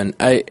is fun.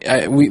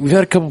 We've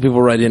had a couple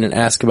people write in and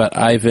ask about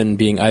Ivan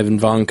being Ivan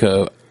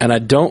Vanko, and I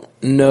don't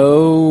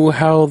know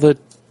how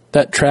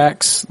that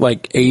tracks,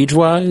 like,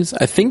 age-wise.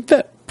 I think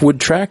that would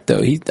track,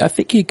 though. I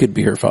think he could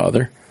be her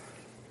father.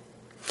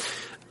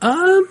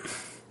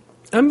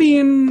 I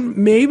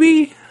mean,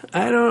 maybe.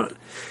 I don't...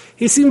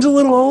 He seems a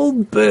little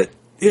old, but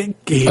he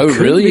Oh, could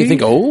really? be. You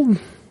think old?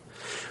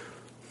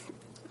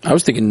 I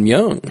was thinking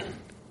young.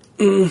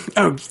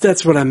 Oh,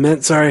 that's what I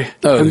meant. Sorry.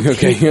 Oh,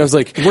 okay. I was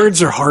like...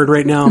 Words are hard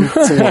right now.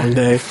 It's a long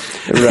day.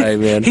 Right,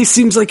 man. He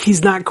seems like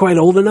he's not quite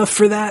old enough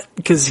for that,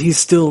 because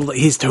he's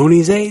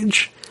Tony's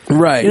age.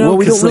 Right. You know, well,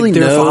 we don't really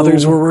their know.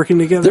 fathers were working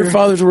together. Their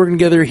fathers were working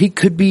together. He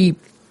could be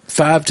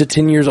 5 to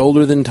 10 years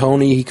older than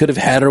Tony. He could have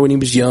had her when he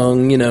was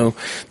young, you know.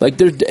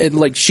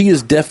 Like, she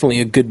is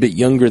definitely a good bit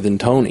younger than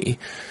Tony.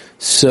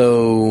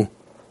 So,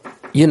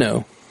 you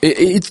know,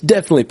 it's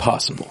definitely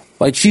possible.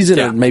 Like, she's in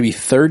her maybe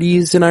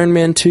 30s in Iron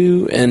Man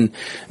 2, and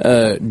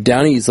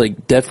Downey's,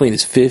 like, definitely in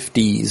his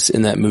 50s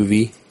in that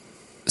movie.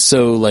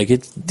 So, like,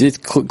 it's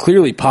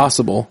clearly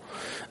possible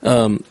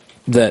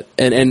that...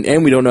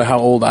 And we don't know how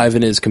old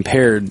Ivan is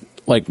compared.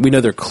 Like, we know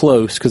they're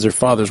close because their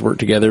fathers work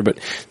together, but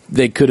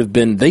they could have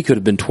been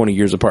 20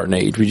 years apart in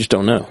age. We just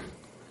don't know.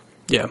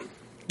 Yeah.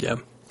 Yeah.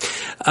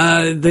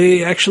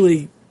 They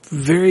actually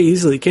very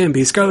easily can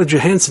be. Scarlett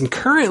Johansson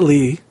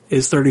currently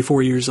is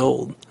 34 years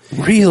old.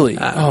 Really?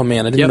 Oh,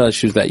 man, I didn't know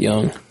she was that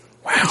young.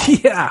 Wow.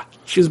 Yeah.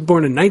 She was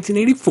born in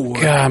 1984.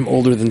 God, I'm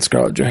older than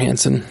Scarlett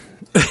Johansson.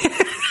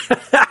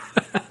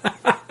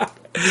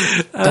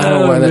 I don't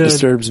know why that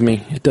disturbs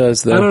me. It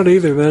does, though. I don't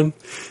either, man.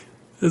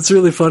 It's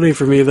really funny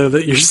for me, though,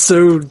 that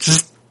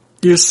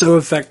you're so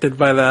affected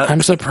by that.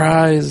 I'm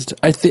surprised.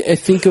 I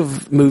think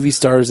of movie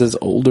stars as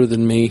older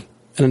than me,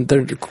 and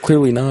they're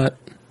clearly not.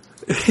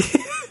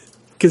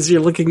 Because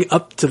you're looking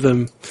up to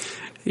them.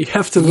 You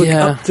have to look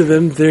up to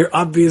them. They're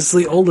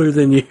obviously older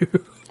than you.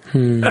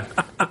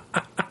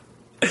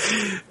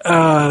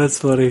 That's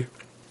funny.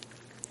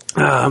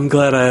 I'm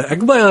glad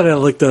I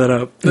looked that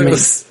up.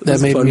 That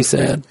made me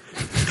sad.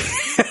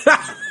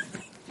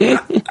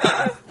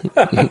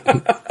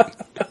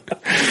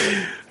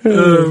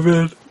 Oh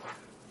man.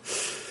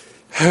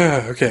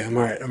 Okay, I'm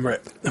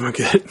alright. I'm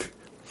good.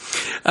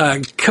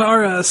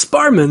 Kara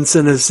Sparman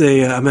sent us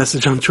a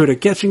message on Twitter.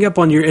 Catching up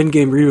on your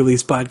Endgame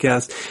re-release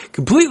podcast.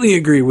 Completely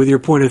agree with your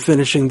point of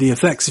finishing the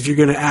effects if you're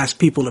going to ask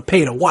people to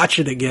pay to watch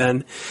it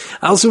again.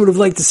 I also would have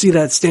liked to see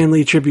that Stan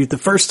Lee tribute the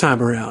first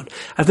time around.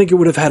 I think it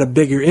would have had a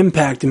bigger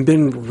impact and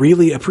been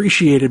really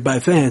appreciated by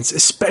fans,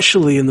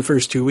 especially in the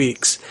first 2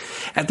 weeks.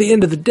 At the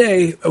end of the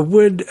day, I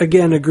would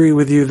again agree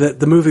with you that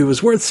the movie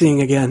was worth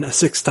seeing again a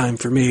sixth time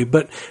for me,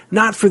 but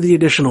not for the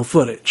additional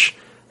footage.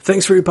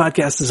 Thanks for your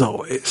podcast as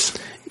always.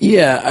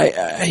 Yeah,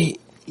 I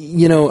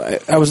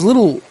was a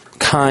little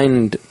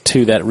kind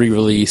to that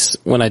re-release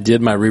when I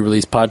did my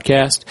re-release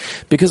podcast,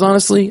 because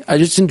honestly, I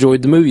just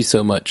enjoyed the movie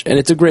so much, and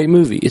it's a great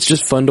movie. It's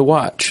just fun to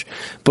watch.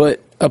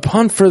 But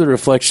upon further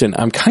reflection,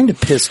 I'm kind of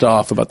pissed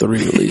off about the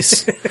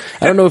re-release.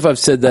 I don't know if I've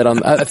said that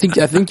on. I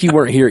think you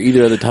weren't here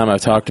either other time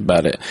I've talked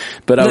about it.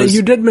 But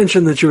you did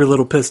mention that you were a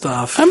little pissed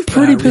off. I'm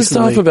pretty pissed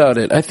off about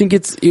it. I think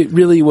it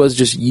really was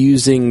just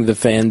using the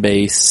fan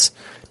base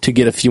to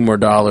get a few more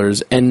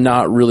dollars and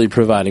not really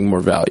providing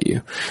more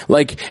value.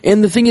 Like,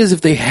 and the thing is,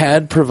 if they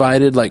had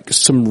provided like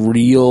some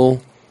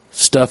real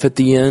stuff at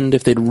the end,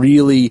 if they'd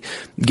really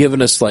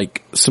given us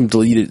like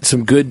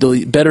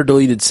better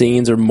deleted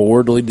scenes or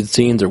more deleted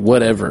scenes or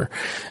whatever,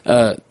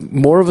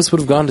 more of us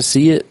would have gone to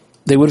see it.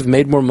 They would have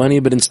made more money,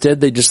 but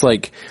instead they just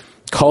like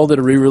called it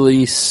a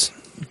re-release,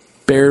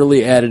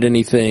 barely added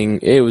anything.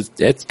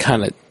 It's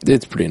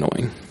pretty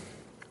annoying.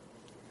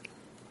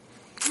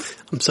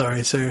 I'm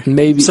sorry, sir.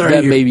 May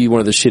be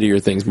one of the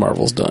shittier things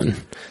Marvel's done.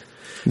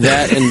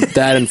 That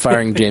and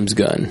firing James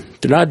Gunn.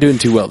 They're not doing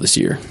too well this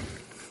year.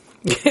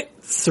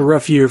 It's a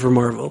rough year for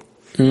Marvel.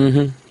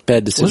 Mm-hmm.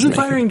 Bad decision. Wasn't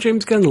firing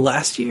James Gunn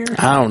last year?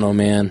 I don't know,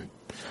 man.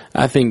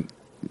 I think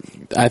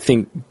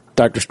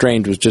Doctor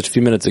Strange was just a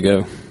few minutes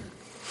ago.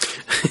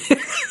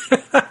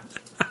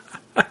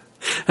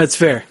 That's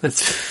fair.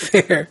 That's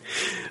fair.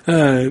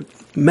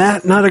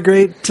 Matt, not a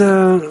great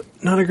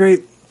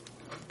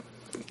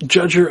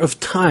judger of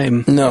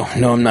time. No,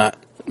 I'm not.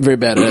 Very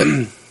bad at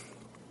it.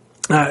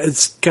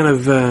 It's kind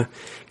of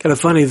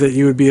funny that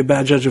you would be a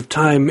bad judge of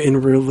time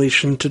in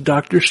relation to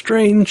Doctor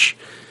Strange.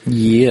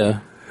 Yeah.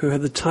 Who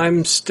had the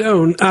time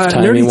stone.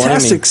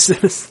 Nerdy-tastic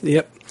says,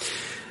 yep.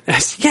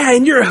 Yeah,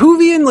 and you're a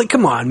Whovian? Like,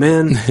 come on,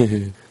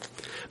 man.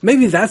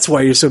 Maybe that's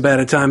why you're so bad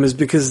at time, is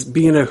because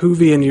being a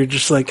Whovian, you're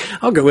just like,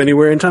 I'll go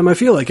anywhere in time I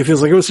feel like. It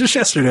feels like it was just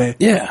yesterday.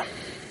 Yeah.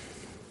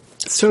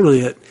 That's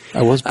totally it.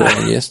 I was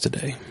born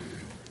yesterday.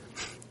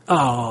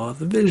 Oh,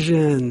 the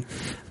Vision.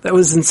 That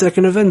was in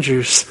Second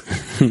Avengers.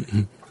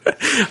 I'm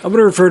going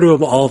to refer to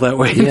him all that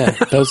way. Yeah,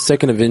 that was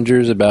Second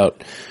Avengers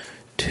about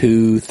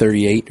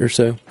 238 or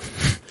so.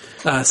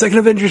 Second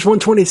Avengers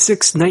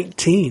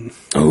 126:19.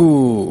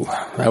 Oh,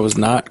 that was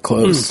not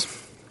close.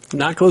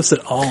 Not close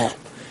at all.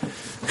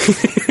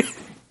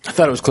 I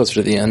thought it was closer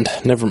to the end.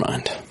 Never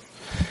mind.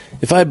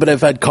 If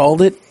I'd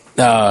called it,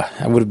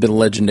 I would have been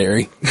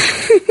legendary.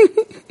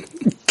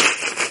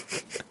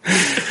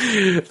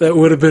 That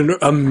would have been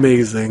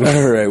amazing.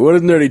 All right, what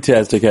does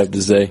Nerdy-tastic have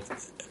to say?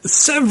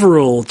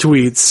 Several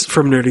tweets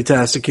from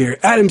Nerdy-tastic here.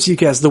 Adam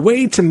Seacast, the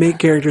way to make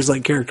characters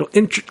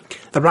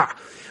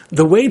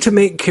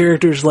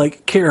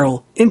like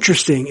Carol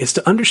interesting is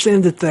to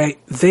understand that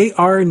they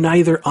are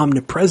neither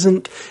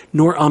omnipresent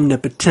nor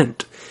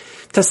omnipotent.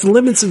 Test the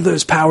limits of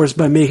those powers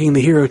by making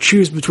the hero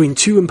choose between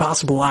two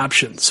impossible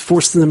options,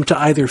 forcing them to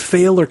either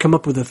fail or come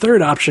up with a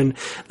third option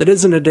that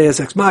isn't a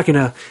deus ex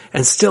machina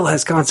and still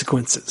has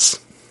consequences.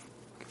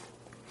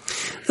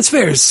 That's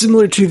fair. It's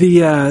similar to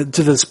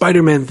the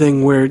Spider-Man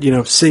thing where,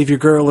 save your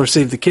girl or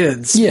save the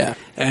kids. Yeah.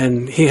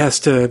 And he has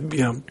to,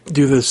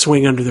 do the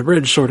swing under the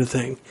bridge sort of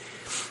thing.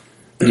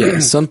 Yeah,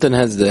 something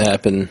has to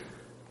happen.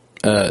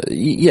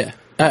 Yeah,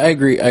 I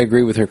agree. I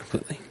agree with her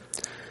completely.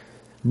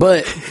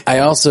 But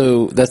that's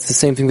the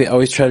same thing they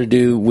always try to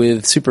do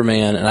with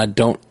Superman, and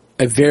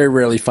I very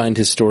rarely find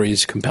his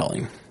stories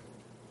compelling.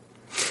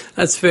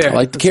 That's fair. I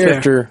like the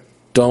character,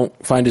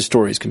 don't find his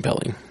stories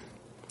compelling.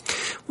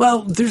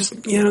 Well,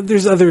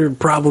 there's other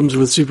problems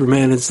with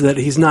Superman. It's that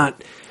he's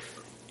not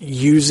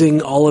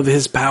using all of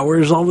his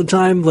powers all the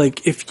time.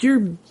 Like, if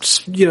you're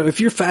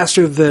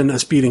faster than a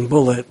speeding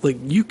bullet, like,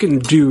 you can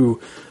do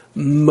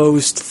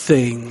most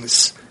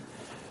things.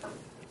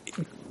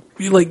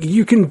 Like,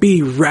 you can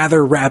be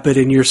rather rapid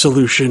in your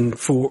solution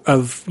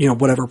of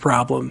whatever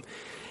problem.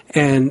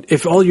 And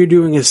if all you're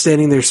doing is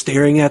standing there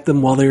staring at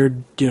them while they're,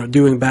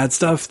 doing bad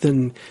stuff,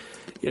 then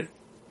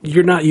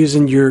you're not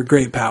using your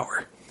great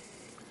power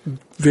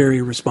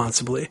very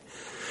responsibly.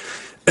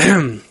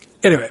 Anyway,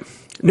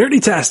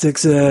 Nerdy-tastic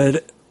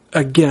said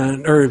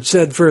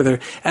further,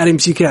 Adam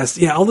Seacast,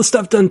 yeah, all the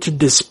stuff done to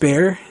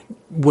Despair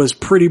was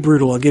pretty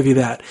brutal, I'll give you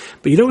that.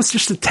 But what's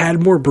just a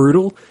tad more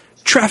brutal?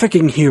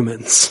 Trafficking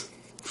humans.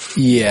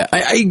 Yeah,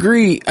 I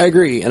agree.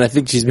 And I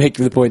think she's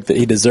making the point that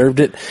he deserved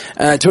it.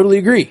 And I totally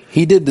agree.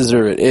 He did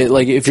deserve it.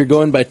 Like, if you're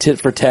going by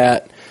tit for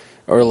tat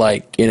or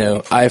like,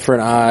 eye for an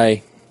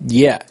eye,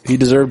 yeah, he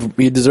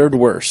deserved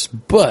worse.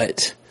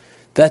 But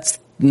that's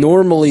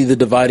normally the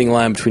dividing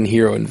line between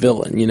hero and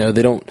villain.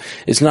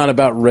 It's not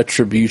about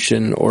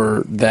retribution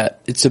or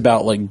that. It's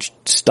about like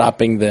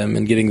stopping them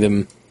and getting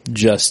them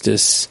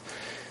justice,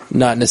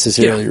 not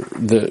necessarily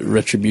the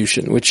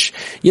retribution, which,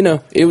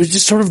 it was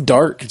just sort of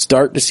dark. It's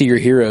dark to see your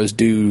heroes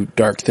do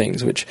dark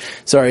things, which,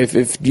 sorry,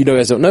 if you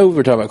guys don't know,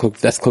 we're talking about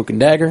that's Cloak and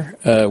Dagger,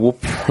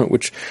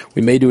 which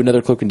we may do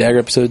another Cloak and Dagger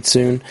episode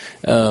soon.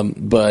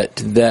 But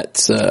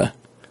that's,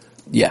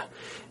 yeah.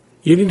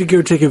 You need to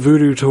go take a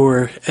voodoo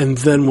tour, and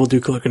then we'll do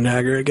Cloak and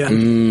Dagger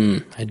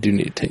again. I do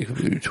need to take a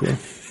voodoo tour.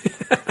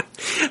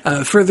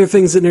 Further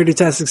things that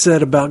Nerdy-tastic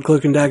said about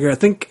Cloak and Dagger, I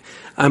think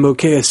I'm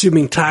okay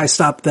assuming Ty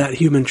stopped that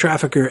human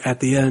trafficker at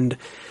the end.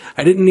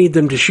 I didn't need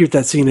them to shoot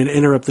that scene and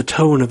interrupt the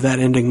tone of that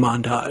ending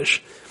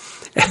montage.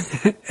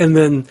 And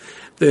then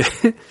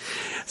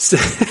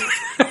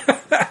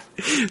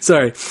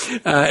sorry.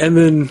 And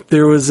then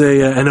there was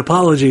an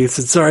apology. It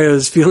said, sorry, I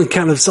was feeling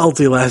kind of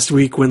salty last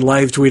week when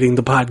live tweeting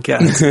the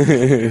podcast.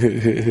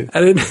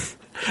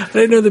 I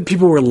didn't know that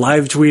people were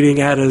live tweeting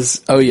at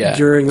us. Oh yeah,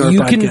 during our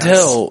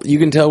podcast. You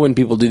can tell when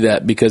people do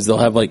that because they'll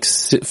have like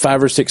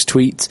 5 or 6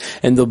 tweets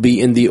and they'll be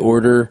in the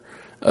order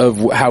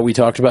of how we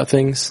talked about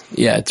things.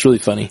 Yeah, it's really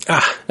funny,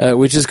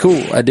 which is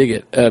cool. I dig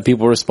it.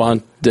 People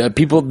respond.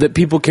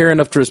 People care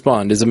enough to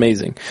respond is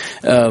amazing.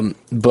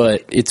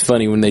 But it's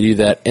funny when they do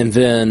that, and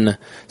then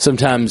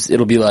sometimes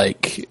it'll be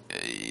like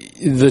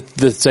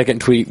the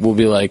second tweet will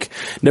be like,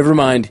 "Never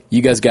mind,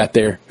 you guys got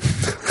there,"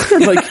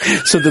 like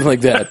something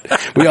like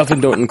that. We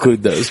often don't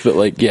include those, but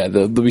like, yeah,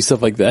 there'll be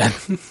stuff like that.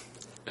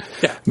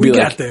 Yeah, we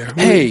got there.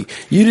 Hey,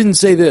 you didn't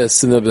say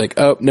this, and they'll be like,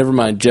 "Oh, never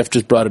mind, Jeff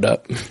just brought it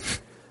up."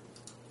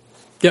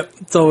 Yep,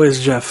 it's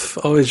always Jeff.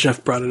 Always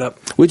Jeff brought it up.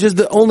 Which is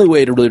the only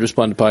way to really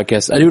respond to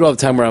podcasts. I do it all the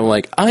time where I'm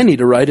like, I need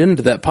to write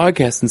into that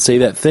podcast and say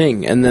that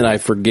thing, and then I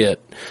forget.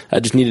 I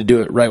just need to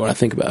do it right when I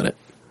think about it.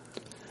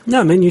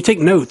 No, man, you take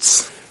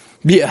notes.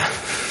 Yeah.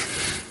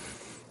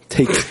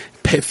 Take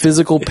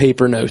physical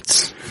paper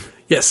notes.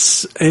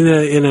 Yes,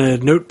 in a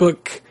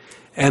notebook,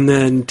 and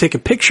then take a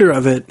picture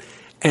of it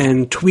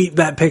and tweet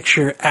that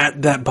picture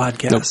at that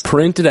podcast. No,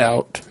 print it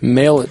out,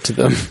 mail it to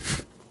them.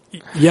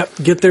 Yep,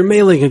 get their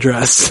mailing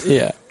address.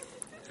 Yeah.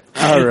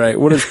 All right.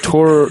 What does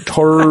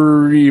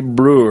Tori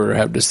Brewer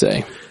have to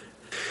say?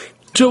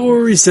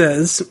 Tori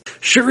says,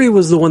 Shuri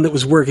was the one that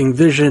was working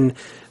Vision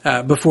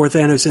before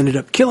Thanos ended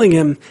up killing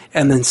him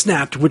and then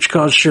snapped, which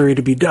caused Shuri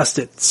to be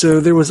dusted. So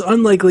there was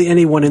unlikely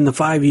anyone in the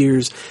 5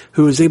 years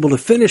who was able to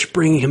finish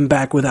bringing him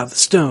back without the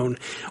stone,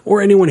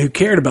 or anyone who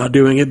cared about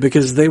doing it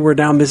because they were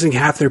now missing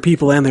half their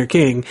people and their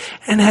king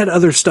and had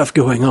other stuff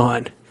going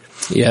on.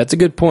 Yeah, that's a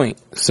good point.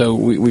 So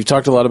we've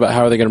talked a lot about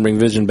how are they going to bring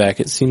Vision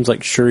back. It seems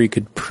like Shuri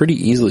could pretty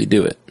easily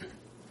do it.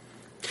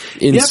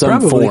 In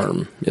some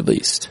form, at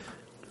least.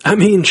 I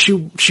mean,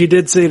 she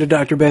did say to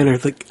Dr. Banner,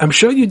 like, I'm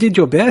sure you did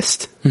your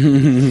best.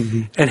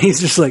 And he's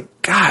just like,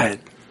 God,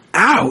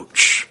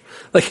 ouch.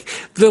 Like,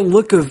 the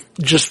look of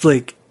just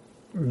like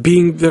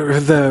being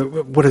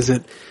the what is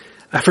it?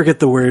 I forget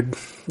the word.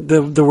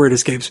 The word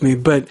escapes me,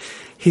 but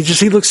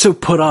he looks so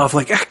put off,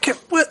 like,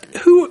 what,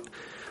 who?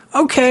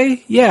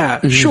 Okay,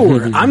 yeah,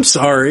 sure. I'm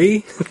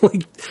sorry.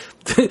 Like,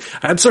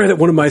 I'm sorry that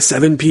one of my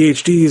 7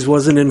 PhDs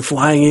wasn't in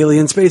flying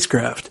alien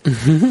spacecraft.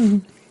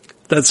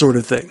 That sort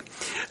of thing.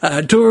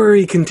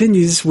 Tori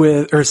continues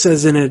with, or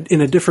says in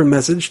a different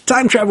message,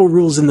 time travel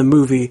rules in the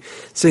movie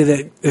say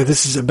that,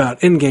 this is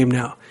about Endgame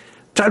now.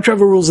 Time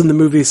travel rules in the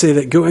movie say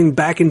that going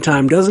back in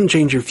time doesn't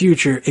change your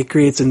future, it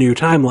creates a new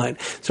timeline.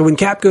 So when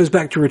Cap goes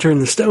back to return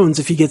the stones,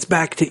 if he gets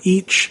back to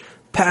each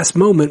past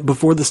moment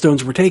before the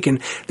stones were taken,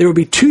 there would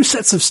be 2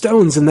 sets of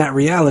stones in that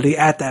reality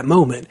at that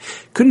moment.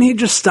 Couldn't he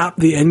just stop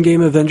the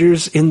Endgame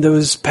Avengers in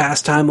those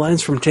past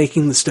timelines from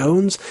taking the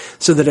stones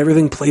so that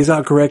everything plays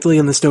out correctly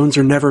and the stones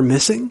are never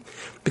missing?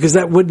 Because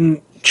that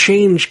wouldn't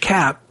change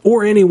Cap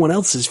or anyone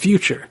else's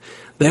future.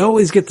 They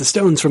always get the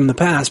stones from the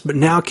past, but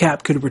now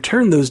Cap could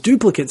return those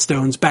duplicate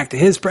stones back to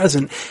his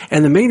present,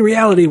 and the main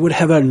reality would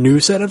have a new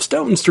set of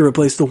stones to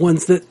replace the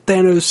ones that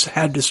Thanos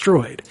had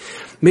destroyed.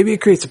 Maybe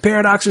it creates a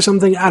paradox or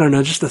something. I don't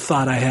know, just a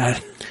thought I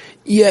had.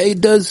 Yeah,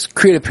 it does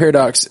create a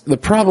paradox. The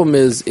problem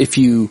is if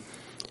you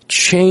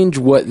change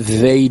what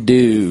they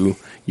do,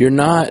 you're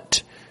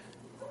not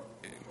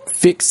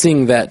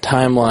fixing that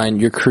timeline,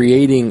 you're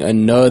creating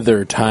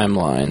another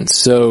timeline.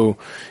 So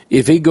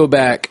if they go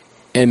back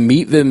and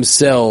meet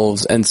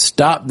themselves and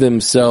stop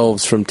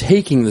themselves from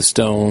taking the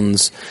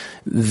stones,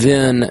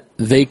 then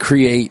they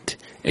create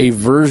a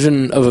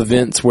version of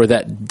events where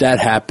that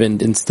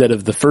happened instead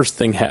of the first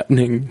thing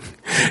happening.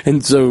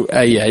 And so,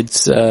 yeah,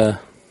 it's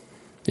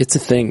a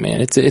thing,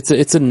 man.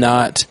 It's a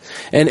knot.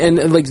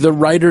 And like the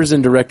writers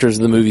and directors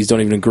of the movies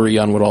don't even agree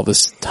on what all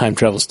this time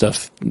travel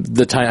stuff,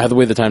 the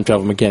way the time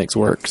travel mechanics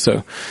work.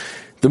 So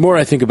the more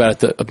I think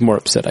about it, the more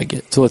upset I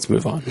get. So let's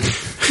move on.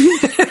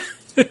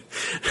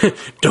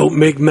 Don't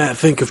make Matt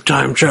think of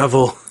time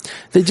travel.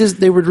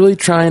 They were really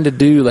trying to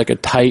do like a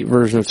tight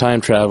version of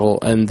time travel,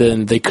 and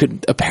then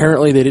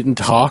apparently they didn't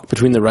talk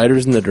between the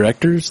writers and the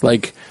directors.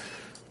 Like,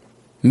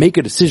 make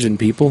a decision,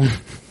 people.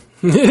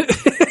 We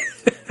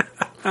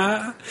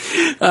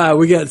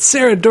got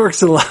Sarah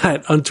Dorks a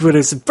lot on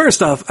Twitter. So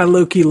first off, I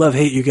low-key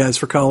love-hate you guys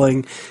for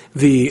calling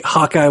the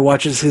Hawkeye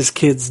watches his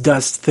kids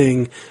dust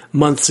thing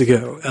months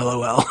ago.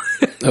 LOL.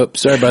 Oh,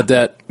 sorry about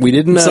that. We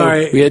didn't know.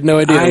 Sorry. We had no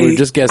idea. We were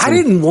just guessing. I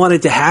didn't want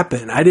it to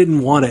happen. I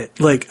didn't want it.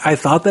 Like, I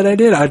thought that I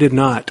did. I did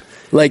not.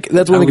 Like,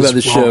 that's one thing about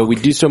this show. We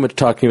do so much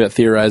talking about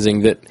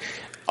theorizing that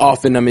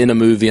often I'm in a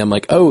movie, I'm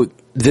like, oh,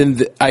 then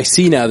I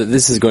see now that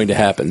this is going to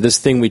happen. This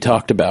thing we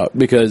talked about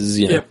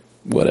because,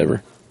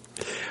 whatever.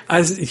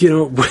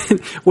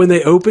 When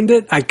they opened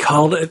it, I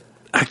called it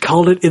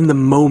in the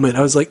moment.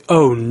 I was like,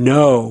 oh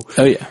no.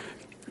 Oh yeah.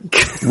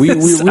 We were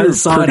pretty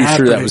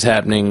sure that was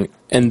happening.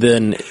 And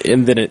then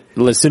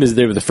as soon as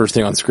they were the first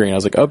thing on screen, I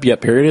was like, oh,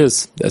 yep, here it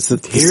is. This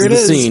is the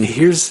scene.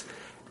 Here's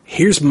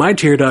my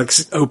tear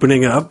ducts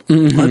opening up.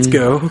 Mm-hmm. Let's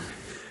go.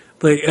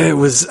 Like,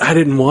 I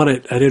didn't want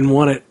it.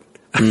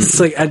 Mm-hmm. It's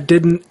like, I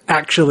didn't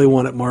actually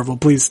want it, Marvel.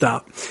 Please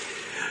stop.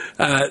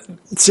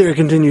 Sarah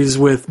continues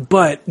with,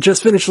 but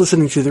just finished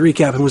listening to the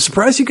recap and was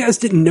surprised you guys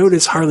didn't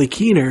notice Harley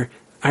Keener,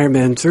 Iron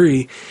Man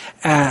 3,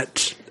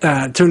 at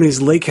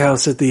Tony's lake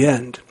house at the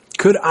end.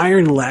 Could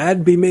Iron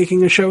Lad be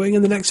making a showing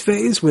in the next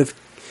phase with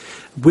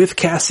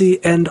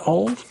Cassie and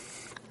all?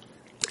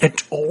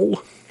 Et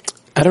al?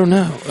 I don't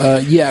know.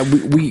 Yeah,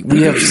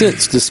 we have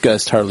since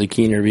discussed Harley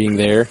Keener being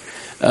there.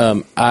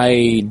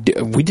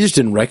 We just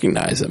didn't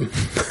recognize him.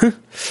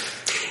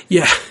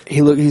 Yeah.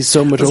 He's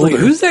so much older. Like,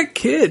 who's that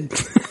kid?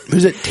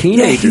 Who's that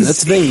teenager? Yeah,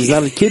 that's the thing. He's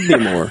not a kid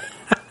anymore.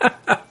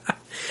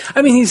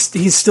 I mean,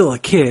 he's still a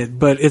kid,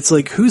 but it's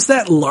like, who's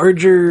that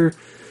larger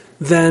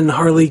than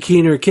Harley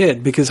Keener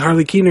kid? Because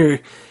Harley Keener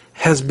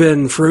has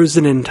been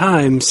frozen in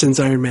time since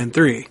Iron Man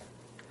 3.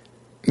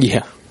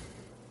 Yeah.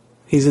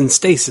 He's in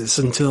stasis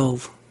until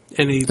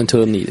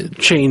needed.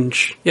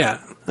 Change.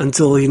 Yeah.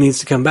 Until he needs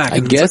to come back. I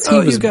guess he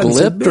was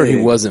blipped or he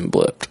wasn't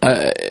blipped.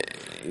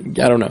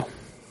 I don't know.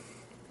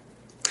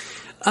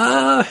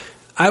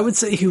 I would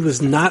say he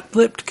was not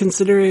blipped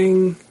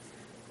considering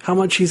how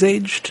much he's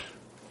aged.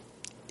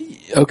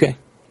 Okay.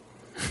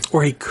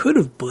 Or he could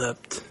have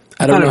blipped.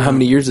 I don't know how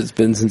many years it's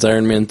been since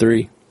Iron Man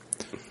 3.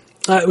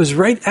 It was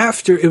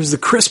it was the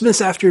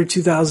Christmas after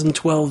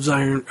 2012's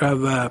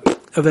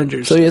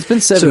Avengers. So yeah, it's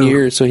been 7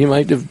 years, so he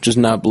might have just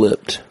not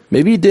blipped.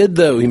 Maybe he did,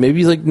 though. Maybe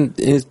he's like in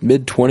his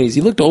mid-20s.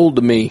 He looked old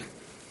to me.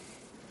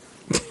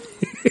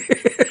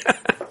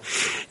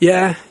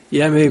 Yeah,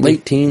 maybe.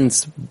 Late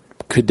teens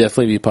could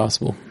definitely be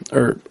possible.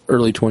 Or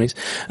early 20s.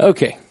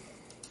 Okay.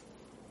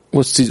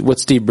 What's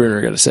Steve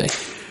Bruner got to say?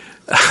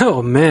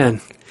 Oh, man.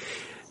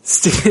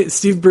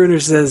 Steve Bruner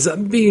says,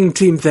 I'm being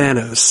Team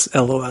Thanos,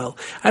 LOL.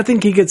 I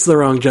think he gets the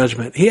wrong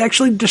judgment. He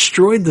actually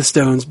destroyed the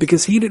stones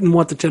because he didn't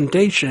want the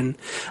temptation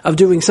of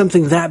doing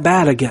something that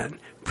bad again.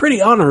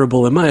 Pretty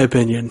honorable, in my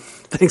opinion.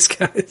 Thanks,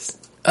 guys.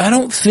 I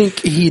don't think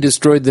he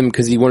destroyed them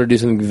because he wanted to do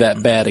something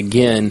that bad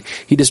again.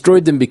 He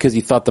destroyed them because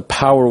he thought the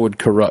power would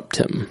corrupt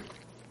him.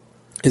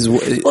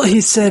 Well,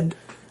 he said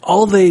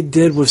all they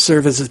did was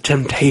serve as a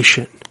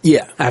temptation.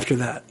 Yeah. After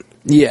that.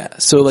 Yeah,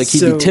 so he'd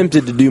be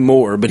tempted to do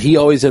more, but he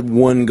always had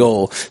one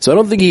goal. So I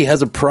don't think he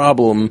has a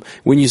problem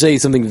when you say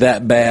something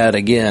that bad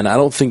again. I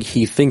don't think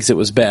he thinks it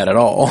was bad at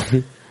all.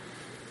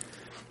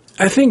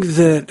 I think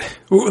that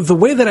the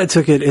way that I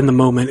took it in the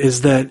moment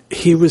is that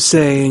he was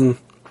saying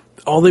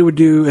all they would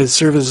do is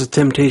serve as a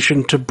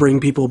temptation to bring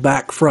people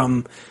back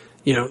from,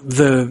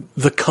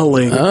 the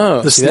culling.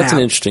 Oh, the snap.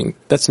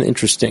 That's an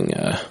interesting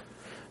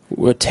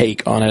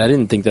take on it. I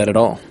didn't think that at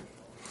all.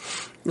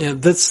 Yeah,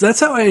 that's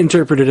how I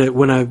interpreted it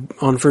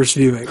on first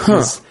viewing.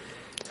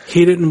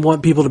 He didn't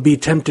want people to be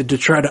tempted to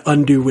try to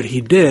undo what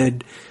he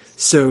did,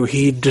 so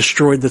he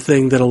destroyed the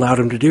thing that allowed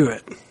him to do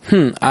it.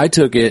 I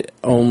took it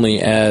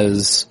only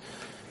as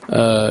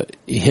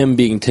him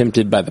being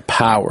tempted by the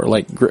power,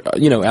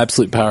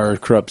 absolute power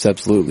corrupts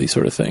absolutely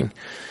sort of thing.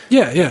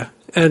 Yeah,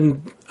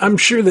 and I'm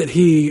sure that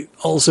he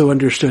also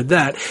understood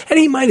that, and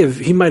he might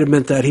have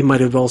meant that. He might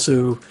have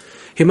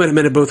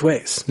meant it both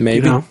ways.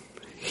 Maybe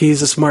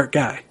he's a smart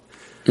guy.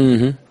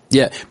 Mm-hmm.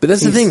 Yeah, but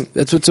that's the thing.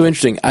 That's what's so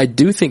interesting. I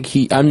do think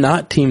I'm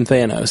not Team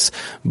Thanos,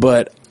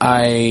 but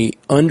I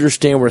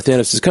understand where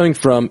Thanos is coming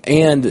from,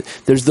 and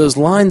there's those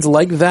lines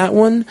like that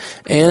one,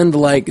 and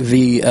like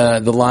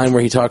the line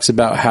where he talks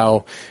about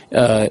how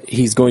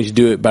he's going to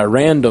do it by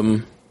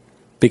random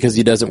because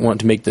he doesn't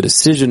want to make the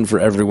decision for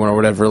everyone or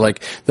whatever.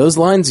 Like, those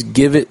lines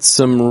give it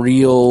some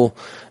real,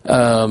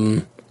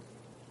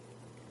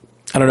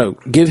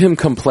 give him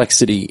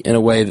complexity in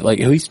a way that,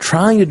 he's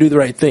trying to do the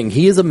right thing.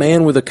 He is a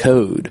man with a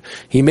code.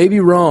 He may be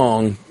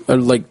wrong, to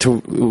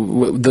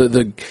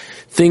the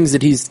things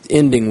that he's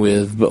ending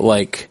with,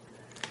 but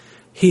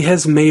he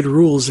has made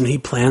rules and he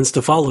plans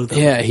to follow them.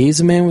 Yeah, he's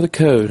a man with a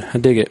code. I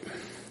dig it.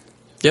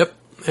 Yep.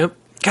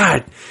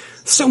 God,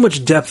 so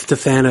much depth to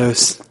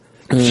Thanos.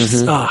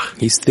 Mm-hmm.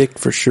 He's thick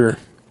for sure.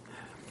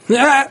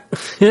 Yeah,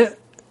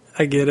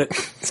 I get it.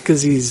 It's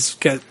because he's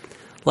got a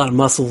lot of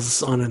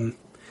muscles on him.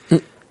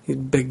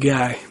 Big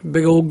guy.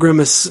 Big old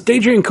grimace.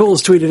 Adrian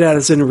Coles tweeted at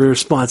us in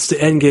response to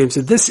Endgame,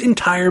 said, "This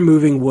entire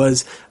movie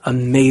was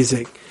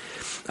amazing.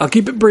 I'll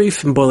keep it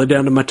brief and boil it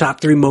down to my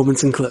top 3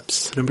 moments and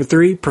clips. Number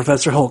 3,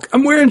 Professor Hulk.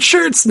 I'm wearing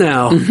shirts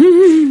now.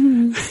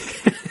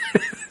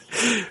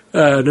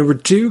 Number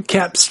 2,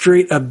 Cap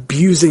straight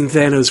abusing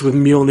Thanos with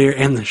Mjolnir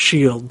and the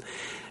shield.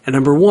 And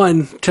number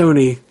 1,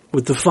 Tony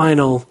with the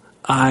final,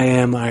 I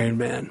am Iron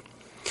Man.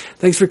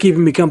 Thanks for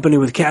keeping me company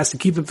with cast and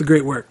keep up the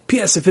great work.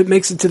 P.S. If it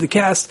makes it to the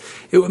cast,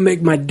 it would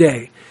make my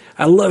day.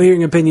 I love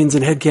hearing opinions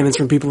and headcanons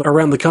from people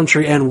around the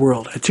country and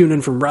world. I tune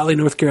in from Raleigh,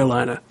 North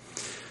Carolina."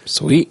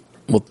 Sweet.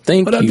 Well,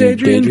 thank you,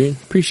 Adrian.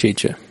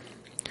 Appreciate you.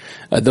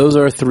 Those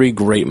are 3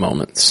 great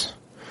moments.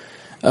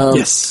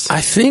 Yes.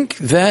 I think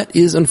that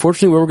is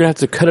unfortunately where we're going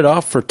to have to cut it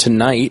off for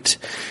tonight.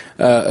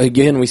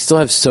 Again, we still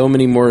have so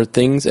many more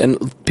things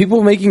and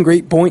people making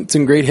great points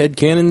and great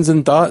headcanons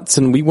and thoughts,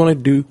 and we want to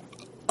do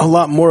a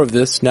lot more of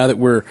this now that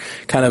we're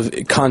kind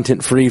of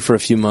content free for a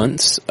few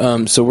months.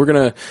 So we're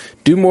going to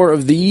do more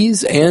of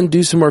these and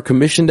do some more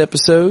commissioned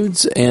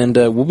episodes, and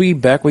we'll be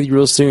back with you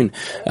real soon.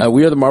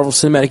 We are the Marvel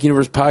Cinematic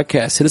Universe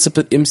Podcast. Hit us up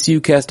at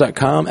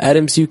MCUcast.com, at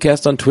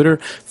MCUcast on Twitter,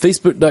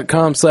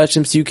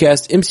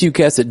 Facebook.com/MCUcast,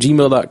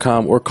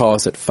 MCUcast@gmail.com, or call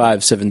us at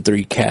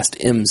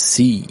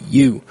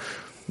 573-CAST-MCU.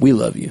 We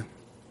love you.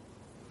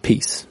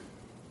 Peace.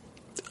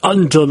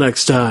 Until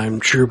next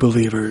time, true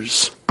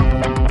believers.